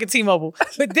used to work at T-Mobile.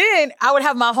 But then I would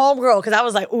have my homegirl because I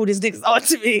was like, ooh, this nigga's on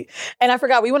to me. And I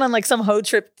forgot, we went on like some hoe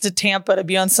trip to Tampa to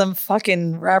be on some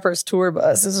fucking rapper's tour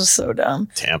bus. This was so dumb.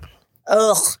 Tampa.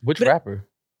 Ugh. Which rapper?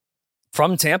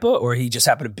 From Tampa, or he just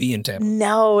happened to be in Tampa?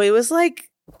 No, it was like,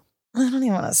 I don't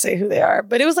even want to say who they are,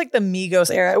 but it was like the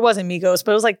Migos era. It wasn't Migos,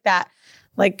 but it was like that.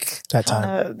 Like That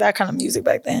time. that kind of music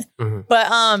back then. Mhm. But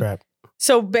Trap.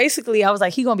 So basically, I was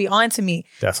like, he gonna be on to me.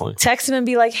 Definitely. Text him and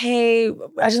be like, hey,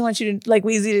 I just want you to like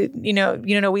Weezy to, you know,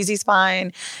 Weezy's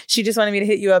fine. She just wanted me to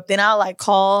hit you up. Then I'll like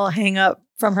call, hang up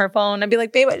from her phone and be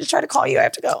like, babe, I just tried to call you. I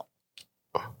have to go.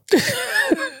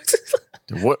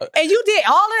 What? And you did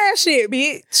all of that shit,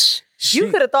 bitch. You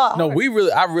could have thought. No,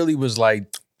 I really was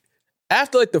like,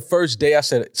 after like the first day, I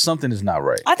said something is not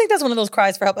right. I think that's one of those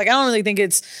cries for help. Like, I don't really think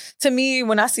it's, to me,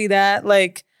 when I see that,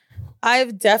 like,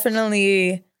 I've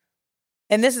definitely,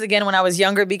 and this is again when I was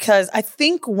younger, because I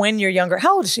think when you're younger,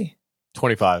 how old is she?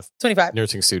 25. 25.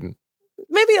 Nursing student.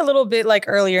 Maybe a little bit like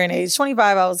earlier in age.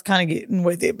 25, I was kind of getting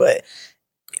with it, but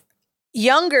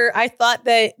younger, I thought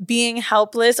that being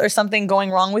helpless or something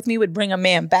going wrong with me would bring a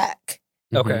man back.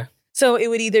 Okay. So it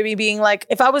would either be being like,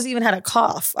 if I was even had a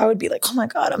cough, I would be like, oh my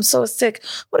God, I'm so sick.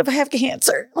 What if I have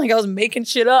cancer? Like I was making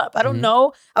shit up. I don't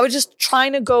know. I was just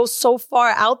trying to go so far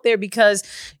out there because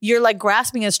you're like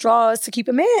grasping at straws to keep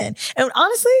a man. And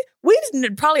honestly, we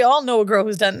probably all know a girl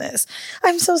who's done this.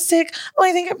 I'm so sick. Oh,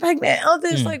 I think I'm pregnant. Oh,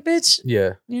 this like, bitch.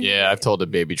 Yeah. Yeah, I've told a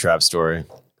baby trap story.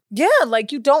 Yeah,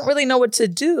 like you don't really know what to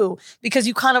do because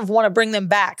you kind of want to bring them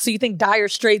back. So you think Dire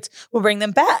Straits will bring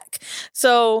them back.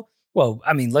 So... Well,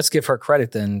 I mean, let's give her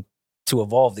credit then to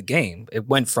evolve the game. It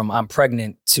went from I'm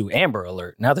pregnant to Amber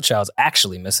Alert. Now the child's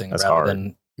actually missing That's rather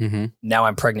hard. than now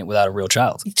I'm pregnant without a real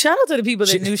child. Shout out to the people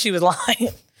that knew she was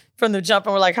lying from the jump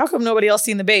and were like, how come nobody else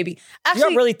seen the baby? Do Actually,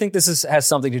 y'all really think this has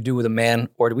something to do with a man,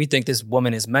 or do we think this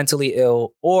woman is mentally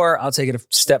ill? Or I'll take it a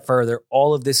step further.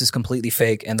 All of this is completely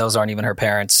fake and those aren't even her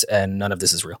parents and none of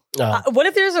this is real. what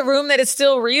if there's a room that is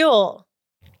still real?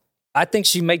 I think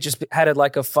she may just had it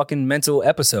like a fucking mental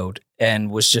episode and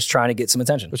was just trying to get some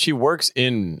attention. But she works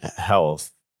in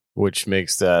health, which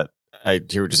makes that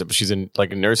she's in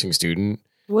like a nursing student.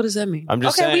 What does that mean? I'm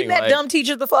just Okay, saying, we've met like, dumb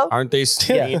teachers before. aren't they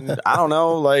seen? I don't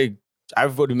know. Like I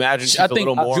would imagine she's I a think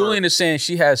little more. Julian is saying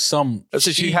she has some.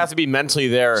 So she has to be mentally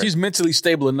there. She's mentally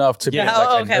stable enough to be Yeah. like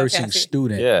Oh, a okay, nursing okay.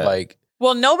 student. Yeah. Like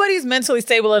Well, nobody's mentally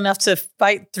stable enough to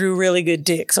fight through really good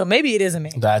dick. So maybe it is a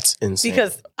man. That's insane.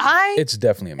 Because it's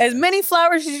definitely a man. as many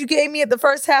flowers as you gave me at the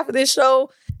first half of this show,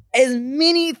 as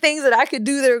many things that I could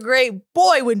do that are great,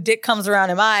 boy, when dick comes around,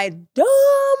 am I dumb?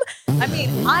 I mean,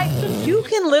 you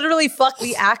can literally fuck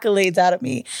the accolades out of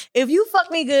me. If you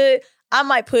fuck me good, I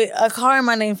might put a car in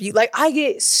my name for you. Like, I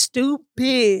get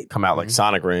stupid. come out like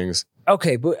Sonic rings.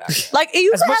 Okay, but Like,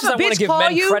 you As can much as I have a wanna bitch give call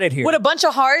men you credit here. with a bunch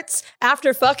of hearts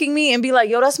after fucking me and be like,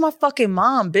 yo, that's my fucking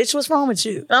mom, bitch. What's wrong with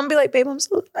you? And I'm gonna be like, babe, I'm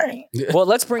so sorry. well,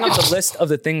 let's bring up the list of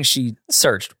the things she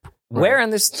searched. Where in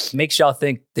this makes y'all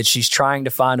think that she's trying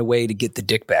to find a way to get the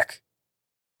dick back?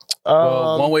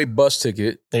 Well, one-way bus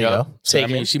ticket. There you go. So, I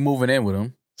Take mean, it. she moving in with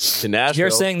him. To Nashville. You're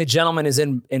saying the gentleman is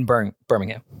in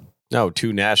Birmingham. No,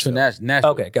 to Nashville. To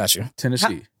Nashville, Okay, got you.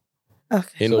 Tennessee.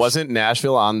 Okay. And wasn't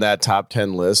Nashville on that top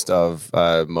 10 list of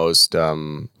most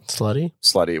Slutty?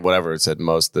 slutty, whatever it said,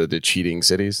 most the cheating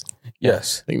cities?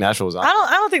 Yes. I think Nashville was on. I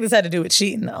don't think this had to do with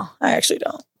cheating, though. I actually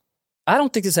don't. I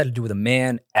don't think this had to do with a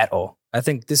man at all. I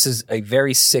think this is a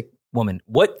very sick woman.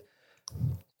 What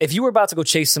if you were about to go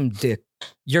chase some dick?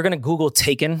 You're gonna Google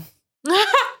Taken.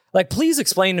 Like, please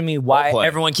explain to me why Well,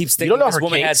 everyone keeps You thinking don't know this her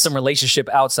woman had case? some relationship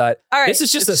outside. All right. This is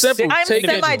just It's a simple. sick I'm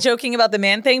individual. semi-joking about the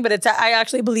man thing, but I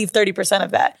actually believe 30%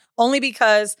 of that. Only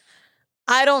because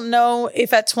I don't know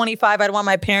if at 25 I'd want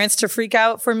my parents to freak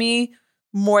out for me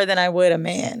more than I would a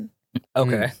man.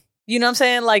 Okay. You know what I'm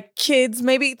saying? Like, kids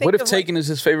maybe think What if of, Taken is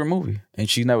his favorite movie and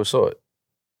she never saw it?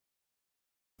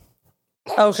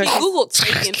 Okay. She Googled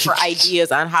Taken for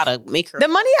ideas on how to make her. The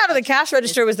money out of the cash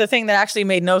register was the thing that actually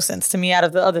made no sense to me out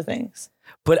of the other things.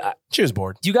 But She was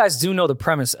bored. you guys do know the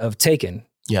premise of Taken.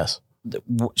 Yes.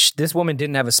 This woman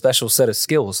didn't have a special set of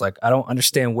skills. Like, I don't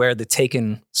understand where the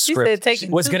Taken She script said Taken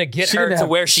was too. going to get She her didn't to have-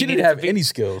 where she didn't needed have to be. any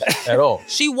skills at all.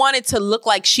 She wanted to look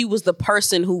like she was the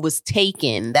person who was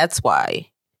taken. That's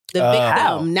why. The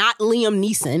How? victim, not Liam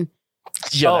Neeson.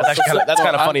 Yeah, that's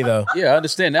kind of funny though. Yeah, I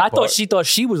understand that I part. thought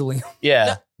she was Liam.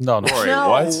 Yeah. No. Rory, No.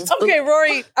 what? Okay,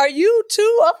 Rory, are you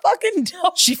too a fucking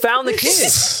dope? She found the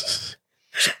kid.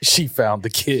 She found the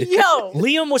kid. Yo.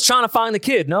 Liam was trying to find the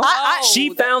kid. No,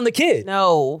 she found the kid.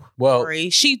 No. Well, Rory.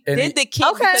 She and did the kid.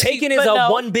 Okay. because she- Taken is But a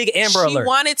no. one big Amber She Alert.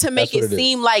 wanted to make That's it what it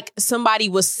seem like somebody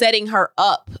was setting her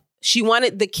up. She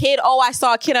wanted the kid. Oh, I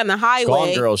saw a kid on the highway.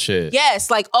 Gone girl shit.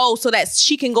 Yes, like, oh, so that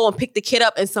she can go and pick the kid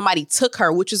up and somebody took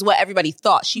her, which is what everybody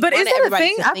thought. She But is wanted that a everybody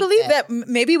thing? to I think believe that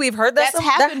maybe we've heard that. That's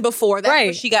happened before. That's where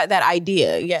Right. she got that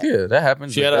idea. Yeah. yeah, that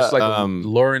happens. She had That's a, like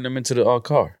luring them into the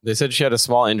car. They said she had a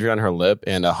small injury on her lip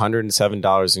and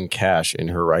 $107 in cash in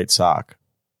her right sock.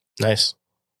 Nice.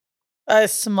 A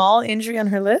small injury on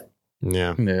her lip?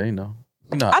 Yeah. Yeah, you know.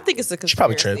 No. I think it's a She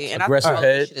probably conspiracy, tripped. and I Aggressive think all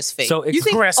of this head. shit is fake. So You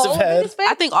think Aggressive all of it head. is fake?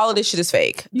 I think all of this shit is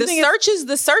fake. You think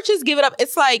The searches give it up.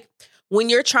 It's like when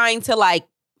you're trying to like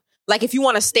if you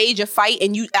want to stage a fight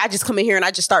and I just come in here and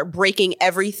I just start breaking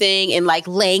everything and like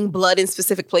laying blood in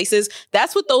specific places.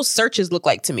 That's what those searches look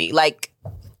like to me. Like,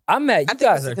 I'm mad. You think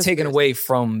guys it's a are taking conspiracy. away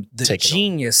from the Taking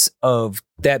genius of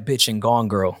that bitch in Gone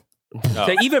Girl.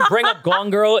 To even bring up Gone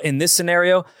Girl in this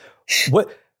scenario,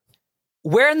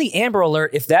 where in the Amber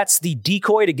Alert, if that's the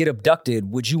decoy to get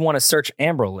abducted, would you want to search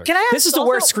Amber Alert? Can I ask This is the also,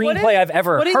 worst what screenplay if- I've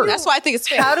ever what if heard. you- that's why I think it's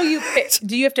fake. How do you pay?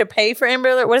 Do you have to pay for Amber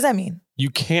Alert? What does that mean? You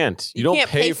can't. You You don't can't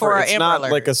pay pay for for it. an It's Amber not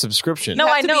Alert. like a subscription. No,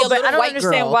 have I to know, be a but little I don't white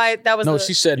understand girl. why that was. No, a-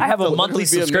 she said I have a It'll monthly be a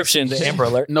subscription to Amber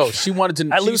Alert. No, she wanted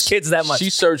to. I lose kids that much.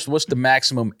 She searched what's the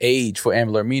maximum age for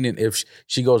Amber Alert, meaning if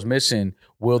she goes missing,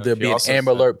 will there she be an also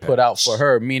Amber said Alert that. put out for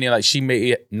her? Meaning like she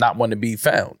may not want to be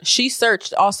found. She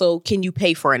searched also, can you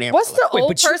pay for an Amber What's the Alert? Wait, old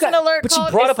but you person got- alert but you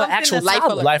called? brought It's up an something actual that's-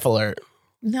 toddler. Life alert.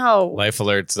 No. Life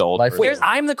Alert's the old Life person. Alert.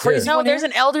 I'm the crazy No, one there's here?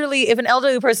 an elderly. If an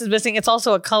elderly person is missing, it's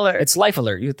also a color. It's Life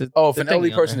Alert. You have to, Oh, if the an thing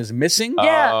elderly on person there. is missing,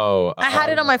 Yeah. Oh, I had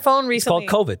it on my phone It's called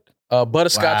recently. COVID.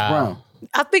 butterscotch Wow. brown.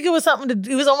 I think it was something to do.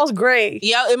 It was almost gray.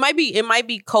 Yeah, it might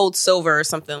be cold silver or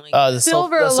something like The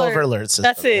Silver the alert. silver alert system.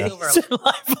 That's it. yeah. Silver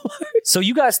Life alert. So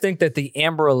you guys think that the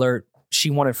Amber Alert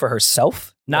she wanted for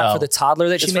herself, not No. for the toddler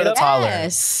that she It's made for the up? toddler.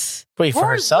 Yes. Wait, for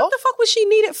Rory, herself? What the fuck would she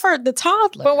need it for the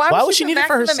toddler? But why Why would would she she need it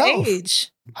for maximum herself?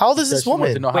 age? How old is this She wants to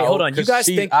woman? know Wait, how- hold on. You 'cause guys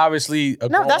she's think- obviously a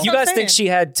No, grown- that's You what I'm guys think saying. she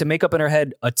had to make up in her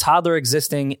head a toddler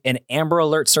existing and Amber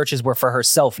Alert searches were for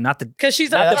herself, not the Because she's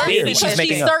Not a the person. baby Because she's she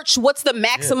making up. searched what's the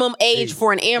maximum age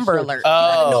for an Amber Alert. Oh,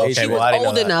 I didn't know if okay. she Well, was I didn't know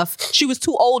old that. enough. She was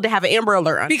too old to have an Amber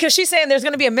Alert on. Because she's saying there's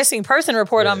going to be a missing person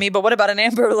report on me, but what about an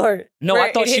Amber Alert? No, Where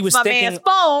I thought it she hits was my thinking- man's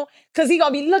phone because he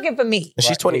gonna be looking for me.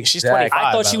 She's 20. She's Exactly. 25.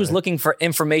 I thought by she the was way. looking for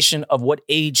information of what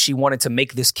age she wanted to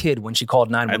make this kid when she called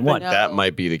I think 911. that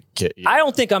might be the kid. I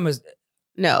don't think I'm as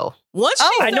No. Once she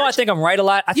I know I searched- think I'm right a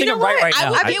lot. I think know I'm right what? right I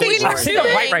now. would I get think, with I you think I'm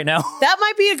today. right right now. That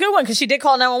might be a good one because she did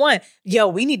call 911. Yo,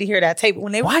 we need to hear that tape.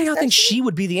 When they Why do y'all think she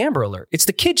would be the Amber Alert? It's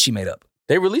the kid she made up.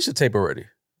 They released a tape already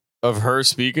Of her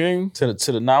speaking? to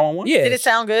the 911. Yeah. Did it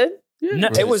sound good? No,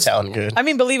 it was sound good. I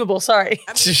mean, believable. Sorry.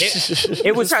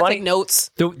 it was trying to funny. take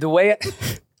notes. The way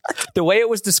the way it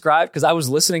was described, because I was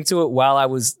listening to it while I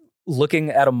was looking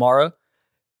at Amara,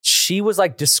 she was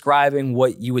like describing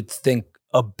what you would think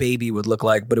a baby would look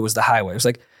like, but it was the highway. It was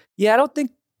like, yeah, I don't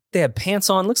think they had pants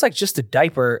on. Looks like just a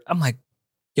diaper. I'm like,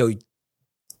 yo,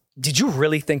 did you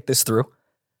really think this through?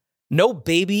 No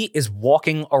baby is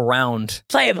walking around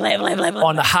Play.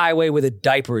 on the highway with a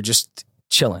diaper just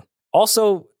chilling.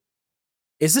 Also,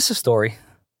 is this a story?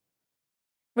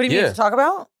 What do you mean Yeah. to talk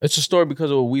about? It's a story because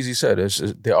of what Weezy said.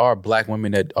 There are black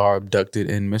women that are abducted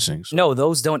and missing. So. No,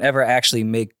 those don't ever actually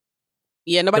make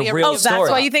Yeah, nobody The ever real Oh, gives that's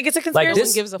story. why you think it's a like conspiracy?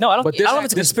 this. gives a No, I don't. But I don't know if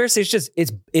this- it's a conspiracy. It's just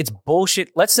it's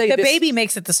bullshit. Let's say the this, baby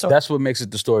makes it the story. That's what makes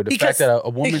it the story. The Because fact that a the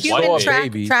woman human saw a tra-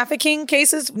 baby. trafficking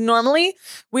cases, normally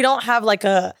we don't have like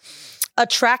a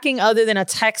tracking other than a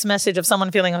text message of someone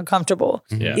feeling uncomfortable.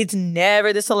 Yeah. It's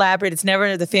never this elaborate. It's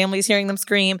never the families hearing them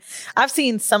scream. I've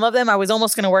seen some of them. I was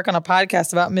almost going to work on a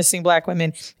podcast about missing black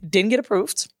women. Didn't get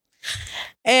approved.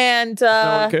 And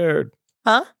No one cared.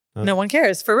 huh? No one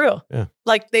cares, for real. Yeah.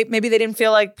 Like maybe they didn't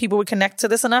feel like people would connect to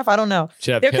this enough. I don't know.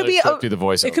 Should have There could Taylor be a- Swift do the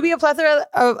voice. It could be a plethora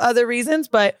of other reasons,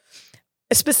 but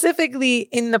specifically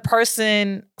in the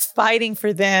person fighting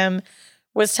for them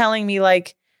was telling me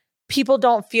like people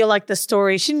don't feel like the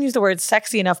story, she didn't use the word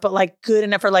sexy enough, but like good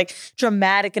enough or like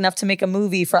dramatic enough to make a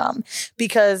movie from,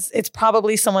 because it's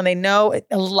probably someone they know.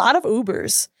 A lot of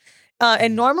Ubers.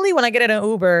 And normally when I get in an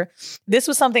Uber, this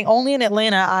was something only in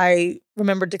Atlanta I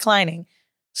remember declining.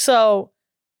 So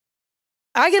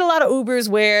I get a lot of Ubers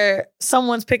where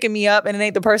someone's picking me up and it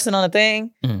ain't the person on the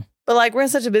thing. Mhm. But like we're in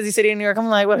such a busy city in New York, I'm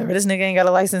like, whatever, this nigga ain't got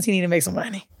a license. He need to make some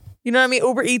money. You know what I mean?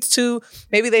 Uber Eats too.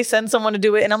 Maybe they send someone to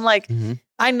do it. And I'm like, Mhm.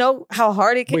 I know how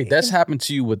hard it can Wait, that's happened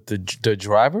to you with the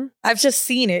driver? I've just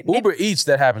seen it. Uber Eats,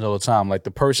 that happens all the time. Like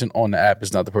the person on the app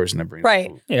is not the person that brings Right.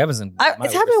 the food. Yeah, that was in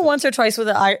It's happened once or twice with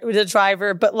a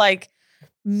driver, but like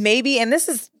maybe, and this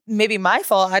is maybe my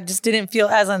fault, I just didn't feel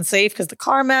as unsafe because the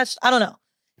car matched. I don't know.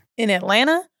 In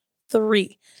Atlanta,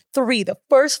 three, the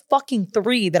first fucking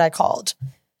 3 that I called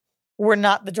were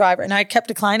not the driver, and I kept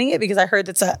declining it because I heard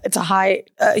it's a high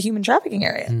human trafficking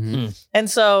area, Mhm. and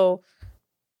so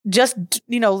just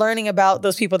learning about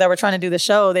those people that were trying to do the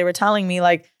show, they were telling me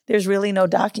like there's really no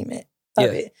document of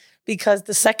it. Because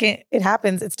the second it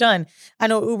happens, it's done. I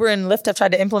know Uber and Lyft have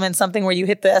tried to implement something where you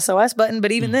hit the SOS button,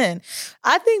 but even then,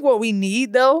 I think what we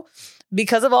need though,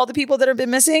 because of all the people that have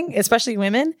been missing, especially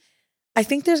women, I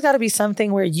think there's got to be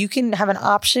something where you can have an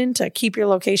option to keep your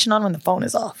location on when the phone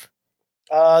is off.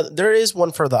 There is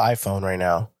one for the iPhone right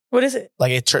now. What is it?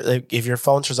 Like if your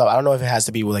phone turns off, I don't know if it has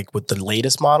to be with the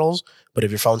latest models, but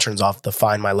if your phone turns off, the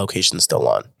Find My Location is still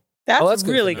on. That's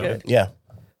good really to know. good. Yeah.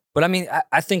 But I mean,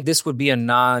 I think this would be a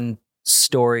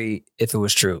non-story if it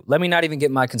was true. Let me not even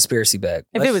get my conspiracy bag.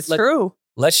 If it was true.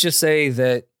 Let's just say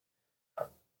that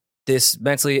this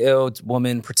mentally ill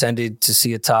woman pretended to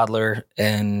see a toddler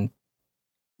and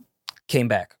came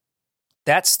back.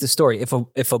 That's the story.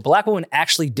 If a black woman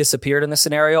actually disappeared in this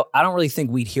scenario, I don't really think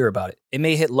we'd hear about it. It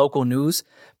may hit local news,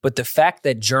 but the fact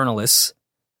that journalists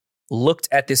looked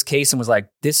at this case and was like,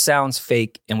 this sounds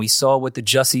fake, and we saw what the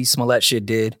Jussie Smollett shit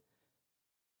did,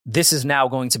 this is now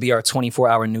going to be our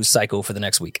 24-hour news cycle for the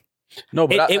next week. No,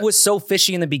 but it was so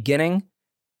fishy in the beginning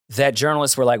that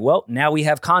journalists were like, well, now we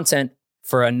have content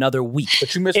for another week.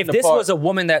 But you missed if this was a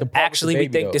woman that part actually with the we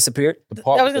think baby, though. disappeared, I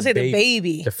was going to say the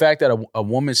baby. The fact that a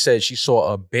woman said she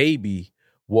saw a baby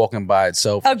walking by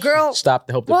itself. A girl she stopped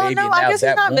to help the baby. No, and I now guess he's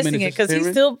that not woman missing is it because he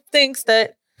disappearing? still thinks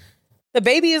that the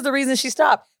baby is the reason she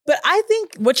stopped. But I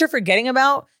think what you're forgetting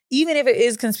about, even if it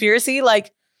is conspiracy,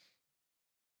 like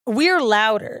we're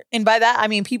louder. And by that, I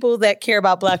mean people that care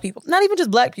about black people, not even just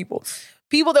black people.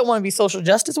 People that want to be social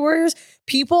justice warriors,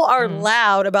 people are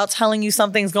loud about telling you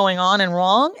something's going on and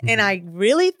wrong. And I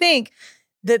really think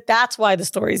that that's why the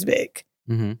story's big.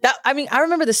 That I mean, I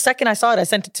remember the second I saw it, I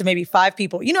sent it to maybe 5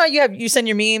 people. You know, you send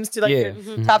your memes to like your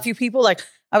top few people. Like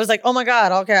I was like, oh my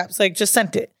God, all caps, like just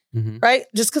sent it. Right?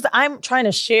 Just because I'm trying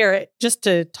to share it, just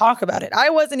to talk about it. I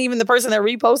wasn't even the person that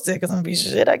reposted it because I'm a piece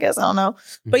of shit, I guess. I don't know.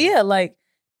 But yeah, like,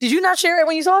 did you not share it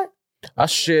when you saw it? I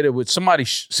shared it with somebody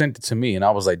sent it to me, and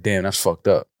I was like, "Damn, that's fucked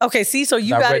up." Okay, see, so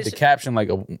you I got read the caption like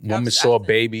a woman saw a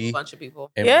baby, A bunch of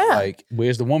people. and Yeah. was like,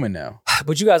 "Where's the woman now?"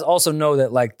 but you guys also know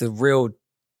that like the real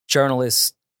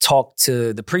journalists talk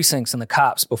to the precincts and the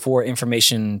cops before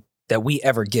information that we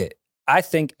ever get. I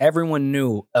think everyone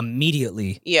knew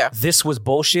immediately this was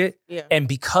bullshit. Yeah. And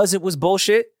because it was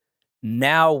bullshit,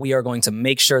 now we are going to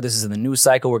make sure this is in the news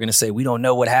cycle. We're going to say we don't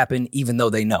know what happened, even though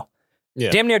they know.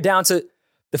 Yeah. Damn near down to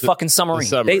the fucking submarine.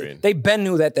 submarine. They Ben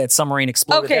knew that submarine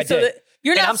exploded. Okay, that so day.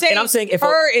 you're And not saying, I'm saying if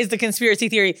her is the conspiracy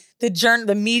theory.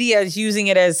 The media is using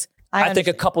it as I think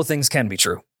a couple things can be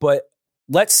true, but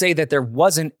let's say that there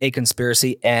wasn't a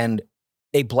conspiracy and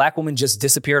a black woman just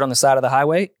disappeared on the side of the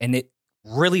highway, and it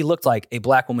really looked like a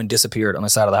black woman disappeared on the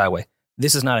side of the highway.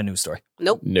 This is not a news story.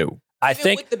 Nope. No. I Even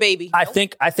think with the baby. I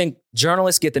think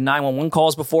journalists get the 911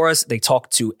 calls before us. They talk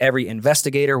to every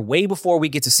investigator way before we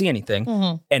get to see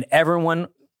anything, and everyone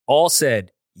all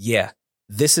said, "Yeah,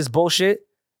 this is bullshit,"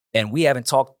 and we haven't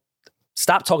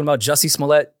stopped talking about Jussie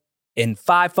Smollett in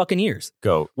 5 fucking years.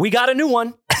 Go. We got a new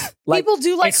one. people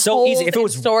do like it's so easy. If it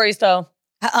was stories though.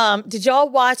 Did y'all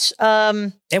watch?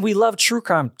 And we love true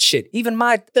crime shit. Even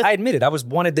I admit it. I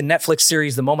wanted the Netflix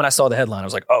series the moment I saw the headline. I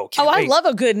was like, oh, I love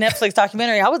a good Netflix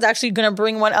documentary. I was actually going to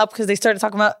bring one up because they started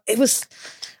talking about it was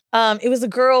the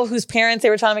girl whose parents, they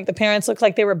were trying to make the parents look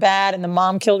like they were bad and the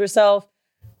mom killed herself.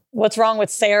 What's wrong with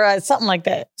Sarah? It's something like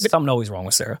that. Something always wrong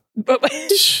with Sarah.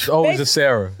 It's always a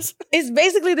Sarah. It's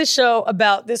basically the show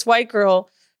about this white girl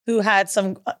who had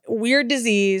some weird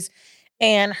disease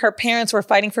and her parents were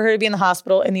fighting for her to be in the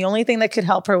hospital. And the only thing that could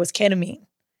help her was ketamine.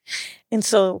 And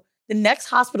so the next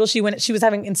hospital she went, she was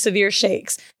having in severe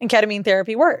shakes and ketamine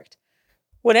therapy worked.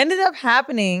 What ended up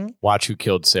happening. Watch Who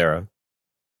Killed Sarah.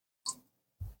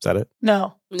 Is that it?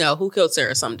 No. No, Who Killed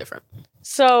Sarah? Something different.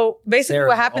 So basically Sarah's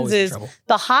what happens always in is trouble.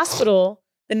 the hospital,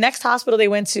 the next hospital they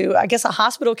went to, I guess a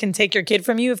hospital can take your kid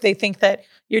from you if they think that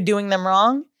you're doing them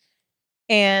wrong.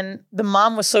 And the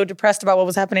mom was so depressed about what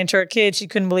was happening to her kid, she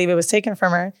couldn't believe it was taken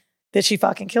from her, that she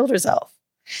fucking killed herself.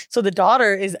 So the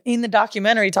daughter is in the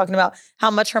documentary talking about how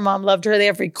much her mom loved her. They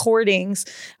have recordings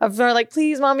of her like,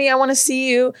 please, mommy, I want to see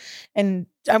you. And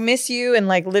I miss you. And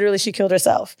like literally she killed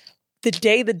herself. The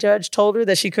day the judge told her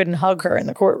that she couldn't hug her in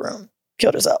the courtroom,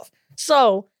 killed herself.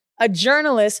 So a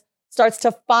journalist starts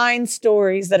to find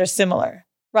stories that are similar,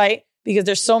 right? Because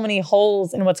there's so many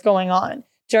holes in what's going on.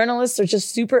 Journalists are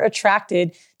just super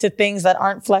attracted to things that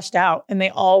aren't fleshed out and they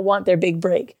all want their big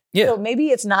break. Yeah. So maybe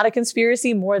it's not a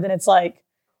conspiracy more than it's like,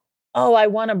 oh, I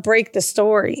want to break the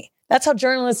story. That's how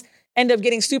journalists end up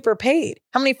getting super paid.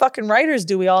 How many fucking writers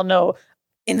do we all know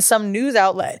in some news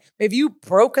outlet? If you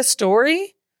broke a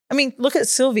story, I mean, look at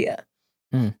Sylvia.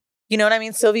 You know what I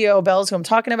mean? Sylvia Obell's who I'm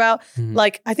talking about.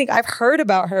 Like, I think I've heard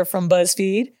about her from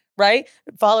BuzzFeed, right?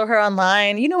 Follow her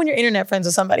online. You know when you're internet friends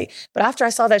with somebody. But after I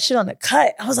saw that shit on The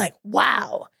Cut, I was like,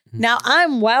 wow. Now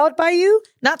I'm wowed by you.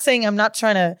 Not saying I'm not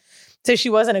trying to So she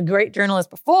wasn't a great journalist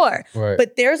before. Right.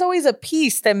 But there's always a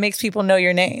piece that makes people know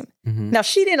your name. Mhm. Now,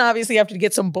 she didn't obviously have to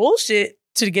get some bullshit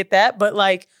to get that, but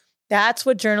like, that's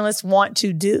what journalists want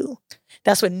to do.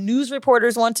 That's what news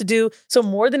reporters want to do. So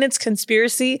more than it's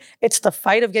conspiracy, it's the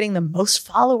fight of getting the most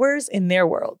followers in their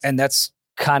world. And that's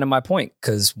kind of my point,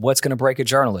 because what's going to break a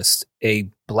journalist? A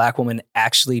black woman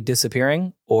actually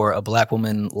disappearing or a black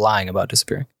woman lying about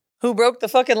disappearing? Who broke the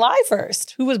fucking lie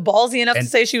first? Who was ballsy enough to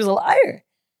say she was a liar?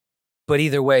 But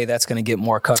either way, that's going to get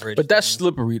more coverage. But that's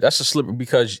slippery. That's a slippery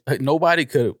because nobody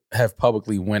could have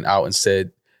publicly went out and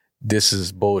said, this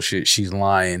is bullshit. She's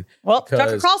lying. Well,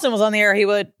 Tucker Carlson was on the air. He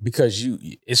would. Because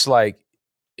it's like,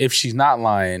 if she's not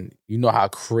lying, you know how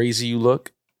crazy you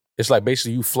look. It's like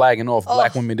basically you flagging off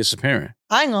black women disappearing.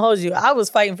 I ain't gonna hold you. I was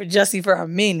fighting for Jussie for a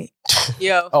minute.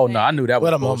 Yo. Oh no, I knew that was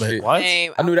What a bullshit. moment. What?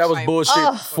 I knew that was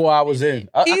bullshit before I was in.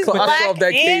 I He's solved black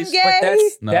that and case. gay.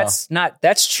 But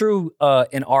that's true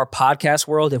in our podcast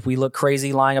world. If we look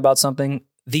crazy lying about something,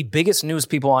 the biggest news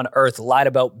people on earth lied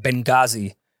about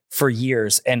Benghazi for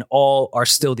years and all are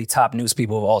still the top news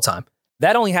people of all time.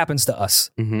 That only happens to us.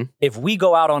 Mm-hmm. If we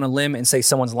go out on a limb and say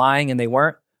someone's lying and they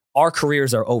weren't, our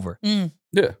careers are over. Mm.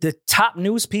 Yeah. The top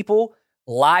news people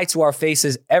lie to our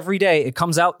faces every day. It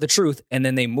comes out the truth and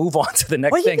then they move on to the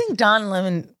next What do you thing. think Don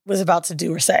Lemon was about to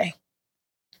do or say?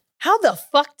 How the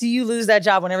fuck do you lose that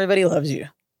job when everybody loves you?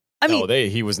 I mean,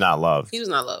 he was not loved. He was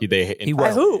not loved. He by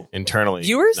was. who? Internally,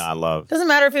 Viewers? not loved. Doesn't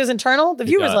matter if it was internal. The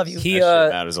viewers does. love you. He That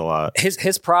shit matters a lot.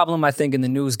 his problem, I think, in the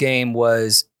news game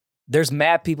was there's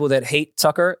mad people that hate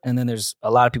Tucker and then there's a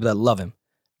lot of people that love him.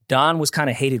 Don was kind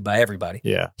of hated by everybody.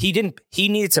 Yeah. He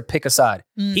needed to pick a side.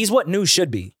 Mm. He's what news should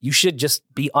be. You should just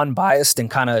be unbiased and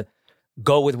kind of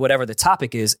go with whatever the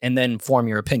topic is and then form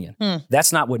your opinion. Mm.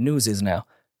 That's not what news is now.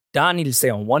 Don needed to stay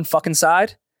on one fucking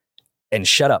side and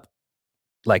shut up.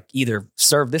 Like either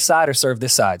serve this side or serve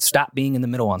this side. Stop being in the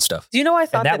middle on stuff. Do you know I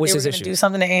thought that that was they were his going to issue. do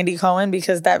something to Andy Cohen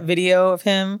because that video of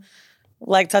him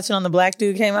like touching on the black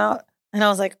dude came out? And I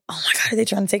was like, oh my God, are they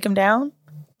trying to take him down?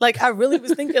 Like, I really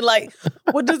was thinking, like,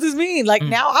 what does this mean? Like,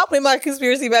 now I'll put my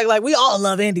conspiracy back. Like, we all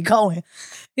love Andy Cohen.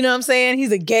 You know what I'm saying?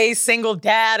 He's a gay single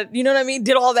dad. You know what I mean?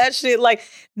 Did all that shit. Like,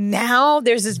 now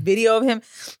there's this video of him.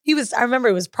 I remember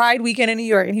it was Pride weekend in New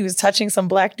York and he was touching some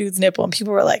black dude's nipple. And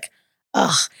people were like,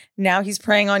 ugh, now he's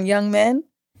preying on young men.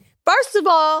 First of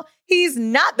all, he's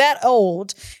not that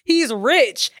old. He's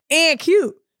rich and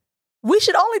cute. We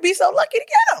should only be so lucky to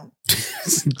get him.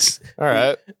 All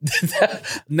right.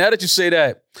 Now that you say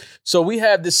that, so we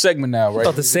have this segment now, I right?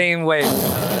 felt the same way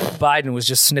Biden was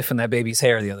just sniffing that baby's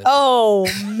hair the other day. Oh,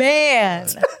 man.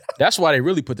 That's why they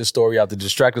really put this story out to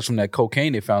distract us from that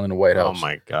cocaine they found in the White Oh House.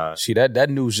 my gosh. See, that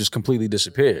news just completely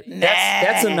disappeared.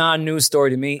 That's a non-news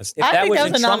story to me. If I that think was that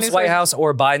in was a Trump's non-news White story. House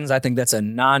or Biden's, I think that's a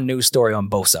non-news story on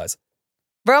both sides.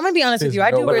 Bro, I'm going to be honest with you. I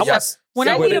do There's no way. wish when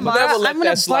I They eat would never Amara, let I'm going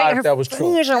that to slide bite if her that was true.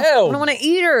 fingers. I Hell. don't want to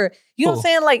eat her. You know what I'm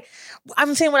saying? Like,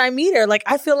 I'm saying when I meet her, like,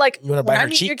 I feel like You wanna when bite I her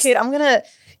meet your cheeks? kid, I'm going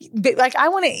to, like, I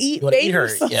want to eat wanna baby eat her?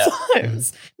 Yeah.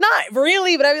 sometimes. Not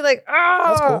really, but I'd be like,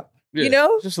 That's ah. cool. Yeah, You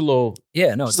know? just a little.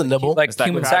 Yeah, no, Just a nibble. like It's that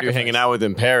human crowd you're sacrifice. hanging out with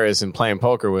in Paris and playing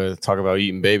poker with, talk about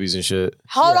eating babies and shit.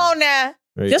 Hold on now.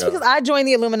 There you Just go. because I joined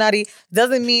the Illuminati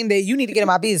doesn't mean that you need to get in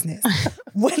my business.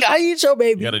 When I eat your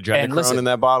baby, You got a And adrenochrome listen, in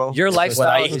that bottle? Your What lifestyle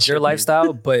I is eat. your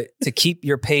lifestyle, but to keep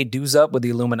your paid dues up with the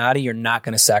Illuminati, you're not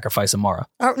going to sacrifice Amara.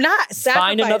 or not sacrifice.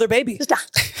 Find another baby. Just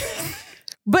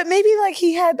But maybe like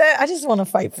he had that. I just want to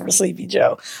fight for Sleepy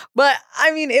Joe. But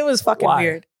I mean, it was fucking Why?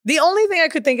 weird. The only thing I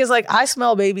could think is like, I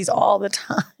smell babies all the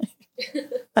time.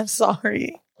 I'm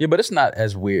sorry. Yeah, but it's not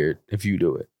as weird if you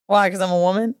do it. Why? Because I'm a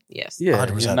woman? Yes. Yeah,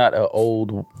 100%. you're not an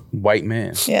old white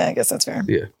man. Yeah, I guess that's fair.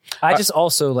 Yeah. I just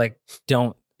also like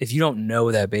if you don't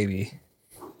know that baby,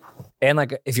 and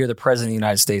like if you're the president of the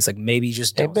United States, like maybe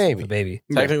just Hey, don't sniff baby. the baby.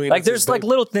 Technically, Like that's there's his like baby.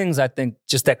 little things I think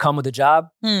just that come with the job.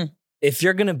 Hmm. If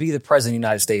you're gonna be the president of the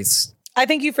United States, I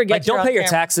think you forget. like don't you're pay on your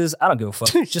camera. taxes. I don't give a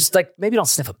fuck. Just like maybe don't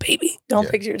sniff a baby. Don't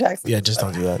Yeah. pay your taxes. Yeah, just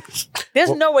don't do that.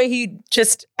 There's no way he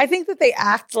just, I think that they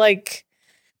act like,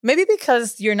 maybe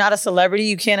because you're not a celebrity,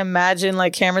 you can't imagine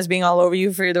like cameras being all over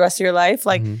you for the rest of your life.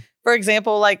 Like, Mhm. for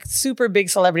example, like super big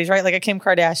celebrities, right? Like a Kim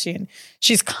Kardashian.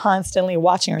 She's constantly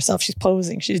watching herself. She's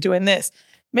posing. She's doing this.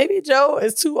 Maybe Joe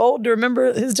is too old to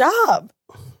remember his job.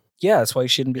 Yeah, that's why you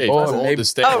shouldn't be. Yeah, the you Or president. maybe maybe- to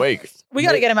stay Oh. awake. We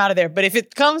got to get him out of there. But if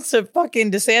it comes to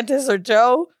fucking DeSantis or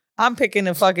Joe, I'm picking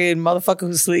the fucking motherfucker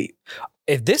who sleep.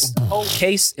 If this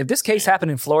case happened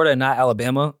in Florida and not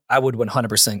Alabama, I would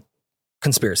 100%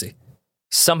 conspiracy.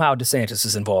 Somehow DeSantis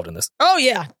is involved in this. Oh,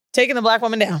 yeah. Taking the black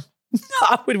woman down.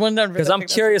 I would 100%. Because I'm think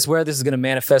that's- curious where this is going to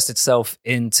manifest itself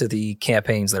into the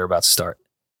campaigns that are about to start.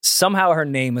 Somehow her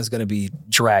name is going to be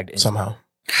dragged in. Somehow.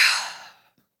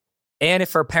 And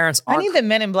if her parents I aren't, need the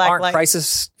Men in Black aren't light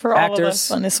crisis for all of actors,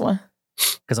 us on this one.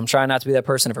 because I'm trying not to be that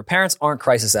person. If her parents aren't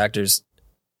crisis actors,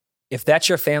 if that's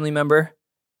your family member,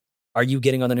 are you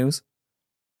getting on the news?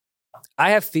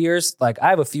 I have fears. Like, I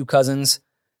have a few cousins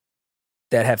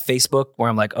that have Facebook where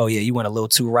I'm like, oh yeah, you went a little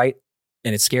too right.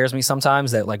 And it scares me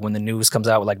sometimes that, like, when the news comes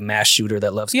out with like mass shooter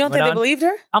that loves You don't think they believed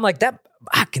her? I'm like, that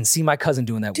I can see my cousin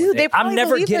doing that. Dude, one day. they probably I'm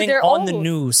never believe that getting they're on the old.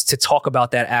 news to talk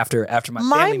about that after my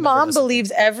My family member mom does something.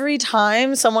 believes every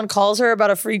time someone calls her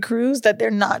about a free cruise that they're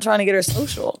not trying to get her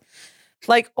social.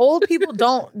 Like, old people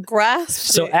don't grasp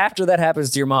So it. after that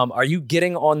happens to your mom, are you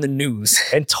getting on the news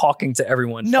and talking to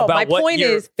everyone No, about my what point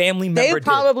your is, family they member did?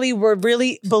 probably were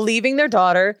really believing their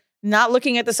daughter, not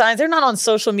looking at the signs. They're not on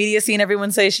social media seeing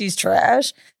everyone say she's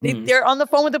trash. They're on the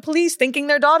phone with the police thinking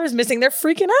their daughter's missing. They're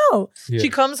freaking out. Yeah. She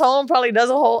comes home, probably does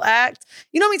a whole act.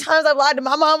 You know how many times I've lied to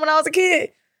my mom when I was a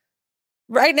kid?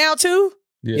 Right now, too?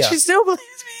 Yeah. She still believes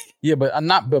me. Yeah,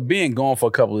 but being gone for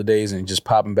a couple of days and just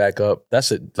popping back up,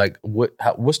 that's it. Like,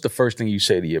 what's the first thing you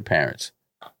say to your parents?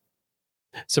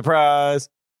 Surprise.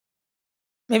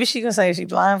 Maybe she gonna say she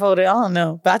blindfolded. I don't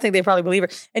know. But I think they probably believe her.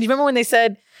 And you remember when they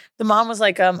said the mom was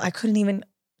like, I couldn't even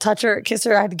touch her, kiss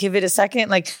her. I had to give it a second.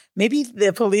 Like, maybe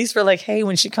the police were like, hey,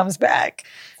 when she comes back,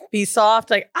 be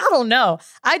soft. Like, I don't know.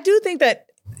 I do think that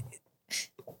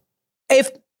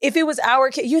if it was our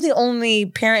kid, you're the only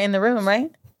parent in the room,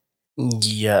 right?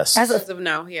 Yes. As As of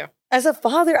now, yeah. a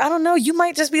father, I don't know. You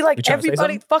might just be like, You trying to say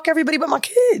everybody, something? fuck everybody but my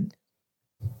kid.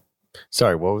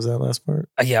 Sorry, what was that last part?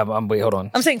 Yeah, wait, hold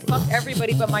on. I'm saying fuck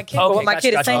everybody but my kid. Okay, but what my gotcha, kid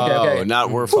is gotcha. saying. Okay, Oh,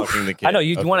 not we're fucking the kid. I know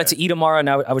you Okay. wanted to eat tomorrow, and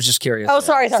I was just curious. Oh,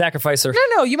 sorry. Sacrifice her.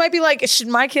 No, you might be like, should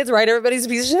my kid's right? Everybody's a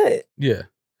piece of shit. Yeah.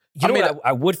 You know what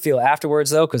I would feel afterwards,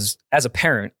 though, because as a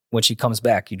parent, when she comes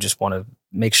back, you just want to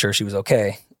make sure she was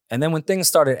okay. And then when things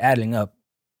started adding up,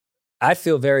 I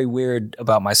feel very weird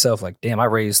about myself. Like, damn, I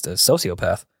raised a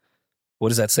sociopath. What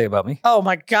does that say about me? Oh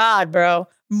my God, bro.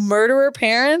 Murderer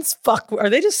parents? Fuck. Are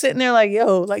they just sitting there like,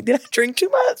 yo, like, did I drink too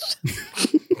much?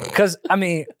 Because, I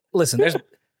mean, listen, there's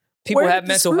people Where have did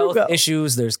the mental screw health go?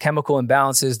 issues. There's chemical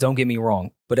imbalances. Don't get me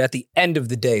wrong. But at the end of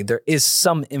the day, there is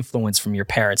some influence from your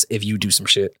parents if you do some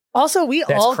shit. Also, we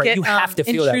That's all crazy. get You have to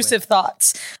feel that way. intrusive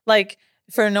thoughts. Like,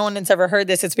 for no one that's ever heard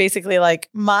this, it's basically like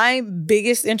my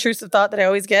biggest intrusive thought that I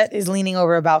always get is leaning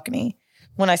over a balcony.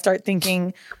 When I start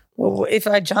thinking, well, if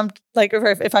I jumped, like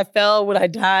if I fell, would I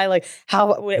die? Like,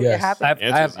 how would it Yes. happen?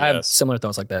 I have yes. similar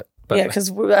thoughts like that. But Yeah, because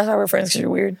that's how we're friends, because you're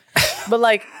weird. But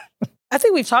like, I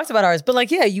think we've talked about ours. But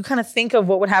like, yeah, you kind of think of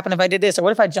what would happen if I did this, or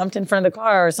what if I jumped in front of the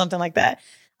car or something like that.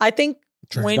 I think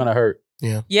It's gonna hurt.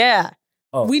 yeah.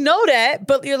 Oh. We know that,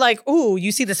 but you're like, ooh,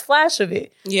 you see this flash of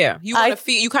it. Yeah. You want to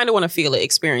feel, you kind of want to feel it,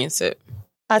 experience it.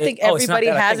 I think it's not everybody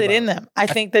that. I has think it in about them. I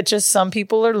think that just some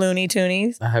people are loony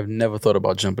toonies. I have never thought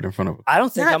about jumping in front of. I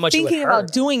don't think how Not much it would thinking hurt.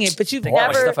 about doing it, but you've Think how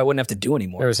much never. stuff I wouldn't have to do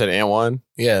anymore. Never said and one.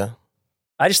 Yeah.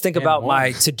 I just think And about more.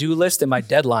 my to-do list and my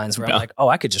deadlines where I'm No. like, oh,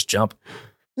 I could just jump.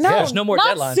 No, There's no more not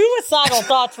deadline. suicidal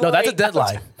thoughts. No, that's a Rory.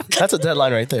 deadline. That's a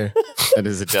deadline right there. That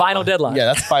is a Final deadline. Yeah,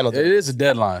 that's final. It is a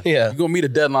deadline. Yeah. You're gonna meet a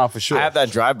deadline for sure. I have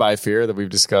that drive-by fear that we've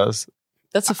discussed.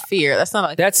 That's a fear. That's not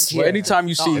like That's Well, anytime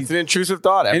you see, It's an intrusive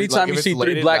thought. Anytime you if see it's three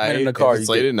late at black men in night, a car, if it's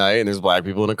you late get- at night and there's black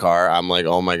people in a car, I'm like,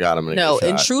 oh my God, I'm going to No, get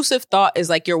shot. intrusive thought is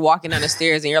like you're walking down the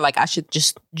stairs and you're like, I should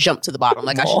just jump to the bottom.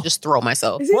 Like I should just throw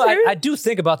myself. Is he well, serious? I do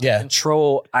think about the Yeah.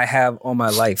 control I have on my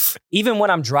life. Even when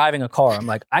I'm driving a car, I'm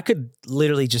like, I could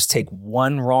literally just take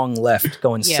one wrong left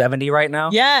going Yeah. 70 right now.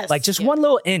 Yes. Like just Yeah. one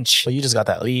little inch. But you just got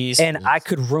that lease. And I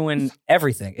could ruin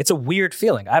everything. It's a weird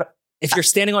feeling. If you're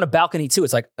standing on a balcany too,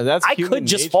 it's like, That's I human could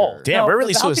just nature. fall. Damn, No, we're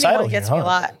really the balcony suicidal. one gets here, me a huh?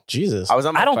 lot. Jesus. I was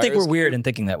on my I don't think fire we're weird escape. in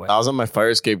thinking that way. I was on my fire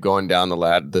escape going down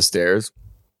the stairs.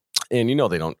 And you know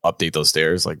they don't update those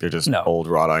stairs. Like they're just No. old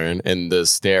wrought iron. And the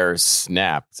stair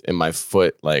snapped and my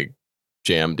foot like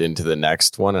jammed into the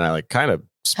next one. And I like kind of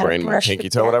sprained my brush pinky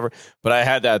it toe, down. whatever. But I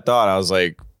had that thought. I was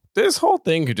like, this whole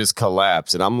thing could just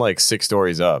collapse. And I'm like 6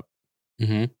 stories up.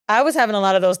 hmm I was having a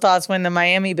lot of those thoughts when the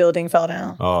Miami building fell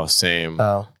down. Oh, same.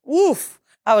 Oh. Woof.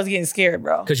 I was getting scared,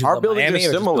 bro. Because Our buildings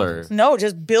are similar. No,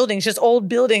 just buildings, just old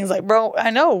buildings. Like, bro, I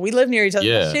know we live near each other.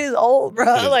 Yeah. She's old,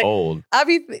 bro. It is Like, old.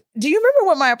 do you remember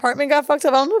when my apartment got fucked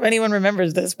up? I don't know if anyone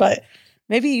remembers this, but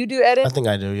maybe you do, Edit. I think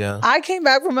I do, yeah. I came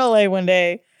back from LA one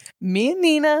day. Me and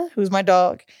Nina, who's my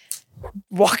dog,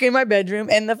 walk in my bedroom,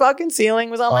 and the fucking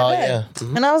ceiling was on my Oh, bed. yeah.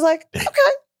 Mhm. And I was like, okay,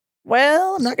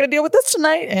 well, I'm not going to deal with this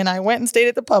tonight. And I went and stayed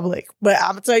at the Public. But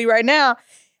I'm going to tell you right now,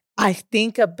 I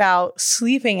think about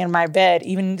sleeping in my bed,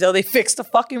 even though they fixed the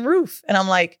fucking roof. And I'm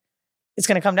like, it's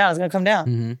going to come down. It's going to come down.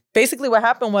 hmm Basically, what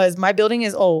happened was my building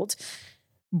is old,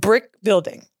 brick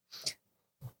building.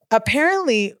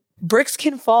 Apparently, bricks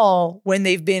can fall when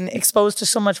they've been exposed to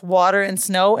so much water and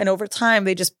snow, and over time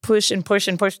they just push and push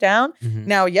and push down. Mhm.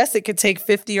 Now, yes, it could take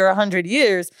 50 or 100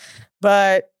 years,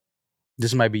 but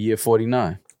This might be year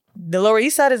 49. the Lower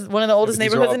East Side is one of the oldest These are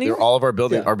neighborhoods all, in New they're York. all of our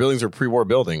buildings. Yeah. Our buildings are pre-war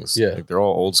buildings. Yeah. Like, they're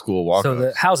all old school walk So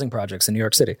the housing projects in New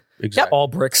York City, Exactly. all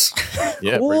bricks.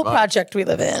 yeah, Cool pretty much. project we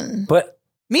live in. But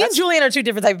Me and Julian are two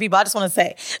different type of people. I just want to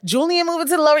say, Julian moving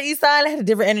to the Lower East Side had a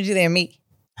different energy than me.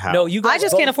 How? no, you guys I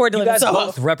just can't afford to you live in guys Soho.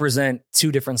 both represent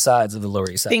two different sides of the Lower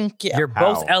East Side. Thank you. You're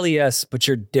both How? LES, but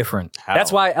you're different. How?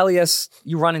 That's why LES,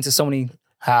 you run into so many.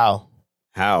 How?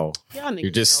 How? Y'all niggas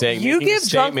You're just know. saying You making a give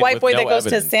drunk statement white with boy no that goes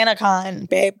evidence. to SantaCon,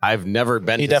 babe, I've never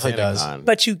been He to definitely does. SantaCon,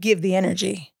 but you give the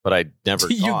energy. but I never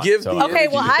You gone, give so the Okay,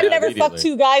 well, energy I've to never that fucked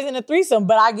immediately. two guys in a threesome,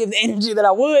 but I give the energy that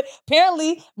I would.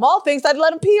 Apparently, Maul thinks I'd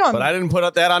let him pee on But me. I didn't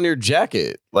put that on your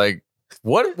jacket. Like,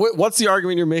 what's the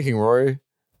argument you're making, Rory?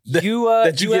 You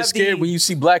That you get have scared the- when you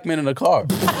see black men in a car.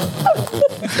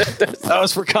 That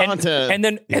was for content. and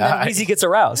then Weezy gets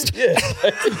aroused. Yeah.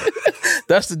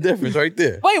 That's the difference right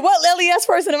there. Wait, what LES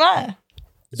person am I?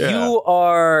 Yeah. You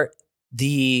are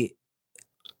the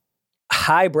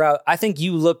highbrow. I think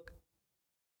you look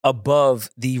above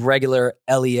the regular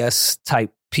LES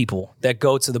type people that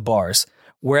go to the bars.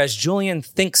 Whereas Julian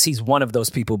thinks he's one of those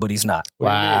people, but he's not.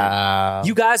 Wow.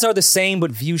 You guys are the same, but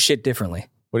view shit differently.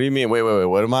 What do you mean? Wait.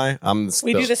 What am I?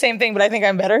 We do the same thing, but I think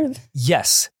I'm better.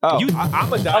 Yes. Oh, You-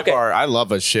 I'm a dive Okay. bar. I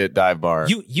love a shit dive bar.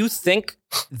 You think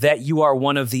that you are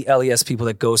one of the LES people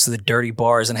that goes to the dirty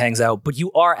bars and hangs out, but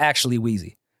you are actually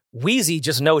Weezy. Weezy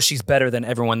just knows she's better than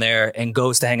everyone there and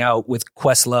goes to hang out with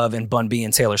Questlove and Bun B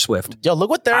and Taylor Swift. Yo, look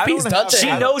what therapy's don't done have- to She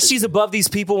him. knows she's above these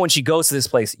people when she goes to this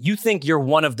place. You think you're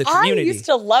one of the community. I used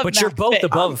to love but you're Mac both Fit.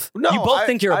 above. You both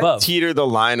think you're I above. teeter the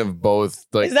line of both.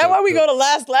 Like, Is that why we go to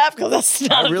Last Laugh? Because that's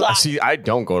not I a really lie. see. I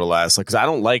don't go to last because I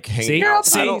don't like hanging See? out.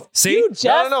 See? I don't, See? You just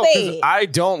no, 'cause say. I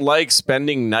don't like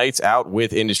spending nights out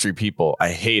with industry people.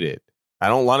 I hate it. I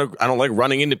don't like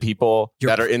running into people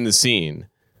You're- that are in the scene.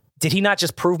 Did he not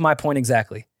just prove my point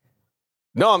exactly?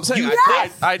 No, I'm saying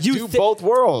Yes! I You do thi- both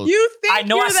worlds. You think I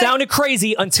know you're I sounded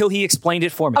crazy until he explained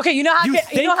it for me. Okay, you know how You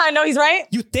you know how I know he's right?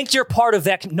 You think you're part of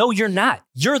that? No, you're not.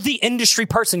 You're the industry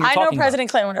person you're I know talking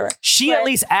President Clinton, whatever. about. She at But-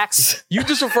 least acts. You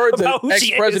just referred to About who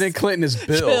she ex-President is. Clinton as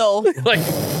Bill. Bill. Like,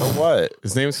 What?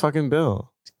 His name's fucking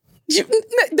Bill. that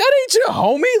ain't your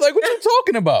homie. Like, what you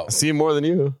talking I about? see him more than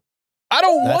you. I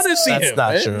don't want to see That's him.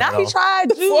 not man. true. Now No. he tried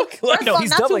to. fuck? Like, First no, off, he's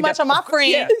not too doubling much that. on my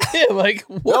friend. Yeah, like,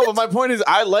 what? No, but my point is,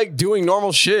 I like doing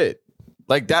normal shit.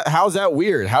 Like that. How's that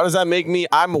weird? How does that make me?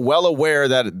 I'm well aware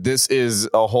that this is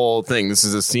a whole thing. This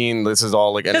is a scene. This is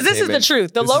all like Because this is the entertainment.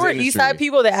 truth. The This is Lower East industry. Side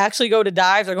people that actually go to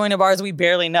dives or going to bars we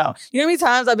barely know. You know how many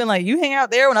times I've been like, you hang out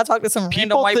there when I talk to some random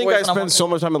People white think boys. I when I'm spend so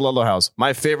much time at Ludlow House.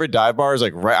 My favorite dive bar is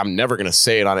like right. I'm never gonna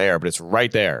say it on air, but it's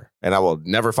right there, and I will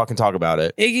never fucking talk about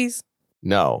it. Iggy's.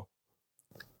 No,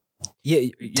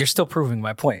 Yeah, you're still proving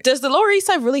my point. Does the Lower East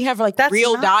Side really have like That's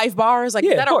real not- dive bars? Like,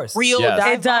 Yeah, is that of course. a real Yes.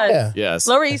 dive It does. Yeah. yes,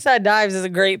 Lower East Side Dives is a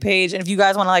great page. And if you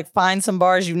guys want to like find some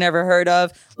bars you've never heard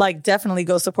of, like definitely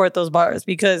go support those bars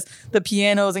because the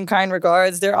Pianos and Kind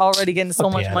Regards, they're already getting so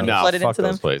much Piano. money No, flooded fuck into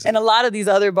them. those places. And a lot of these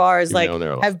other bars You like know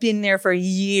they're all- have been there for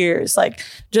years. Like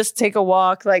just take a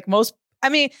walk. Like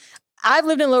I've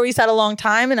lived in Lower East Side a long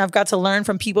time and I've got to learn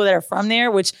from people that are from there,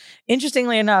 which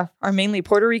interestingly enough are mainly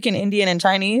Puerto Rican, Indian, and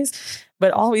Chinese. But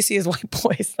all we see is white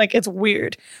boys. Like it's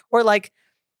weird. Or like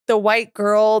the white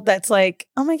girl that's like,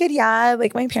 oh my God, yeah,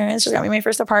 like my parents just got me my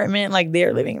first apartment. Like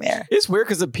they're living there. it's weird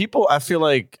because the people I feel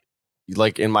like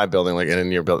in my building, like and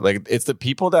in your building, like it's the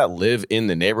people that live in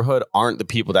the neighborhood aren't the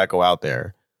people that go out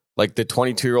there. Like the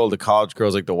 22-year-old, the college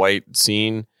girls, like the white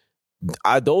scene.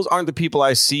 Those aren't the people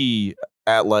I see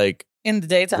at like In the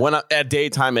daytime. at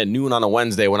daytime at noon on a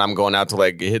Wednesday when I'm going out to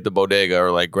like hit the bodega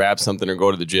or like grab something or go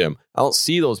to the gym. I don't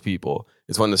see those people.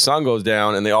 It's when the sun goes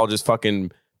down and they all just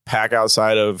fucking pack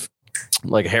outside of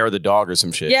like Hair of the Dog or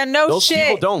some shit. Yeah, no those shit.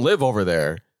 people don't live over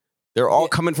there. They're all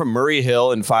coming from Murray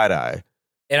Hill and Five Eye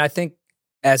And I think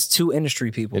as two industry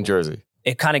people, in Jersey.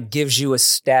 it kind of gives you a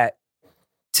stat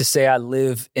to say I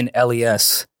live in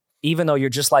LES, even though you're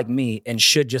just like me and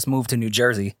should just move to New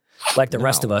Jersey like the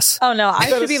rest of us. Oh no, I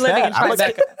should be living in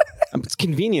Tribeca. It's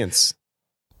convenience.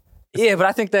 Yeah, but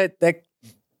I think that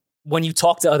when you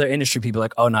talk to other industry people,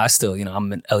 like, oh no, I still,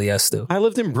 I'm in LES still. I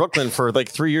lived in Brooklyn for like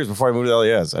 3 years before I moved to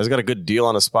LES. I just got a good deal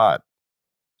on a spot.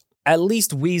 At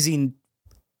least Weezy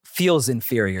feels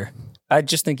inferior. I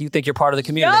just think you think you're part of the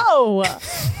community. No.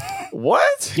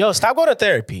 What? Yo, stop going to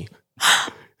therapy.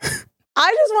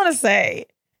 I just want to say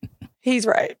he's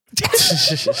right.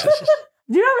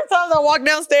 Do you know how many times I walk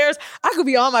downstairs? I could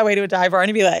be on my way to a dive bar and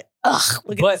he'd be like,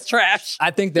 Look at But this trash.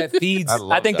 I think that feeds. I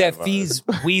love I think that that feeds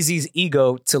Weezy's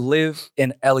ego to live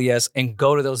in LES and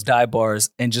go to those dive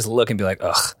bars and just look and be like,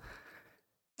 ugh,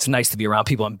 it's nice to be around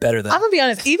people I'm better than. I'm gonna be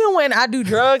honest. Even when I do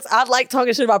drugs, I like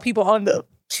talking shit about people on them.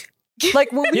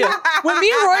 Like when me and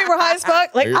Roy were high as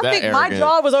fuck, like You're I that think my arrogant.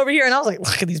 jaw was over here, and I was like,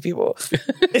 look at these people.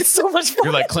 It's so much fun.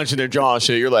 You're like clenching their jaw and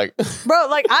shit. You're like, Bro,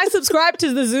 like I subscribe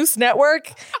to the Zeus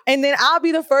network, and then I'll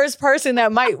be the first person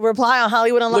that might reply on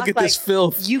Hollywood Unlocked. Look at like, this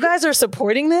filth. you guys are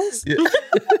supporting this? Yeah.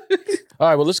 All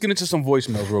right, well, let's get into some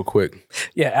voicemails real quick.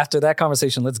 Yeah, after that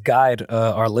conversation, let's guide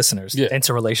our listeners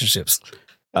into relationships.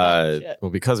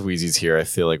 well, because Weezy's here, I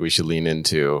feel like we should lean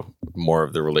into more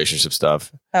of the relationship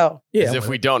stuff. Oh, Yeah, As if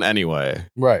we don't anyway.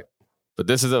 Right. But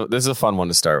this is a fun one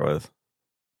to start with.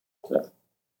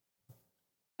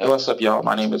 Hey, what's up, y'all?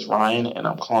 My name is Ryan, and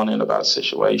I'm calling in about a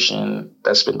situation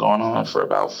that's been going on for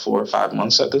about 4 or 5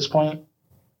 months at this point.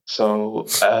 So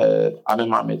I'm in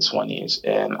my mid-20s,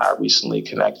 and I recently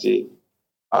connected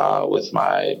with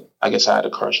I guess I had a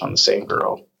crush on the same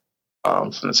girl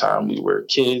from the time we were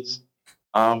kids.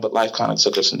 But life kind of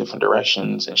took us in different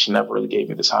directions, and she never really gave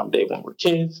me the time of day when we were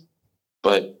kids.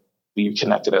 But we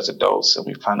connected as adults, and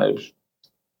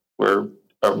we're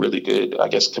a really good, I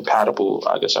guess, compatible.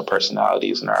 I guess our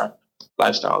personalities and our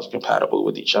lifestyles are compatible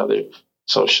with each other.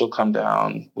 So she'll come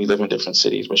down. We live in different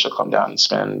cities, but she'll come down and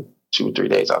spend 2 or 3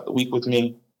 days out the week with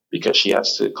me because she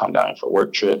has to come down for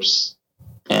work trips.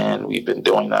 And we've been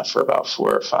doing that for about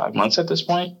 4 or 5 months at this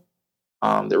point.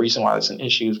 The reason why it's an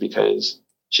issue is because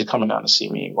she's coming down to see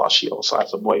me while she also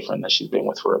has a boyfriend that she's been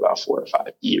with for about 4 or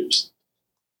 5 years.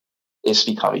 It's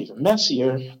become even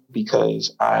messier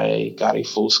because I got a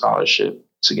full scholarship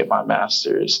to get my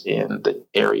master's in the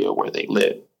area where they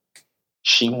live.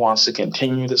 She wants to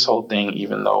continue this whole thing,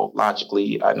 even though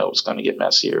logically I know it's going to get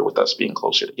messier with us being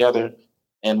closer together,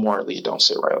 and morally it don't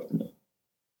sit right with me.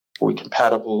 We're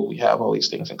compatible. We have all these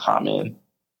things in common,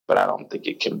 but I don't think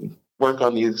it can work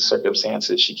on these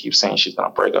circumstances. She keeps saying she's going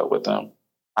to break up with them.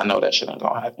 I know that shit ain't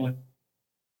going to happen.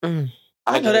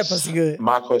 I know that pussy good.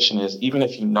 My question is, even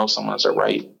if you know someone's a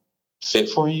right fit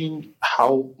for you,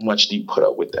 how much do you put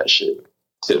up with that shit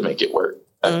to make it work?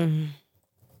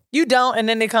 You don't, and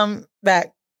then they come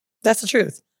back. That's the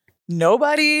truth.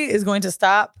 Nobody is going to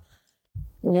stop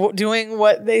doing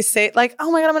what they say. Like,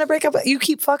 oh my God, I'm going to break up. You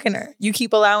keep fucking her. You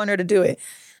keep allowing her to do it.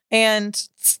 And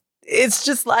it's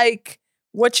just like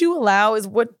what you allow is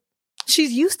what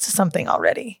she's used to something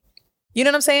already. You know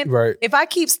what I'm saying? Right. If I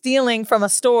keep stealing from a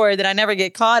store that I never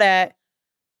get caught at,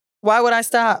 why would I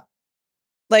stop?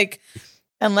 Like,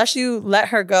 unless you let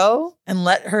her go and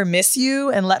let her miss you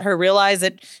and let her realize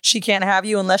that she can't have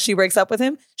you unless she breaks up with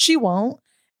him, she won't.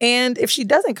 And if she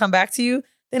doesn't come back to you,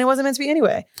 then it wasn't meant to be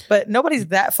anyway. But nobody's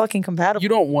that fucking compatible. You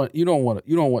don't want her. You don't want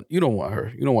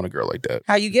a girl like that.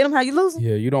 How you get them, how you lose them.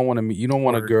 Yeah, you don't want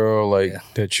a girl like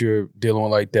that you're dealing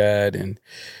with like that, and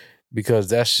because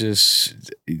that's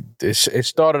just it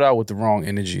started out with the wrong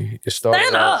energy. It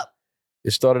started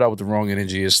out with the wrong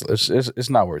energy. It's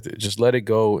not worth it. Just let it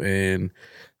go and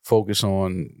focus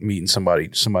on meeting somebody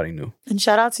new. And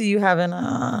shout out to you having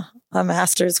a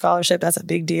master's scholarship. That's a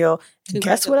big deal. And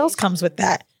guess what else comes with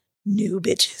that? New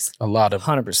bitches. A lot of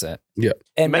 100%. Yeah.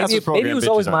 And maybe it was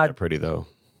always my pretty though.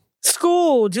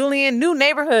 School, Julian, new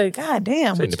neighborhood. God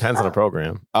damn. So it depends on the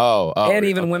program. Oh, and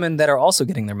even women that are also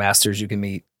getting their masters, you can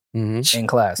meet in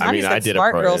class. I mean, I did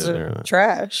smart a girls are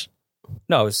trash.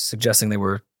 No, I was suggesting they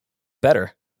were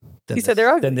better. He said they're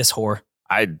ugly. Than this whore.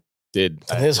 I did.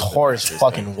 This whore is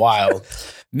fucking wild.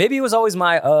 Maybe it was always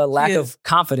my lack of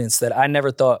confidence that I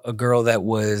never thought a girl that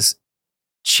was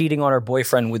cheating on her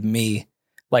boyfriend with me,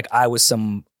 like I was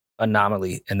some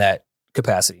anomaly in that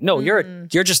capacity. No, you're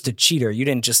just a cheater. You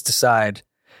didn't just decide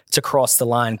to cross the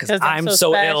line because I'm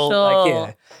so ill. Like,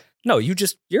 yeah. No,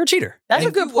 you're a cheater. That's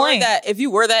a good point. If you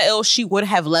were that ill, she would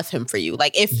have left him for you.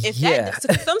 Like if that,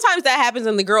 sometimes that happens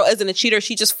and the girl isn't a cheater,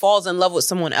 she just falls in love with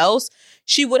someone else.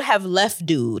 She would have left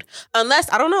dude.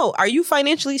 Unless, I don't know, are you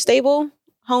financially stable,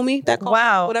 homie?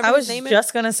 Wow. I was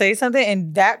just going to say something.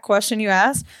 And that question you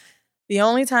asked, the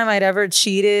only time I'd ever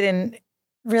cheated and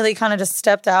really kind of just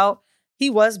stepped out, he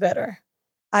was better.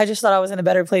 I just thought I was in a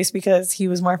better place because he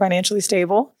was more financially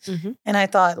stable. Mm-hmm. And I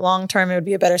thought long term it would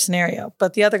be a better scenario.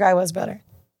 But the other guy was better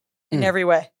in every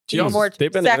way. He was more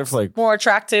more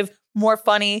attractive, more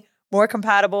funny, more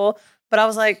compatible. But I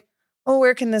was like, oh,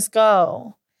 where can this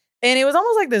go? And it was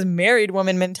almost like this married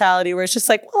woman mentality where it's just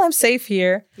like, well, I'm safe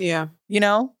here. Yeah. You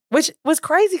know, which was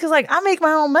crazy because like I make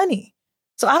my own money.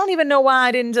 So I don't even know why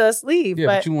I didn't just leave. Yeah,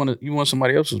 but you want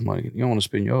somebody else's money. You don't want to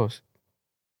spend yours.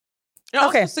 And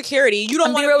also security. You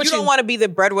don't want to be the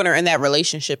breadwinner in that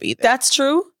relationship either. That's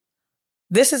true.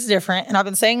 This is different. And I've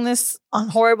been saying this on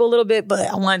Horrible a little bit, but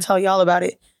I want to tell y'all about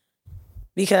it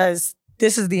because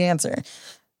this is the answer.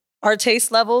 Our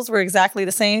taste levels were exactly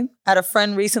the same. I had a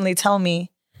friend recently tell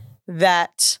me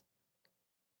that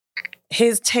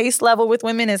his taste level with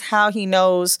women is how he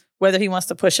knows whether he wants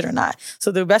to push it or not.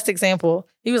 So the best example,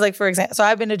 he was like, for example, so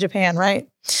I've been to Japan, right?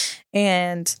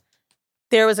 And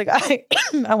there was a guy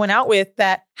I went out with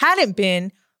that hadn't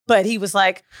been, but he was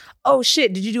like, oh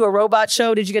shit, did you do a robot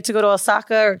show? Did you get to go to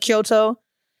Osaka or Kyoto?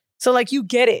 So like you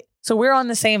get it. So we're on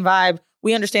the same vibe.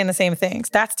 We understand the same things.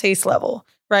 That's taste level,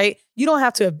 right? You don't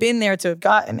have to have been there to have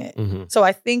gotten it. Mm-hmm. So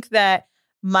I think that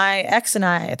my ex and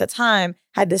I at the time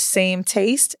had the same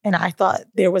taste, and I thought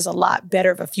there was a lot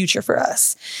better of a future for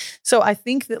us. So I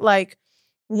think that like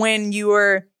when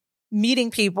you're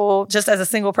meeting people just as a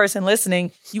single person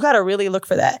listening, you got to really look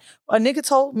for that. A nigga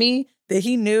told me that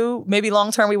he knew maybe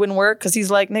long-term we wouldn't work because he's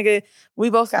like, nigga, we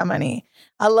both got money.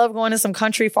 I love going to some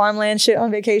country farmland shit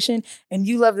on vacation, and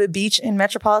you love the beach in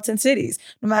metropolitan cities.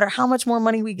 No matter how much more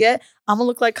money we get, I'm going to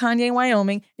look like Kanye in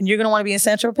Wyoming, and you're going to want to be in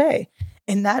Central Pay.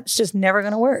 And that's just never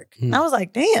going to work. I was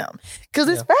like, damn, because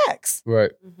it's facts.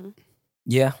 Right.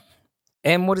 Yeah.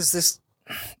 And what does this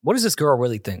girl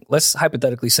really think? Let's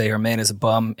hypothetically say her man is a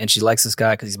bum and she likes this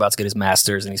guy because he's about to get his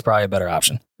master's and he's probably a better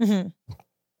option. Mm-hmm.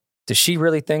 Does she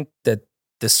really think that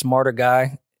the smarter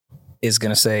guy is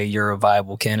going to say you're a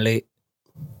viable candidate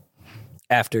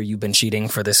after you've been cheating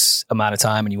for this amount of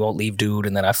time and you won't leave dude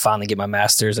and then I finally get my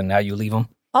master's and now you leave him?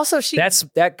 Also,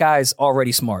 that guy's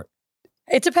already smart.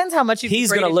 It depends how much he's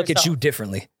going to look at you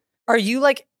differently. Are you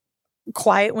like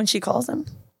quiet when she calls him?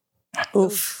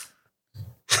 Oof.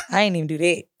 I ain't even do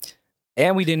that.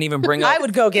 And we didn't even bring up. I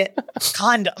would go get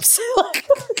condoms.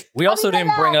 We also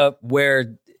didn't bring up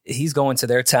where he's going to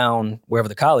their town, wherever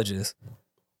the college is.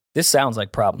 This sounds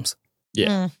like problems.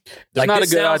 Yeah. Like not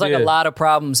this a good sounds idea. like a lot of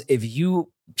problems if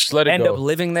you Just let it end go. up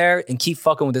living there and keep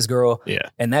fucking with this girl. Yeah.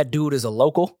 And that dude is a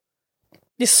local.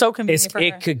 It's so convenient for her.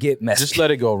 It could get messy. Just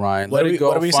let it go, Ryan. What Let do it go.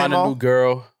 what do we say, Find a Mo? new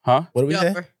girl. Huh? What do we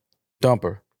say? Dump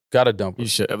her. Gotta dump her. You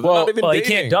should. Well, Not even he dating.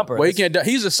 can't dump her. Well, he can't.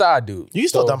 He's a side dude. You can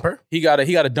still dump her. He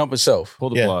gotta dump himself.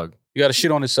 Pull the Yeah. plug. You gotta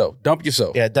shit on himself. Dump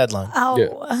yourself. Yeah, deadline. Ow.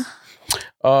 Yeah.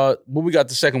 What we got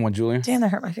the second one, Julian? Damn, that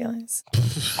hurt my feelings.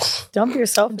 Dump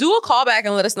yourself. Do a callback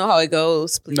and let us know how it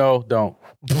goes, please. No, don't.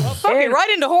 Okay, right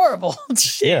into horrible.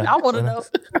 Shit, Yeah. I want to know.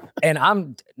 And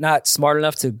I'm not smart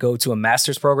enough to go to a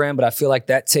master's program, but I feel like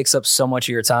that takes up so much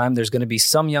of your time. There's going to be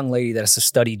some young lady that has to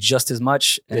study just as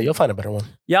much. Yeah, you'll find a better one.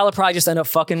 Y'all will probably just end up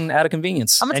fucking out of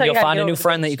convenience. I'm gonna And tell you you'll how to find get a new over the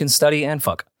friend that bitch. you can study and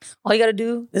fuck. All you got to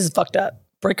do, this is fucked up.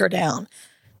 Break her down.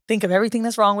 Think of everything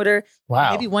that's wrong with her.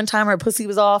 Wow. Maybe one time her pussy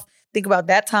was off. Think about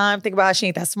that time. Think about how she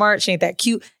ain't that smart. She ain't that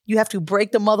cute. You have to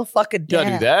break the motherfucker You down.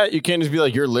 gotta do that. You can't just be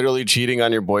like, you're literally cheating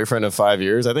on your boyfriend of 5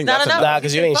 years. I think No, that's no, no. Nah,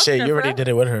 because you ain't Fuck shit. her, You already bro. did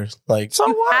it with her. Like, So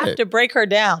You what? have to break her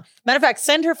down. Matter of fact,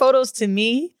 send her photos to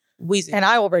me Weezy. and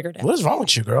I will break her down. what is wrong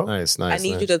with you, girl? Nice. I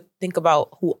need you to think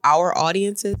about who our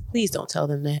audience is. Please don't tell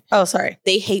them that. Oh, sorry.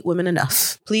 They hate women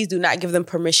enough. Please do not give them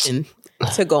permission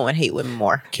to go and hate women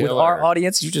more. With our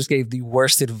audience, you just gave the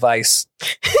worst advice.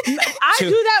 I do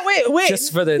that with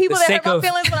just for the people that sake hurt my of-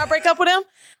 feelings when I break up with them.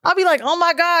 I'll be like, oh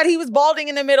my God, he was balding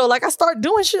in the middle. Like I start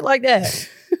doing shit like that.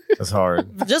 That's hard.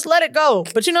 Just let it go.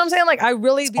 But you know what I'm saying? Like I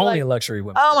really be Only like, a luxury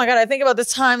women. oh my God, I think about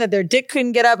this time that their dick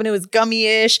couldn't get up and it was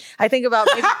gummy-ish. I think about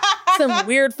maybe some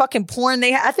weird fucking porn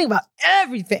they had. I think about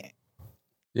everything.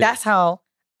 Yeah. That's how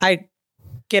I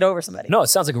get over somebody. No, it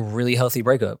sounds like a really healthy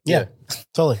breakup. Yeah,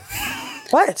 totally.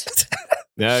 What?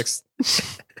 Next.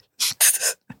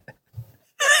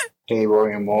 Hey,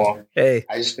 Rory and Maul. Hey.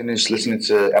 I just finished listening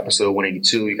to episode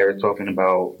 182. You guys were talking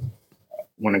about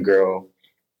when a girl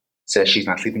says she's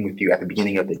not sleeping with you at the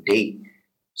beginning of the date.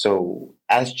 So,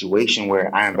 I had a situation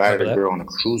where I invited a girl on a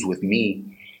cruise with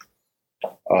me.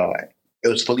 It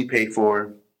was fully paid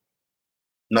for.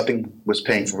 Nothing was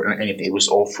paying for anything. It was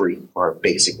all free for her,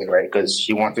 basically, right? Because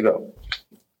she wanted to go,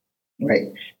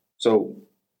 right? So,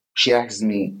 she asks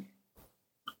me,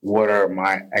 what are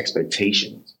my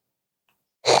expectations?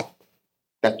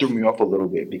 That threw me off a little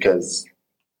bit because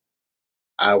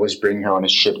I was bringing her on a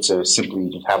ship to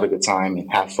simply have a good time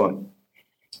and have fun,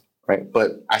 right?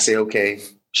 But I say, okay,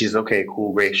 she's okay,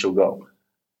 cool, great, she'll go.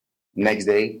 Next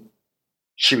day,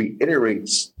 she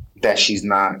reiterates that she's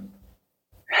not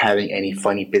having any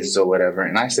funny business or whatever.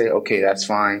 And I say, okay, that's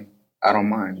fine. I don't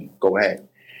mind. Go ahead.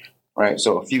 Right?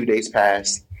 So a few days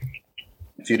pass,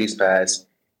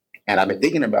 and I've been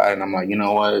thinking about it, and I'm like, you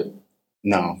know what?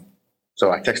 No. So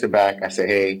I texted back. I said,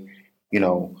 hey,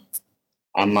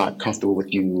 I'm not comfortable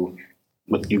with you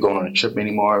going on a trip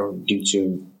anymore due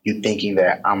to you thinking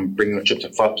that I'm bringing a trip to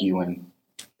fuck you and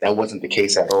that wasn't the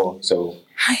case at all. So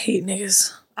I hate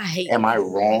niggas. I hate. am I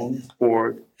wrong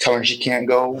for telling her she can't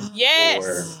go?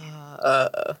 Yes.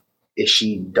 Or is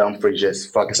she dumb for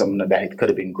just fucking something that could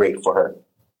have been great for her?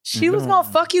 She was gonna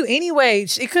fuck you anyway.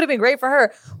 It could have been great for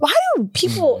her. Why do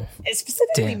people,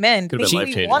 specifically men, Could've been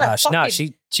life-changing. want to Gosh, fucking... nah,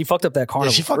 she fucked up that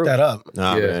carnival. She fucked that up.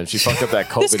 Nah, man, she fucked up that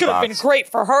COVID This could have been box. great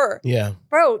for her. Yeah.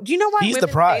 Bro, do you know why He's the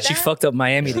women prize. say She that? fucked up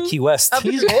Miami to Key West.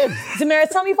 He's him. Damaris,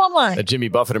 tell me if I'm lying. A Jimmy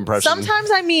Buffett impression. Sometimes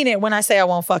I mean it when I say I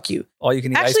won't fuck you. All you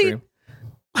can eat Actually, ice cream.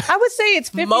 I would say it's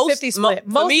 50-50 split.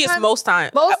 For me, it's most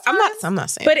times. I'm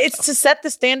not saying. But it's to set the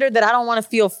standard that I don't want to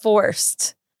feel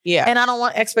forced. Yeah. And I don't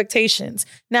want expectations.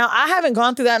 Now, I haven't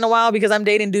gone through that in a while because I'm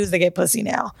dating dudes that get pussy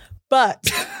now.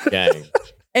 But, Gang.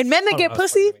 and men that get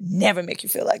pussy never make you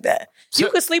feel like that. You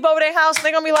could sleep over their house and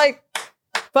they're going to be like,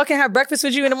 fucking have breakfast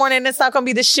with you in the morning and it's not going to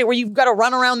be this shit where you've got to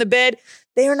run around the bed.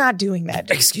 They are not doing that.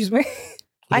 Dude. Excuse me?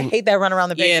 I hate that run around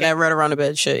the bed. Yeah, that run around the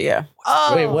bed shit. Yeah.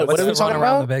 Oh, Wait, what are we talking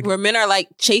about? Where men are like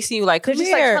chasing you, like, they're come just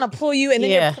like here. trying to pull you and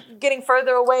then Yeah. you're getting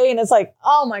further away and it's like,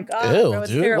 oh my God. Ew, bro, it's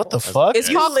dude. terrible. What the fuck? It's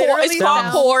You called literally it's called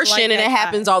sound coercion, like and that it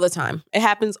happens all the time. It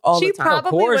happens all She the time.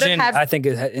 probably would've Coercion, had- I think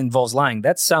it involves lying.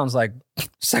 That sounds like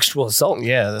sexual assault.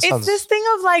 Yeah, that It's sounds. this thing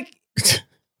of like,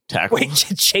 Tackle. Wait,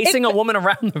 chasing a woman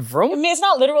around the I room? mean, it's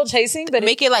not literal chasing, but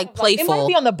Make it like it playful. might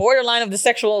be on the borderline of the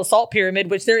sexual assault pyramid,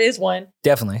 which there is one.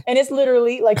 Definitely. And it's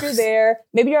literally like you're there,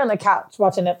 maybe you're on the couch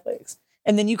watching Netflix,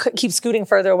 and then you keep scooting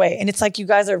further away. And it's like you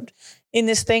guys are in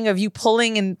this thing of you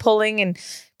pulling and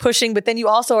pushing, but then you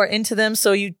also are into them.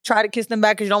 So you try to kiss them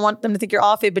back because you don't want them to think you're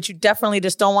off it, but you definitely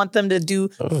just don't want them to do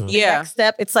the next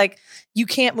step. It's like you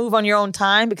can't move on your own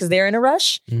time because they're in a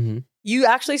rush. Mm-hmm. You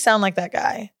actually sound like that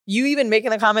guy. You even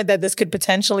making the comment that this could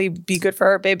potentially be good for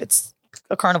her, babe. It's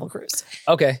a carnival cruise.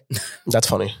 Okay. That's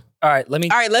funny. All right. Let me.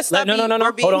 All right, let's not. No.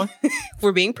 we're being- Hold on.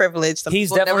 We're being privileged. Some He's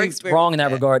people never definitely experienced wrong in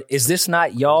that regard. Is this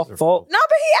not y'all fault? No,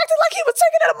 but he acted like he was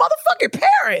taking it to motherfucking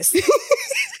Paris.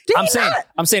 Did I'm he saying, not?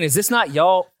 I'm saying, is this not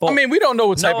y'all fault? I mean, we don't know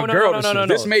what type No, of no, girl no, this no, is. no, no.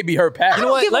 This may be her path. You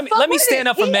know what? Give a Let me fuck with stand it.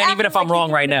 up for He men, even acted if I'm like wrong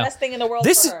he's right the now. Best thing in the world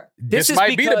This for is her. This is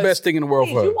might be the because- best thing in the world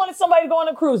Please, for her. you wanted somebody to go on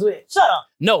a cruise with. Shut up.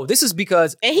 No, this is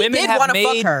because And he women did have wanna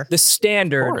fuck made her. the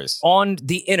standard Of course. on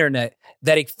the internet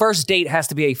that a first date has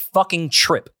to be a fucking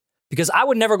trip. Because I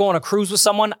would never go on a cruise with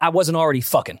someone I wasn't already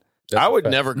fucking. That's I a would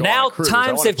fact. never go Now on a cruise. I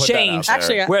times wanna have put that out changed. there.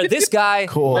 Actually, Where this guy,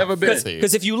 Cool. Never been.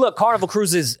 because if you look, Carnival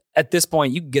Cruises at this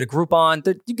point, you can get a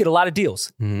Groupon, you get a lot of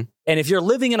deals. Mhm. And if you're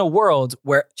living in a world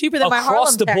where Cheaper than my across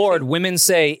Harlem the taxi. board, women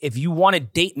say, if you want to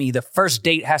date me, the first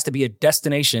date has to be a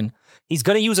destination. He's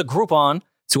going to use a Groupon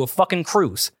to a fucking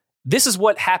cruise. This is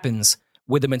what happens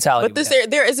with the mentality. But this we have.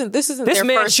 this isn't This their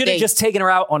man first should have date. just taken her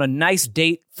out on a nice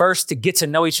date first to get to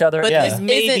know each other. But Yeah. this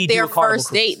Maybe isn't do their a Carnival first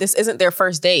cruise. date. This isn't their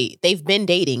first date. They've been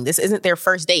dating. This isn't their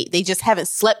first date. They just haven't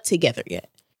slept together yet.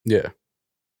 Yeah.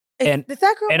 And- if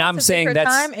that girl and wants I'm to take saying her that's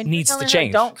time and you're needs to telling her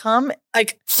change. Don't come.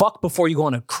 Like, Fuck before you go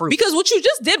on a cruise. Because what you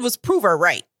just did was prove her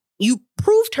right. You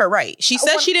proved her right. She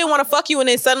said she didn't want to fuck you, and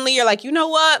then suddenly you're like, you know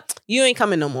what? You ain't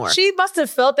coming no more. she must have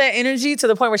felt that energy to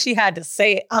the point where she had to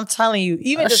say it. I'm telling you,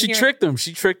 even just She hearing- tricked him.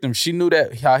 She tricked him. She knew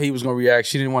that how he was going to react.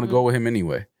 She didn't want to go with him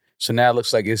anyway. So now it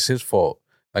looks like it's his fault.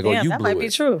 Like, Damn, oh, you that blew might it. be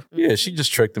true. Yeah, she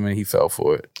just tricked him and he fell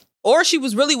for it. Or she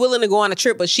was really willing to go on a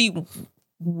trip, but she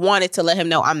wanted to let him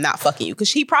know I'm not fucking you. Because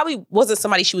she probably wasn't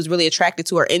somebody she was really attracted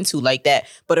to or into like that.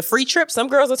 But a free trip, some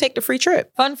girls will take the free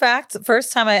trip. Fun fact, the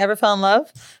first time I ever fell in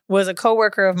love was a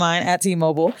coworker of mine at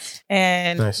T-Mobile.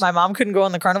 And Nice. my mom couldn't go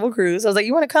on the Carnival cruise. I was like,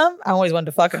 you want to come? I always wanted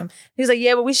to fuck him. He's like,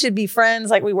 yeah, but we should be friends.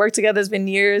 Like, we work together. It's been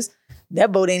years.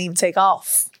 That boat ain't even take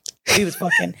off. We was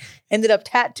fucking ended up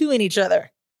tattooing each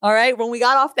other. All right. When we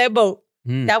got off that boat,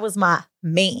 that was my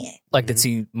man. like the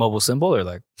T-Mobile symbol or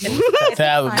like?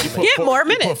 That Get more You put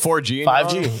minutes. 4G in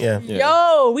 5G. Yeah.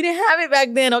 Yo, we didn't have it back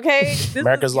then, okay? This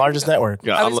America's was- largest network.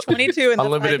 Yeah, I was 22 and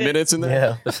unlimited minutes in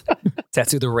there. Yeah.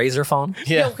 Tattoo the Razor phone?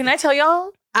 Yeah. Yo, can I tell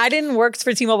y'all? I didn't work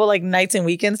for T-Mobile like nights and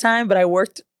weekends time, but I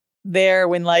worked there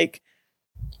when like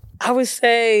I would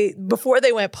say before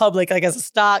they went public, like as a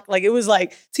stock, like it was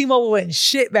like T-Mobile wasn't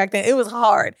shit back then. It was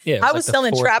hard. Yeah, it I like was the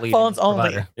selling fourth trap leading phones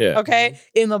only. provider. Yeah. Okay,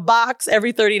 in the box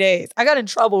every 30 days. I got in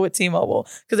trouble with T-Mobile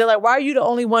because they're like, "Why are you the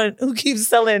only one who keeps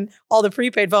selling all the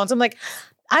prepaid phones?" I'm like,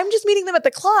 "I'm just meeting them at the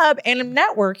club and I'm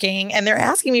networking, and they're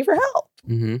asking me for help."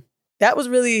 Mm-hmm. That was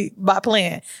really my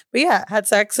plan. But yeah, had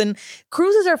sex and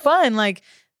cruises are fun. Like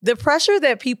the pressure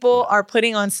that people are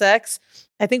putting on sex,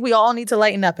 I think we all need to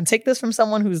lighten up and take this from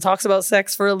someone who talks about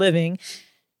sex for a living.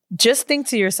 Just think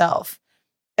to yourself,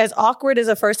 as awkward as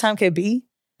a first time could be,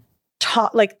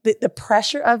 like the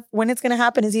pressure of when it's going to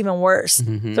happen is even worse.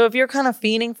 Mhm. So if you're kind of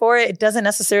fiending for it, it doesn't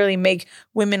necessarily make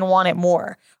women want it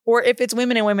more. Or if it's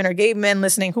women and women or gay men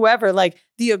listening, whoever, like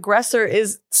the aggressor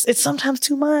it's sometimes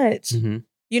too much. Mhm.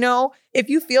 You know, if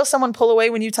you feel someone pull away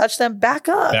when you touch them, back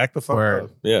up. Back the fuck up.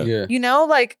 Yeah. Yeah. You know,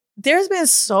 like there's been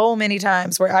so many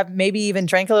times where I've maybe even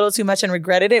drank a little too much and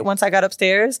regretted it once I got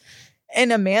upstairs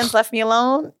and a man's left me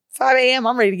alone. 5 a.m.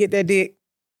 I'm ready to get that dick.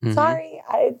 Mhm. Sorry,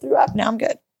 I threw up. Now I'm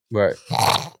good. Right.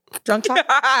 Drunk talk.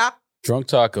 Drunk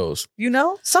tacos. You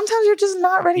know, sometimes you're just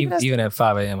not ready for that. Even at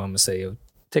 5 a.m., I'm gonna say, yo,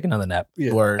 take another nap.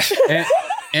 Word.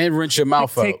 And rinse your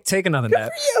mouth out. Take another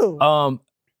nap. You.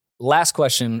 Last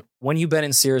question: when you've been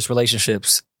in serious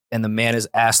relationships and the man is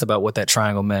asked about what that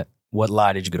triangle meant, what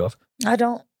lie did you get off? I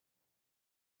don't.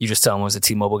 You just tell him it was a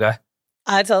T-Mobile guy.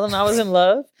 I tell him I was in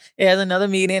love. It has another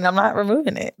meaning. I'm not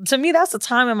removing it. To me, that's the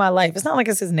time in my life. It's not like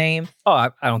it's his name. Oh, I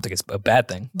don't think it's a bad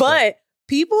thing. But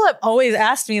people have always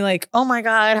asked me, like, oh my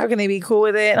God, how can they be cool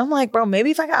with it? And I'm like, bro, maybe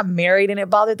if I got married and it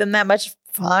bothered them that much,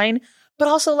 fine. But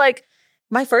also, like,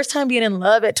 my first time being in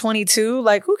love at 22,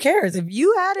 like, who cares? If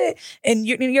you had it and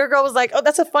your girl was like, oh,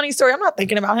 that's a funny story, I'm not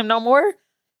thinking about him no more.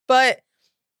 But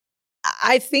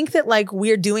I think that, like,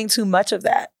 we're doing too much of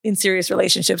that in serious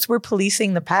relationships. We're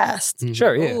policing the past.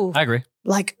 Sure, yeah, Ooh. I agree.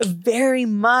 Like, very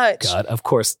much. God, of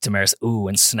course, Tamaris, ooh,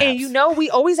 and snaps. And you know, we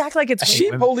always act like it's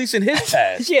She policing his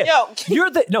past. Yeah. Yo, you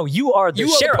are the You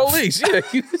sheriff. are the police. Yeah,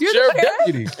 you're sheriff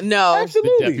deputy. No.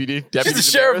 Absolutely. She's the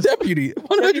sheriff deputy.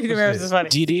 100%. funny.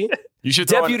 DD? You should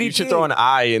Deputy throw an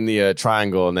I in the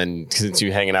triangle, and then since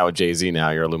you're hanging out with Jay-Z now,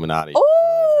 you're Illuminati.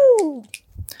 Ooh.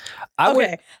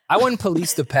 I wouldn't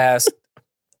police the past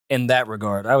in that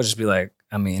regard. I would just be like,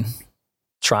 I mean,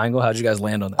 triangle, how'd you guys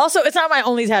land on that? Also, it's not my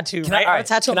only tattoo. Can right? I, I'm a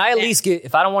tattoo can I at least get,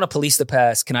 if I don't want to police the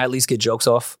past, can I at least get jokes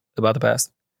off about the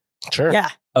past? Sure. Yeah.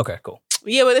 Okay, cool.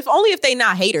 Yeah, but if they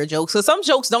not hater jokes. So some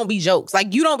jokes don't be jokes.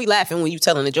 Like you don't be laughing when you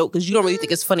telling a joke because you don't really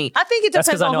think it's funny. I think it That's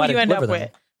 'cause depends I on know who how to you end up deliver with.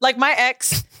 them. Like my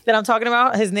ex that I'm talking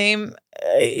about, his name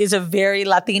is a very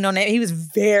Latino name. He was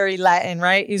very Latin,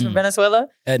 right? He's from Venezuela.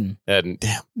 Eden. And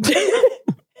damn.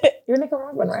 You're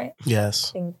Nicaraguan, right?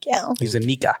 Yes. Thank you. He's a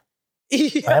Nika.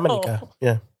 I am a Nika.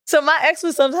 Yeah. So my ex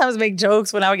would sometimes make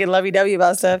jokes when I would get lovey-dovey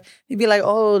about stuff. He'd be like,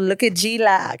 oh, look at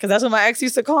Gila. Because that's what my ex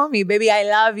used to call me. Baby, I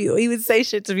love you. He would say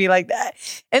shit to me like that.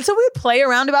 And so we would play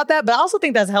around about that. But I also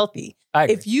think that's healthy. I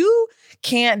agree. If you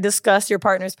can't discuss your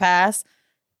partner's past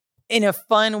in a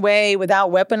fun way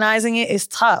without weaponizing it, it's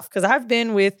tough. Because I've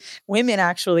been with women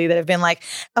actually that have been like,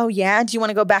 oh yeah, do you want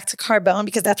to go back to Carbone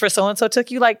because that's where so-and-so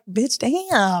took you? Like, bitch,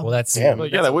 damn. Well, that's Damn. Well,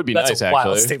 yeah, that would be that's nice, a wild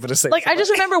actually. statement to say. Like, I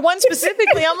just remember one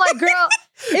specifically. I'm like, girl,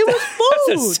 it was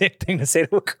That's a food. sick thing to say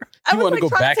to a girl. I You was wanna like go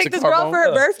trying back to take to this girl Carbone? for her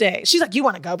Yeah. birthday. She's like, you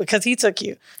want to go because he took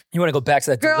you. You want to go back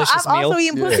to that Girl, delicious I've meal? also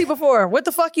eaten pussy before. What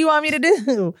the fuck you want me to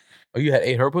do? Oh, you had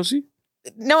ate her pussy?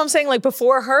 No, I'm saying like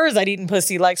before hers, I'd eaten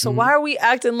pussy. Like, so why are we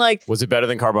acting like, Was it better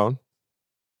than Carbone?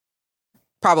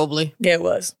 Probably. yeah, it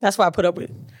was. That's why I put up with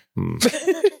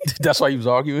it. That's why you was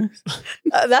arguing?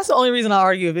 That's the only reason I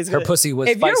argue if it's Her good. pussy was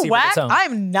If spicy you're with whack, its own.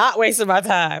 I'm not wasting my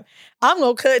time. I'm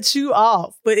going to cut you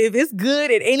off. But if it's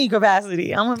good at any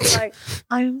capacity, I'm going to be like,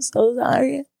 I am so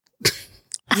sorry.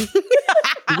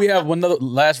 Do we have one other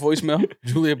last voicemail?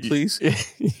 Julia, please.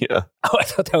 Yeah. Oh, I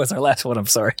thought that was our last one. I'm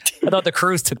sorry. I thought the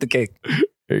cruise took the cake.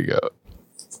 There you go.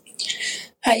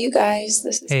 Hi, you guys.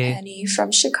 This is Hey. Penny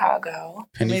from Chicago.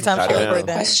 How many times should I Goddamn. heard The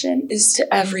that? question is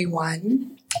to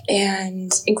everyone,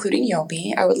 and including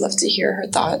Yomi. I would love to hear her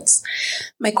thoughts.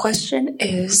 My question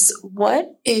is,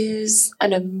 what is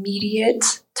an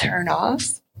immediate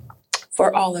turnoff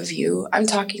for all of you? I'm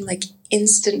talking like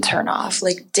instant turnoff.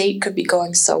 Like date could be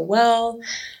going so well,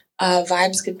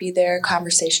 vibes could be there,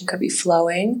 conversation could be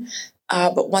flowing,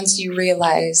 but once you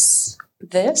realize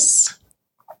this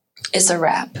is a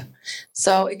wrap.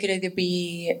 So it could either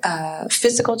be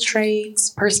physical traits,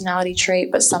 personality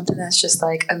trait, but something that's just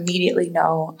like immediately,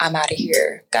 no, I'm out of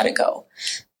here, gotta go.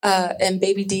 And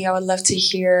Baby D, I would love to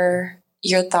hear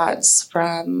your thoughts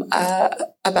from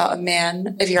about a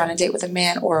man, if you're on a date with a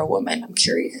man or a woman. I'm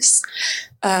curious.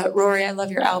 Rory, I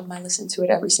love your album. I listen to it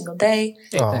every single day.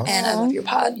 Aw. And I love your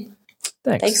pod.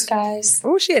 Thanks. Thanks, guys.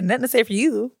 Oh, she had nothing to say for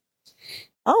you.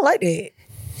 I don't like that.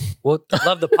 Well,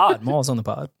 love the pod. Maul's on the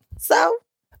pod. So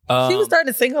she was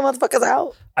starting to single motherfuckers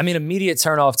out. I mean, immediate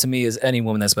turn off to me is any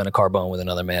woman that's been a Carbone with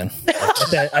another man.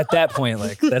 Like, at that point,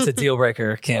 like that's a deal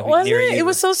breaker. Can't be Wasn't near it? you. It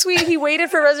was so sweet. He waited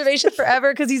for reservation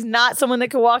forever because he's not someone that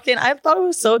could walk in. I thought it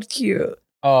was so cute.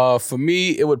 For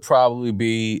me, it would probably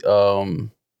be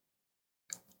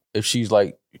if she's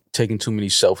like taking too many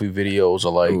selfie videos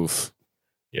or like Oof.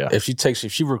 Yeah. if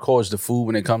she records the food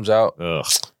when it comes out. Ugh.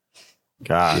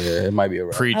 God. Yeah, it might be a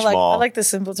wrap. Preach, I Maul. like the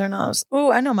simple turnoffs.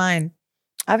 Ooh, I know mine.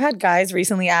 I've had guys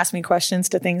recently ask me questions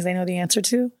to things they know the answer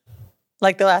to.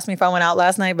 Like they'll ask me if I went out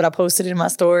last night, but I posted it in my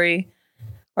story.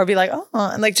 Or be like, oh,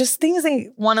 and like just things they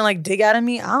want to like dig out of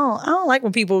me. I don't like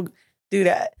when people do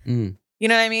that. Mm. You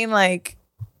know what I mean? Like,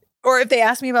 or if they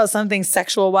ask me about something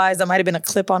sexual wise, that might have been a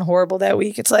clip on Horrible that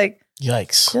week. It's like,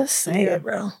 yikes. Just say it,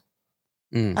 bro.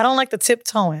 Mm. I don't like the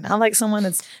tiptoeing. I like someone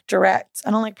that's direct.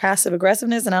 I don't like passive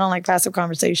aggressiveness, and I don't like passive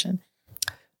conversation.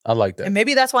 I like that. And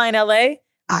maybe that's why in LA,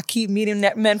 I keep meeting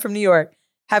men from New York.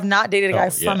 Have not dated a guy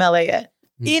from LA yet.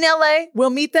 In LA, we'll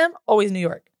meet them. Always New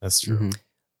York. That's true. Mm-hmm.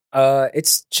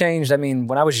 It's changed. I mean,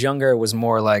 when I was younger, it was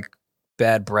more like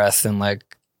bad breath and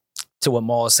like to what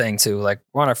Maul is saying too. Like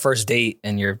we're on our first date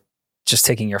and you're just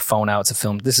taking your phone out to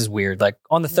film. This is weird. Like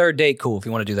on the third date, cool. If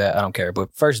you want to do that, I don't care.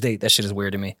 But first date, that shit is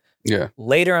weird to me. Yeah.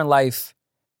 Later in life,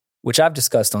 which I've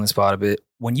discussed on this pod a bit,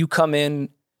 when you come in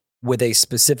with a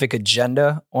specific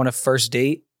agenda on a first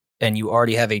date and you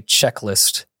already have a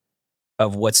checklist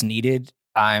of what's needed,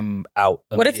 I'm out.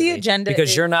 What if the agenda because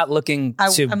is, you're not looking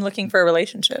to I'm looking for a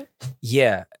relationship.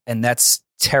 Yeah, and that's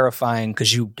terrifying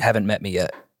because you haven't met me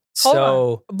yet. Hold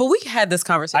So, But we had this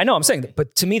conversation. I know I'm saying that,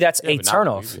 but to me that's a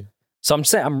turnoff. So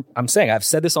I'm saying I've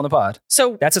said this on the pod.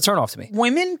 So that's a turnoff to me.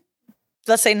 Women,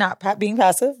 let's say not being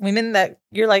passive, women that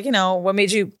you're like, you know, what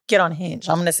made you get on Hinge?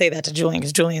 I'm going to say that to Julian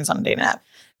because Julian's on a dating app,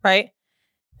 right?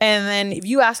 And then if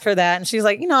you ask her that and she's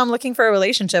like, you know, I'm looking for a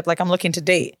relationship, like I'm looking to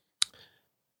date.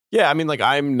 Yeah, I mean, like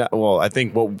I'm not. Well, I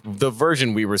think the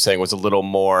version we were saying was a little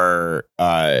more.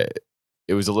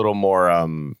 It was a little more.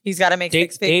 He's got to make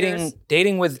six figures.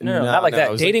 Dating with not like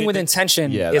that. Dating with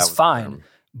intention is fine,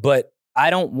 but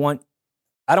I don't want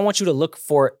you to look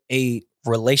for a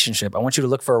relationship. I want you to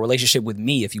look for a relationship with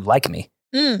me if you like me.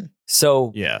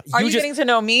 So are you getting to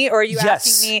know me, or are you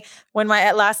asking me when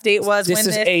my last date was? This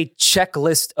is a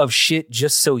checklist of shit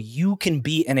just so you can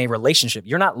be in a relationship.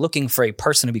 You're not looking for a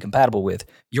person to be compatible with.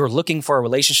 You're looking for a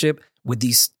relationship with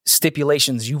these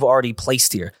stipulations you've already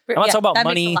placed here. I'm not talking about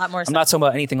money. I'm not talking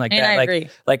about anything like that. I agree.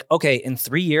 Like, okay, in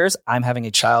 3 years, I'm having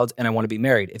a child and I want to be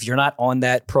married. If you're not on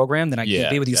that program, then I can't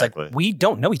be with you. It's like, we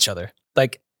don't know each other.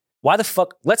 Like, why the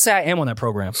fuck? Let's say I am on that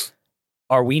program.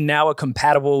 Are we now a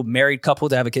compatible married couple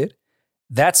to have a kid?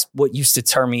 That's what used to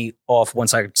turn me off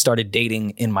once I started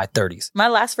dating in my 30s. My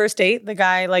last first date, the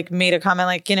guy like made a comment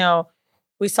like, you know,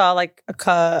 we saw like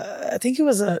I think it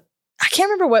was I can't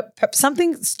remember what,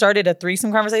 something started a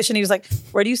threesome conversation. He was like,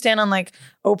 where do you stand on like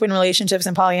open relationships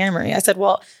and polyamory? I said,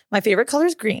 well, my favorite color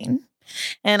is green.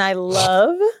 And I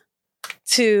love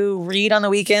to read on the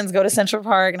weekends, go to Central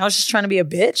Park. And I was just trying to be a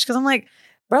bitch because I'm like,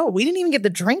 bro, we didn't even get the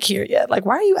drink here yet. Like,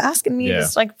 why are you asking me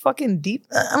this like fucking deep?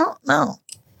 I don't know.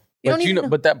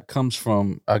 But that comes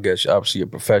from, I guess, obviously your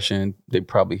profession. They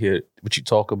probably hear what you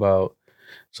talk about.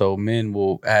 So men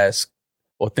will ask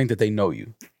or think that they know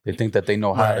you. They think that they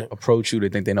know how to approach you. They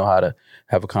think they know how to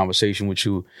have a conversation with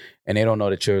you. And they don't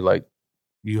know that you're like,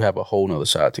 you have a whole nother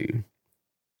side to you.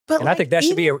 But and I think that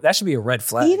should be a red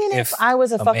flag. Even if I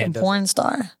was a fucking porn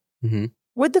star,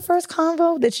 would the first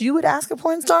convo that you would ask a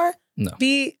porn star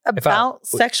be about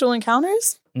sexual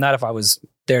encounters? Not if I was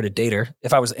there to date her.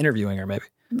 If I was interviewing her, maybe.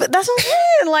 But that's what I'm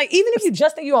saying. Like, even if you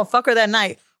just think you gonna fuck her that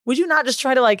night, would you not just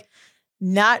try to like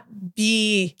not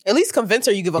be at least convince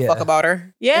her you give a fuck about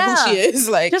her? Yeah, and who she is.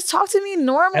 Like, just talk to me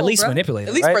normal. At least bro. manipulate.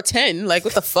 At least pretend. Like,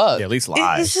 what the fuck? Yeah, at least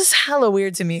lie. It's just hella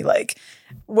weird to me. Like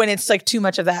when it's like too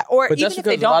much of that, or But even if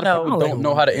they don't know, don't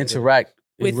know how to interact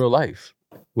in real life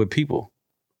with people.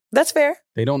 That's fair.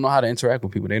 They don't know how to interact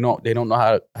with people. They don't know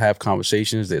how to have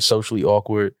conversations. They're socially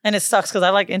awkward. And it sucks because I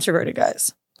like introverted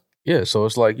guys. Yeah, so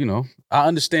it's like, you know, I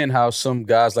understand how some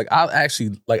guys, like,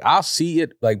 I'll see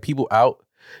it, like, people out,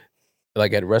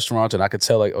 like, at restaurants, and I could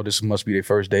tell, like, oh, this must be their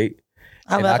first date.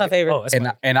 That's my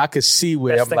favorite. And I could see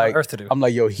where Best thing on earth to do. I'm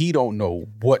like, yo, he don't know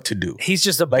what to do. He's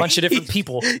just a bunch of different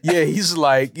people. Yeah, he's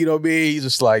like, you know what I mean? He's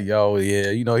just like, yo, yeah,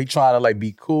 you know, he trying to, like,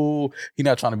 be cool. He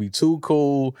not trying to be too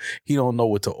cool. He don't know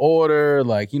what to order.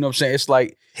 Like, you know what I'm saying? It's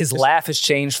like, his laugh has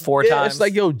changed 4 times. It's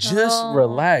like, yo, just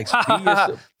relax.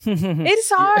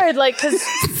 It's hard, like, because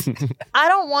I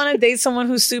don't want to date someone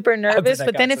who's super nervous,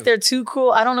 but then if they're too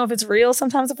cool, I don't know if it's real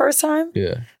sometimes the first time.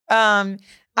 Yeah.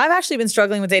 I've actually been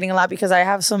struggling with dating a lot because I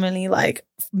have so many like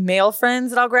male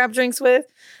friends that I'll grab drinks with.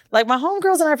 Like my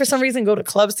homegirls and I, for some reason, go to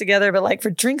clubs together, but like for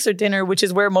drinks or dinner, which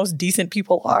is where most decent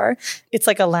people are, it's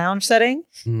like a lounge setting.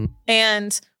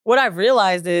 And what I've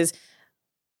realized is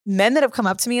men that have come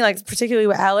up to me, like particularly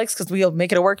with Alex, because we'll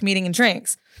make it a work meeting and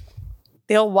drinks,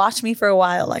 they'll watch me for a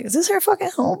while. Like, is this her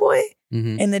fucking homeboy?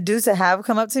 And the dudes that have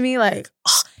come up to me, like,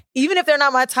 oh, even if they're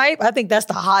not my type, I think that's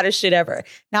the hottest shit ever.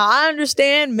 Now, I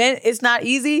understand men, it's not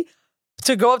easy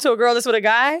to go up to a girl that's with a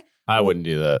guy. I wouldn't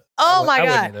do that. Oh my I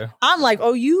wouldn't God. either. I'm like,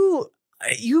 oh, you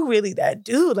really that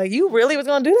dude? Like, you really was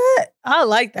gonna do that? I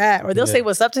like that. Or they'll say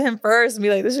what's up to him first and be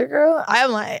like, this your girl?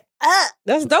 I'm like,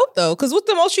 That's dope though. Because what's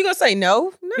the most you gonna say?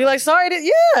 No. Be like, sorry, No,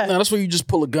 that's where you just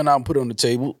pull a gun out and put it on the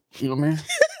table. You know what I mean?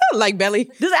 Like Belly.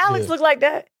 Does Alex look like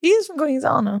that? He is from Queens. I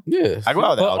don't know. Yeah. I go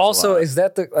out with But Alex a also, lot. is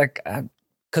that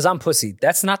because I'm pussy,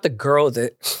 that's not the girl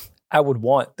that I would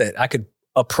want that I could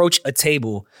approach a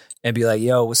table and be like,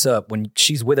 yo, what's up? When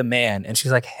she's with a man and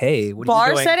she's like, hey, what are you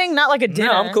Bar doing? setting, not like a dinner.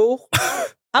 No, I'm cool.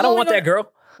 I don't want that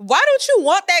girl. Why don't you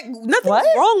want that? Nothing's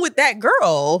wrong with that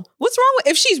girl. What's wrong with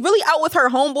if she's really out with her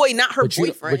homeboy, not her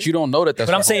boyfriend? But you don't know that. That's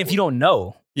But I'm saying if you don't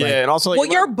know. Yeah, like, and also, like, well,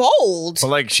 you're bold. but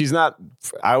like she's not.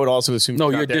 I would also assume No,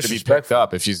 she's not you're there to be picked disrespectful.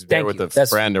 up if she's there Thank with you. a That's-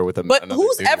 friend or with a. But another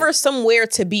who's dude. ever somewhere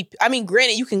to be? I mean,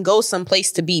 granted, you can go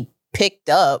someplace to be picked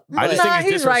up. I just think it's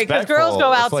he's right. Because girls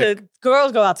go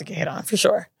out to get hit on for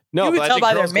sure. No, You would but I tell think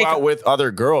by their girls go makeup. out with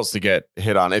other girls to get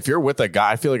hit on. If you're with a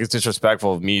guy, I feel like it's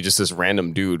disrespectful of me, just this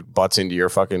random dude butts into your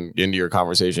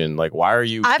conversation. Like, why are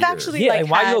you? I've here? actually Yeah, like and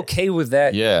why are had- you okay with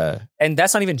that? Yeah, And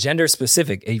that's not even gender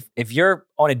specific. If you're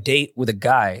on a date with a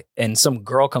guy and some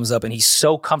girl comes up and he's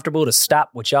so comfortable to stop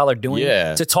what y'all are doing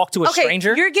Yeah. to talk to a Okay,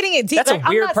 stranger, you're getting it deep. That's a Like,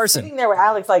 weird I'm not person. sitting there with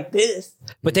Alex like this.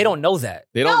 but they don't know that.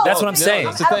 they don't. That's what I'm saying.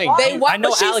 That's the thing. They watch. I know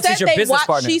but she Alex said is your they business watch,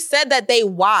 partner. She said that they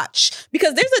watch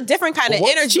because there's a different kind of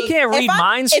Well, energy. she can't read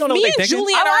minds. She don't know what me they and thinking.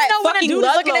 Julian Oh, are I at know when a fucking dude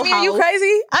is looking at me. Are you Ludlow House.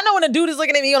 crazy? I know when a dude is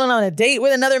looking at me on a date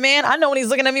with another man. I know when he's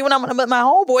looking at me when I'm with my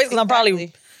homeboys because I'm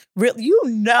probably real. You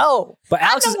know. But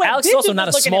Alex I know when is also bitches not a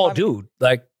is looking at small my- dude.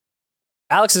 Like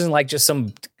Alex isn't like just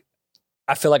some.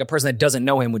 I feel like a person that doesn't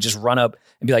know him would just run up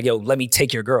and be like, "Yo, let me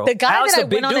take your girl." The guy Alex that a I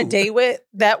big went on a dude. date with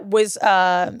that was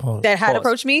that had Pause.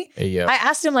 approached me. Hey, yeah. I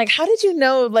asked him like, "How did you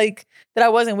know like that I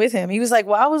wasn't with him?" He was like,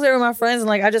 "Well, I was there with my friends and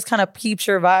like I just kind of peeped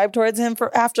your vibe towards him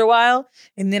for after a while,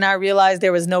 and then I realized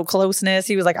there was no closeness."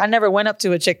 He was like, "I never went up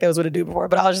to a chick that was with a dude before,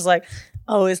 but I was just like,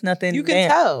 oh, it's nothing." You can there."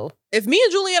 tell. If me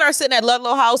and Julian are sitting at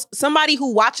Ludlow House, somebody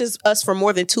who watches us for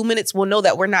more than 2 minutes will know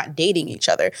that we're not dating each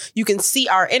other. You can see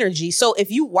our energy. So if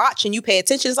you watch and you pay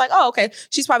attention, it's like, oh, okay,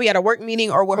 she's probably at a work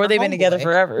meeting or with Or her they've been together homeboy.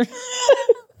 forever.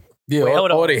 Yeah, Wait,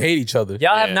 hold or on. they hate each other.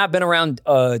 Y'all have Yeah. not been around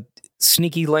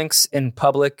sneaky links in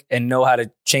public and know how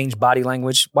to change body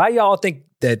language. Why y'all think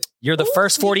that you're the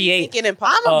first 48 Thinking in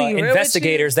I'm gonna be real with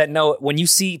investigators that know when you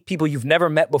see people you've never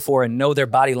met before and know their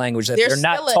body language that There's they're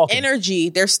not still an talking? energy.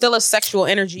 There's still a sexual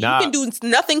energy. Nah. You can do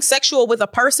nothing sexual with a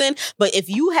person, but if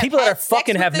you have People that had are sex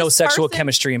fucking with have no this sexual person-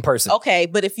 chemistry in person. Okay,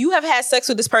 but if you have had sex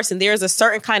with this person, there's a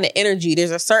certain kind of energy.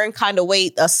 There's a certain kind of way,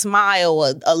 a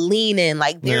smile, a lean in.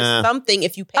 Like there's Nah. something.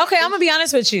 If you pay Okay, I'm gonna be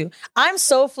honest with you. I'm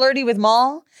so flirty with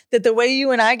Maul that the way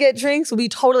you and I get drinks will be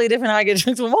totally different how I get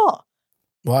drinks with Maul.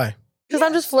 Why? Because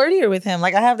I'm just flirtier with him.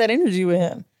 Like I have that energy with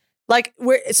him. Like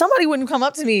where somebody wouldn't come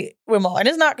up to me with Maul. And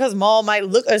it's not because Maul might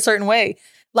look a certain way.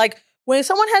 Like when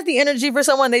someone has the energy for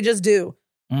someone, they just do.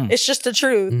 Mm. It's just the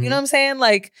truth. You know what I'm saying?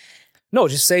 Like No,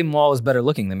 just say Maul is better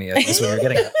looking than me. That's what you're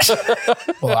getting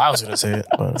at. Well, I was gonna say it.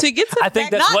 But. to get to I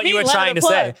think back- that's not what you me, were trying to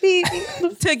say.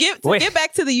 to get Wait.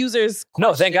 back to the users.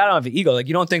 No, thank God I don't have an ego. Like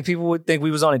you don't think people would think we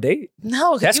was on a date?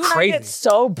 No, That's you and I crazy. get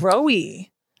so broy.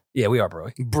 Yeah, we are, bro.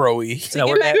 Broy. No,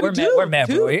 we're mad, we're mad,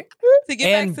 bro. To get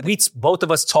And back to both of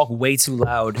us talk way too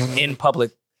loud in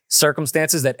public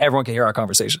circumstances that everyone can hear our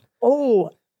conversation. Oh,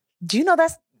 do you know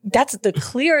that's the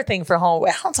clear thing for home?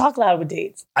 I don't talk loud with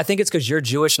dates. I think it's because you're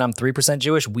Jewish and I'm 3%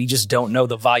 Jewish. We just don't know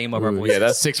the volume of our voices. Yeah,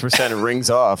 that 6% rings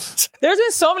off. There's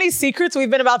been so many secrets we've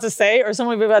been about to say or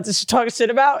someone we've been about to talk shit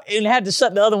about and had to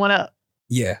shut the other one up.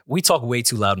 Yeah, we talk way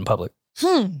too loud in public.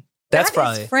 That's That's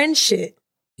probably, friend shit.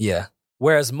 yeah.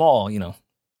 Whereas Maul,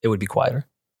 it would be quieter.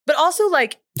 But also,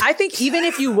 like, I think even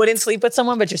if you wouldn't sleep with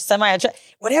someone, but you're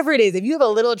whatever it is, if you have a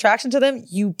little attraction to them,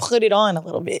 you put it on a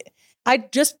little bit. I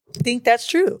just think that's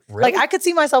true. Really? Like, I could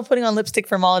see myself putting on lipstick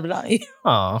for Maul, but on you.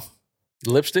 Aw.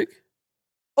 Lipstick?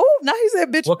 Oh, now he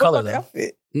said, bitch, What put color, on the though?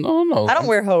 outfit. No. I don't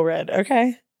wear hoe red,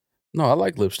 okay? No, I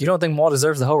like lipstick. You don't think Maul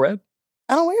deserves the whole red?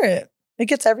 I don't wear it. It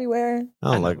gets everywhere.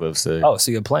 I don't like lipstick. Oh, so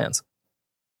you have plans.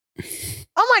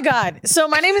 Oh my God. So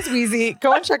my name is Weezy.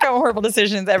 Go and check out Horrible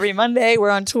Decisions every Monday. We're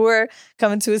on tour,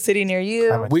 coming to a city near you.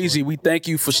 Weezy, we thank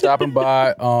you for stopping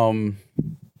by.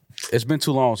 It's been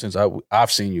too long since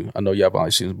I've seen you. I know y'all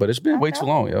probably seen it, but it's been way too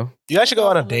long, yo. You guys should go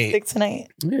on a date. Lipstick tonight.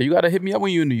 Yeah, you gotta hit me up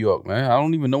when you're in New York, man. I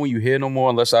don't even know when you're here no more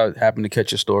unless I happen to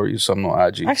catch your story or something on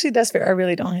IG. Actually, that's fair. I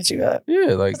really don't hit you up.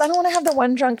 Yeah, like 'Cause I don't want to have the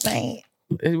one drunk night.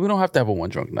 we don't have to have a one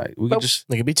drunk night. We But- can just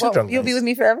It could be two Well, drunk you'll be nights. with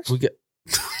me forever? we get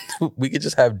We could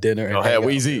just have dinner. And Go ahead,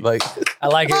 Weezy. Like, I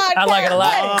like it. I like it a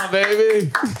lot. Oh,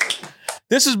 baby.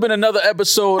 this has been another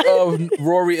episode of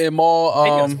Rory and Maul. Hey, you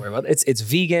don't have to worry about it. It's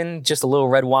vegan, just a little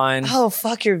red wine. Oh,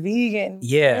 fuck, you're vegan.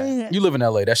 Yeah. You live in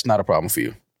LA. That's not a problem for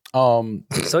you.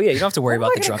 So yeah, you don't have to worry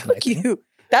about the drunk night. You.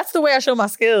 That's the way I show my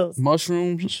skills.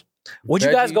 Mushrooms. Would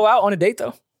you guys veggies. go out on a date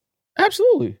though?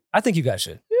 Absolutely. I think you guys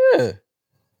should. Yeah.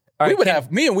 All We right, would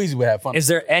have me and Weezy would have fun. Is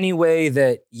there any way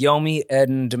that Yomi,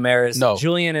 Ed, Damaris, No.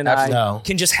 Julian, and Absolutely. I No.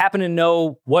 can just happen to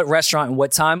know what restaurant and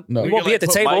what time? No. We We won't be at the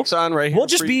put table. mics on right here We'll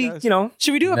for just you be, guys. you know.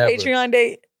 Should we do a Never. Patreon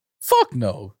date? Fuck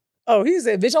no. Oh, he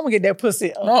said, bitch, I'm gonna get that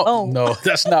pussy. No,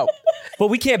 that's not. But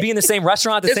we can't be in the same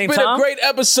restaurant at the It's same been time. a great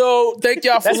episode. Thank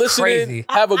y'all for That's listening. crazy.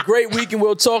 Have a great week, and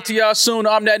we'll talk to y'all soon.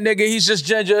 I'm that nigga. He's just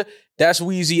Ginger. That's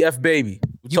Weezy F Baby.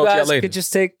 We'll You talk to y'all guys later. could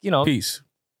just take, Peace.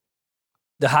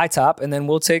 the high top, and then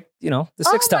we'll take, the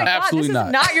six Oh top. my God, Absolutely this not.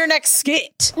 is not your next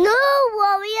skit. No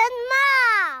worry and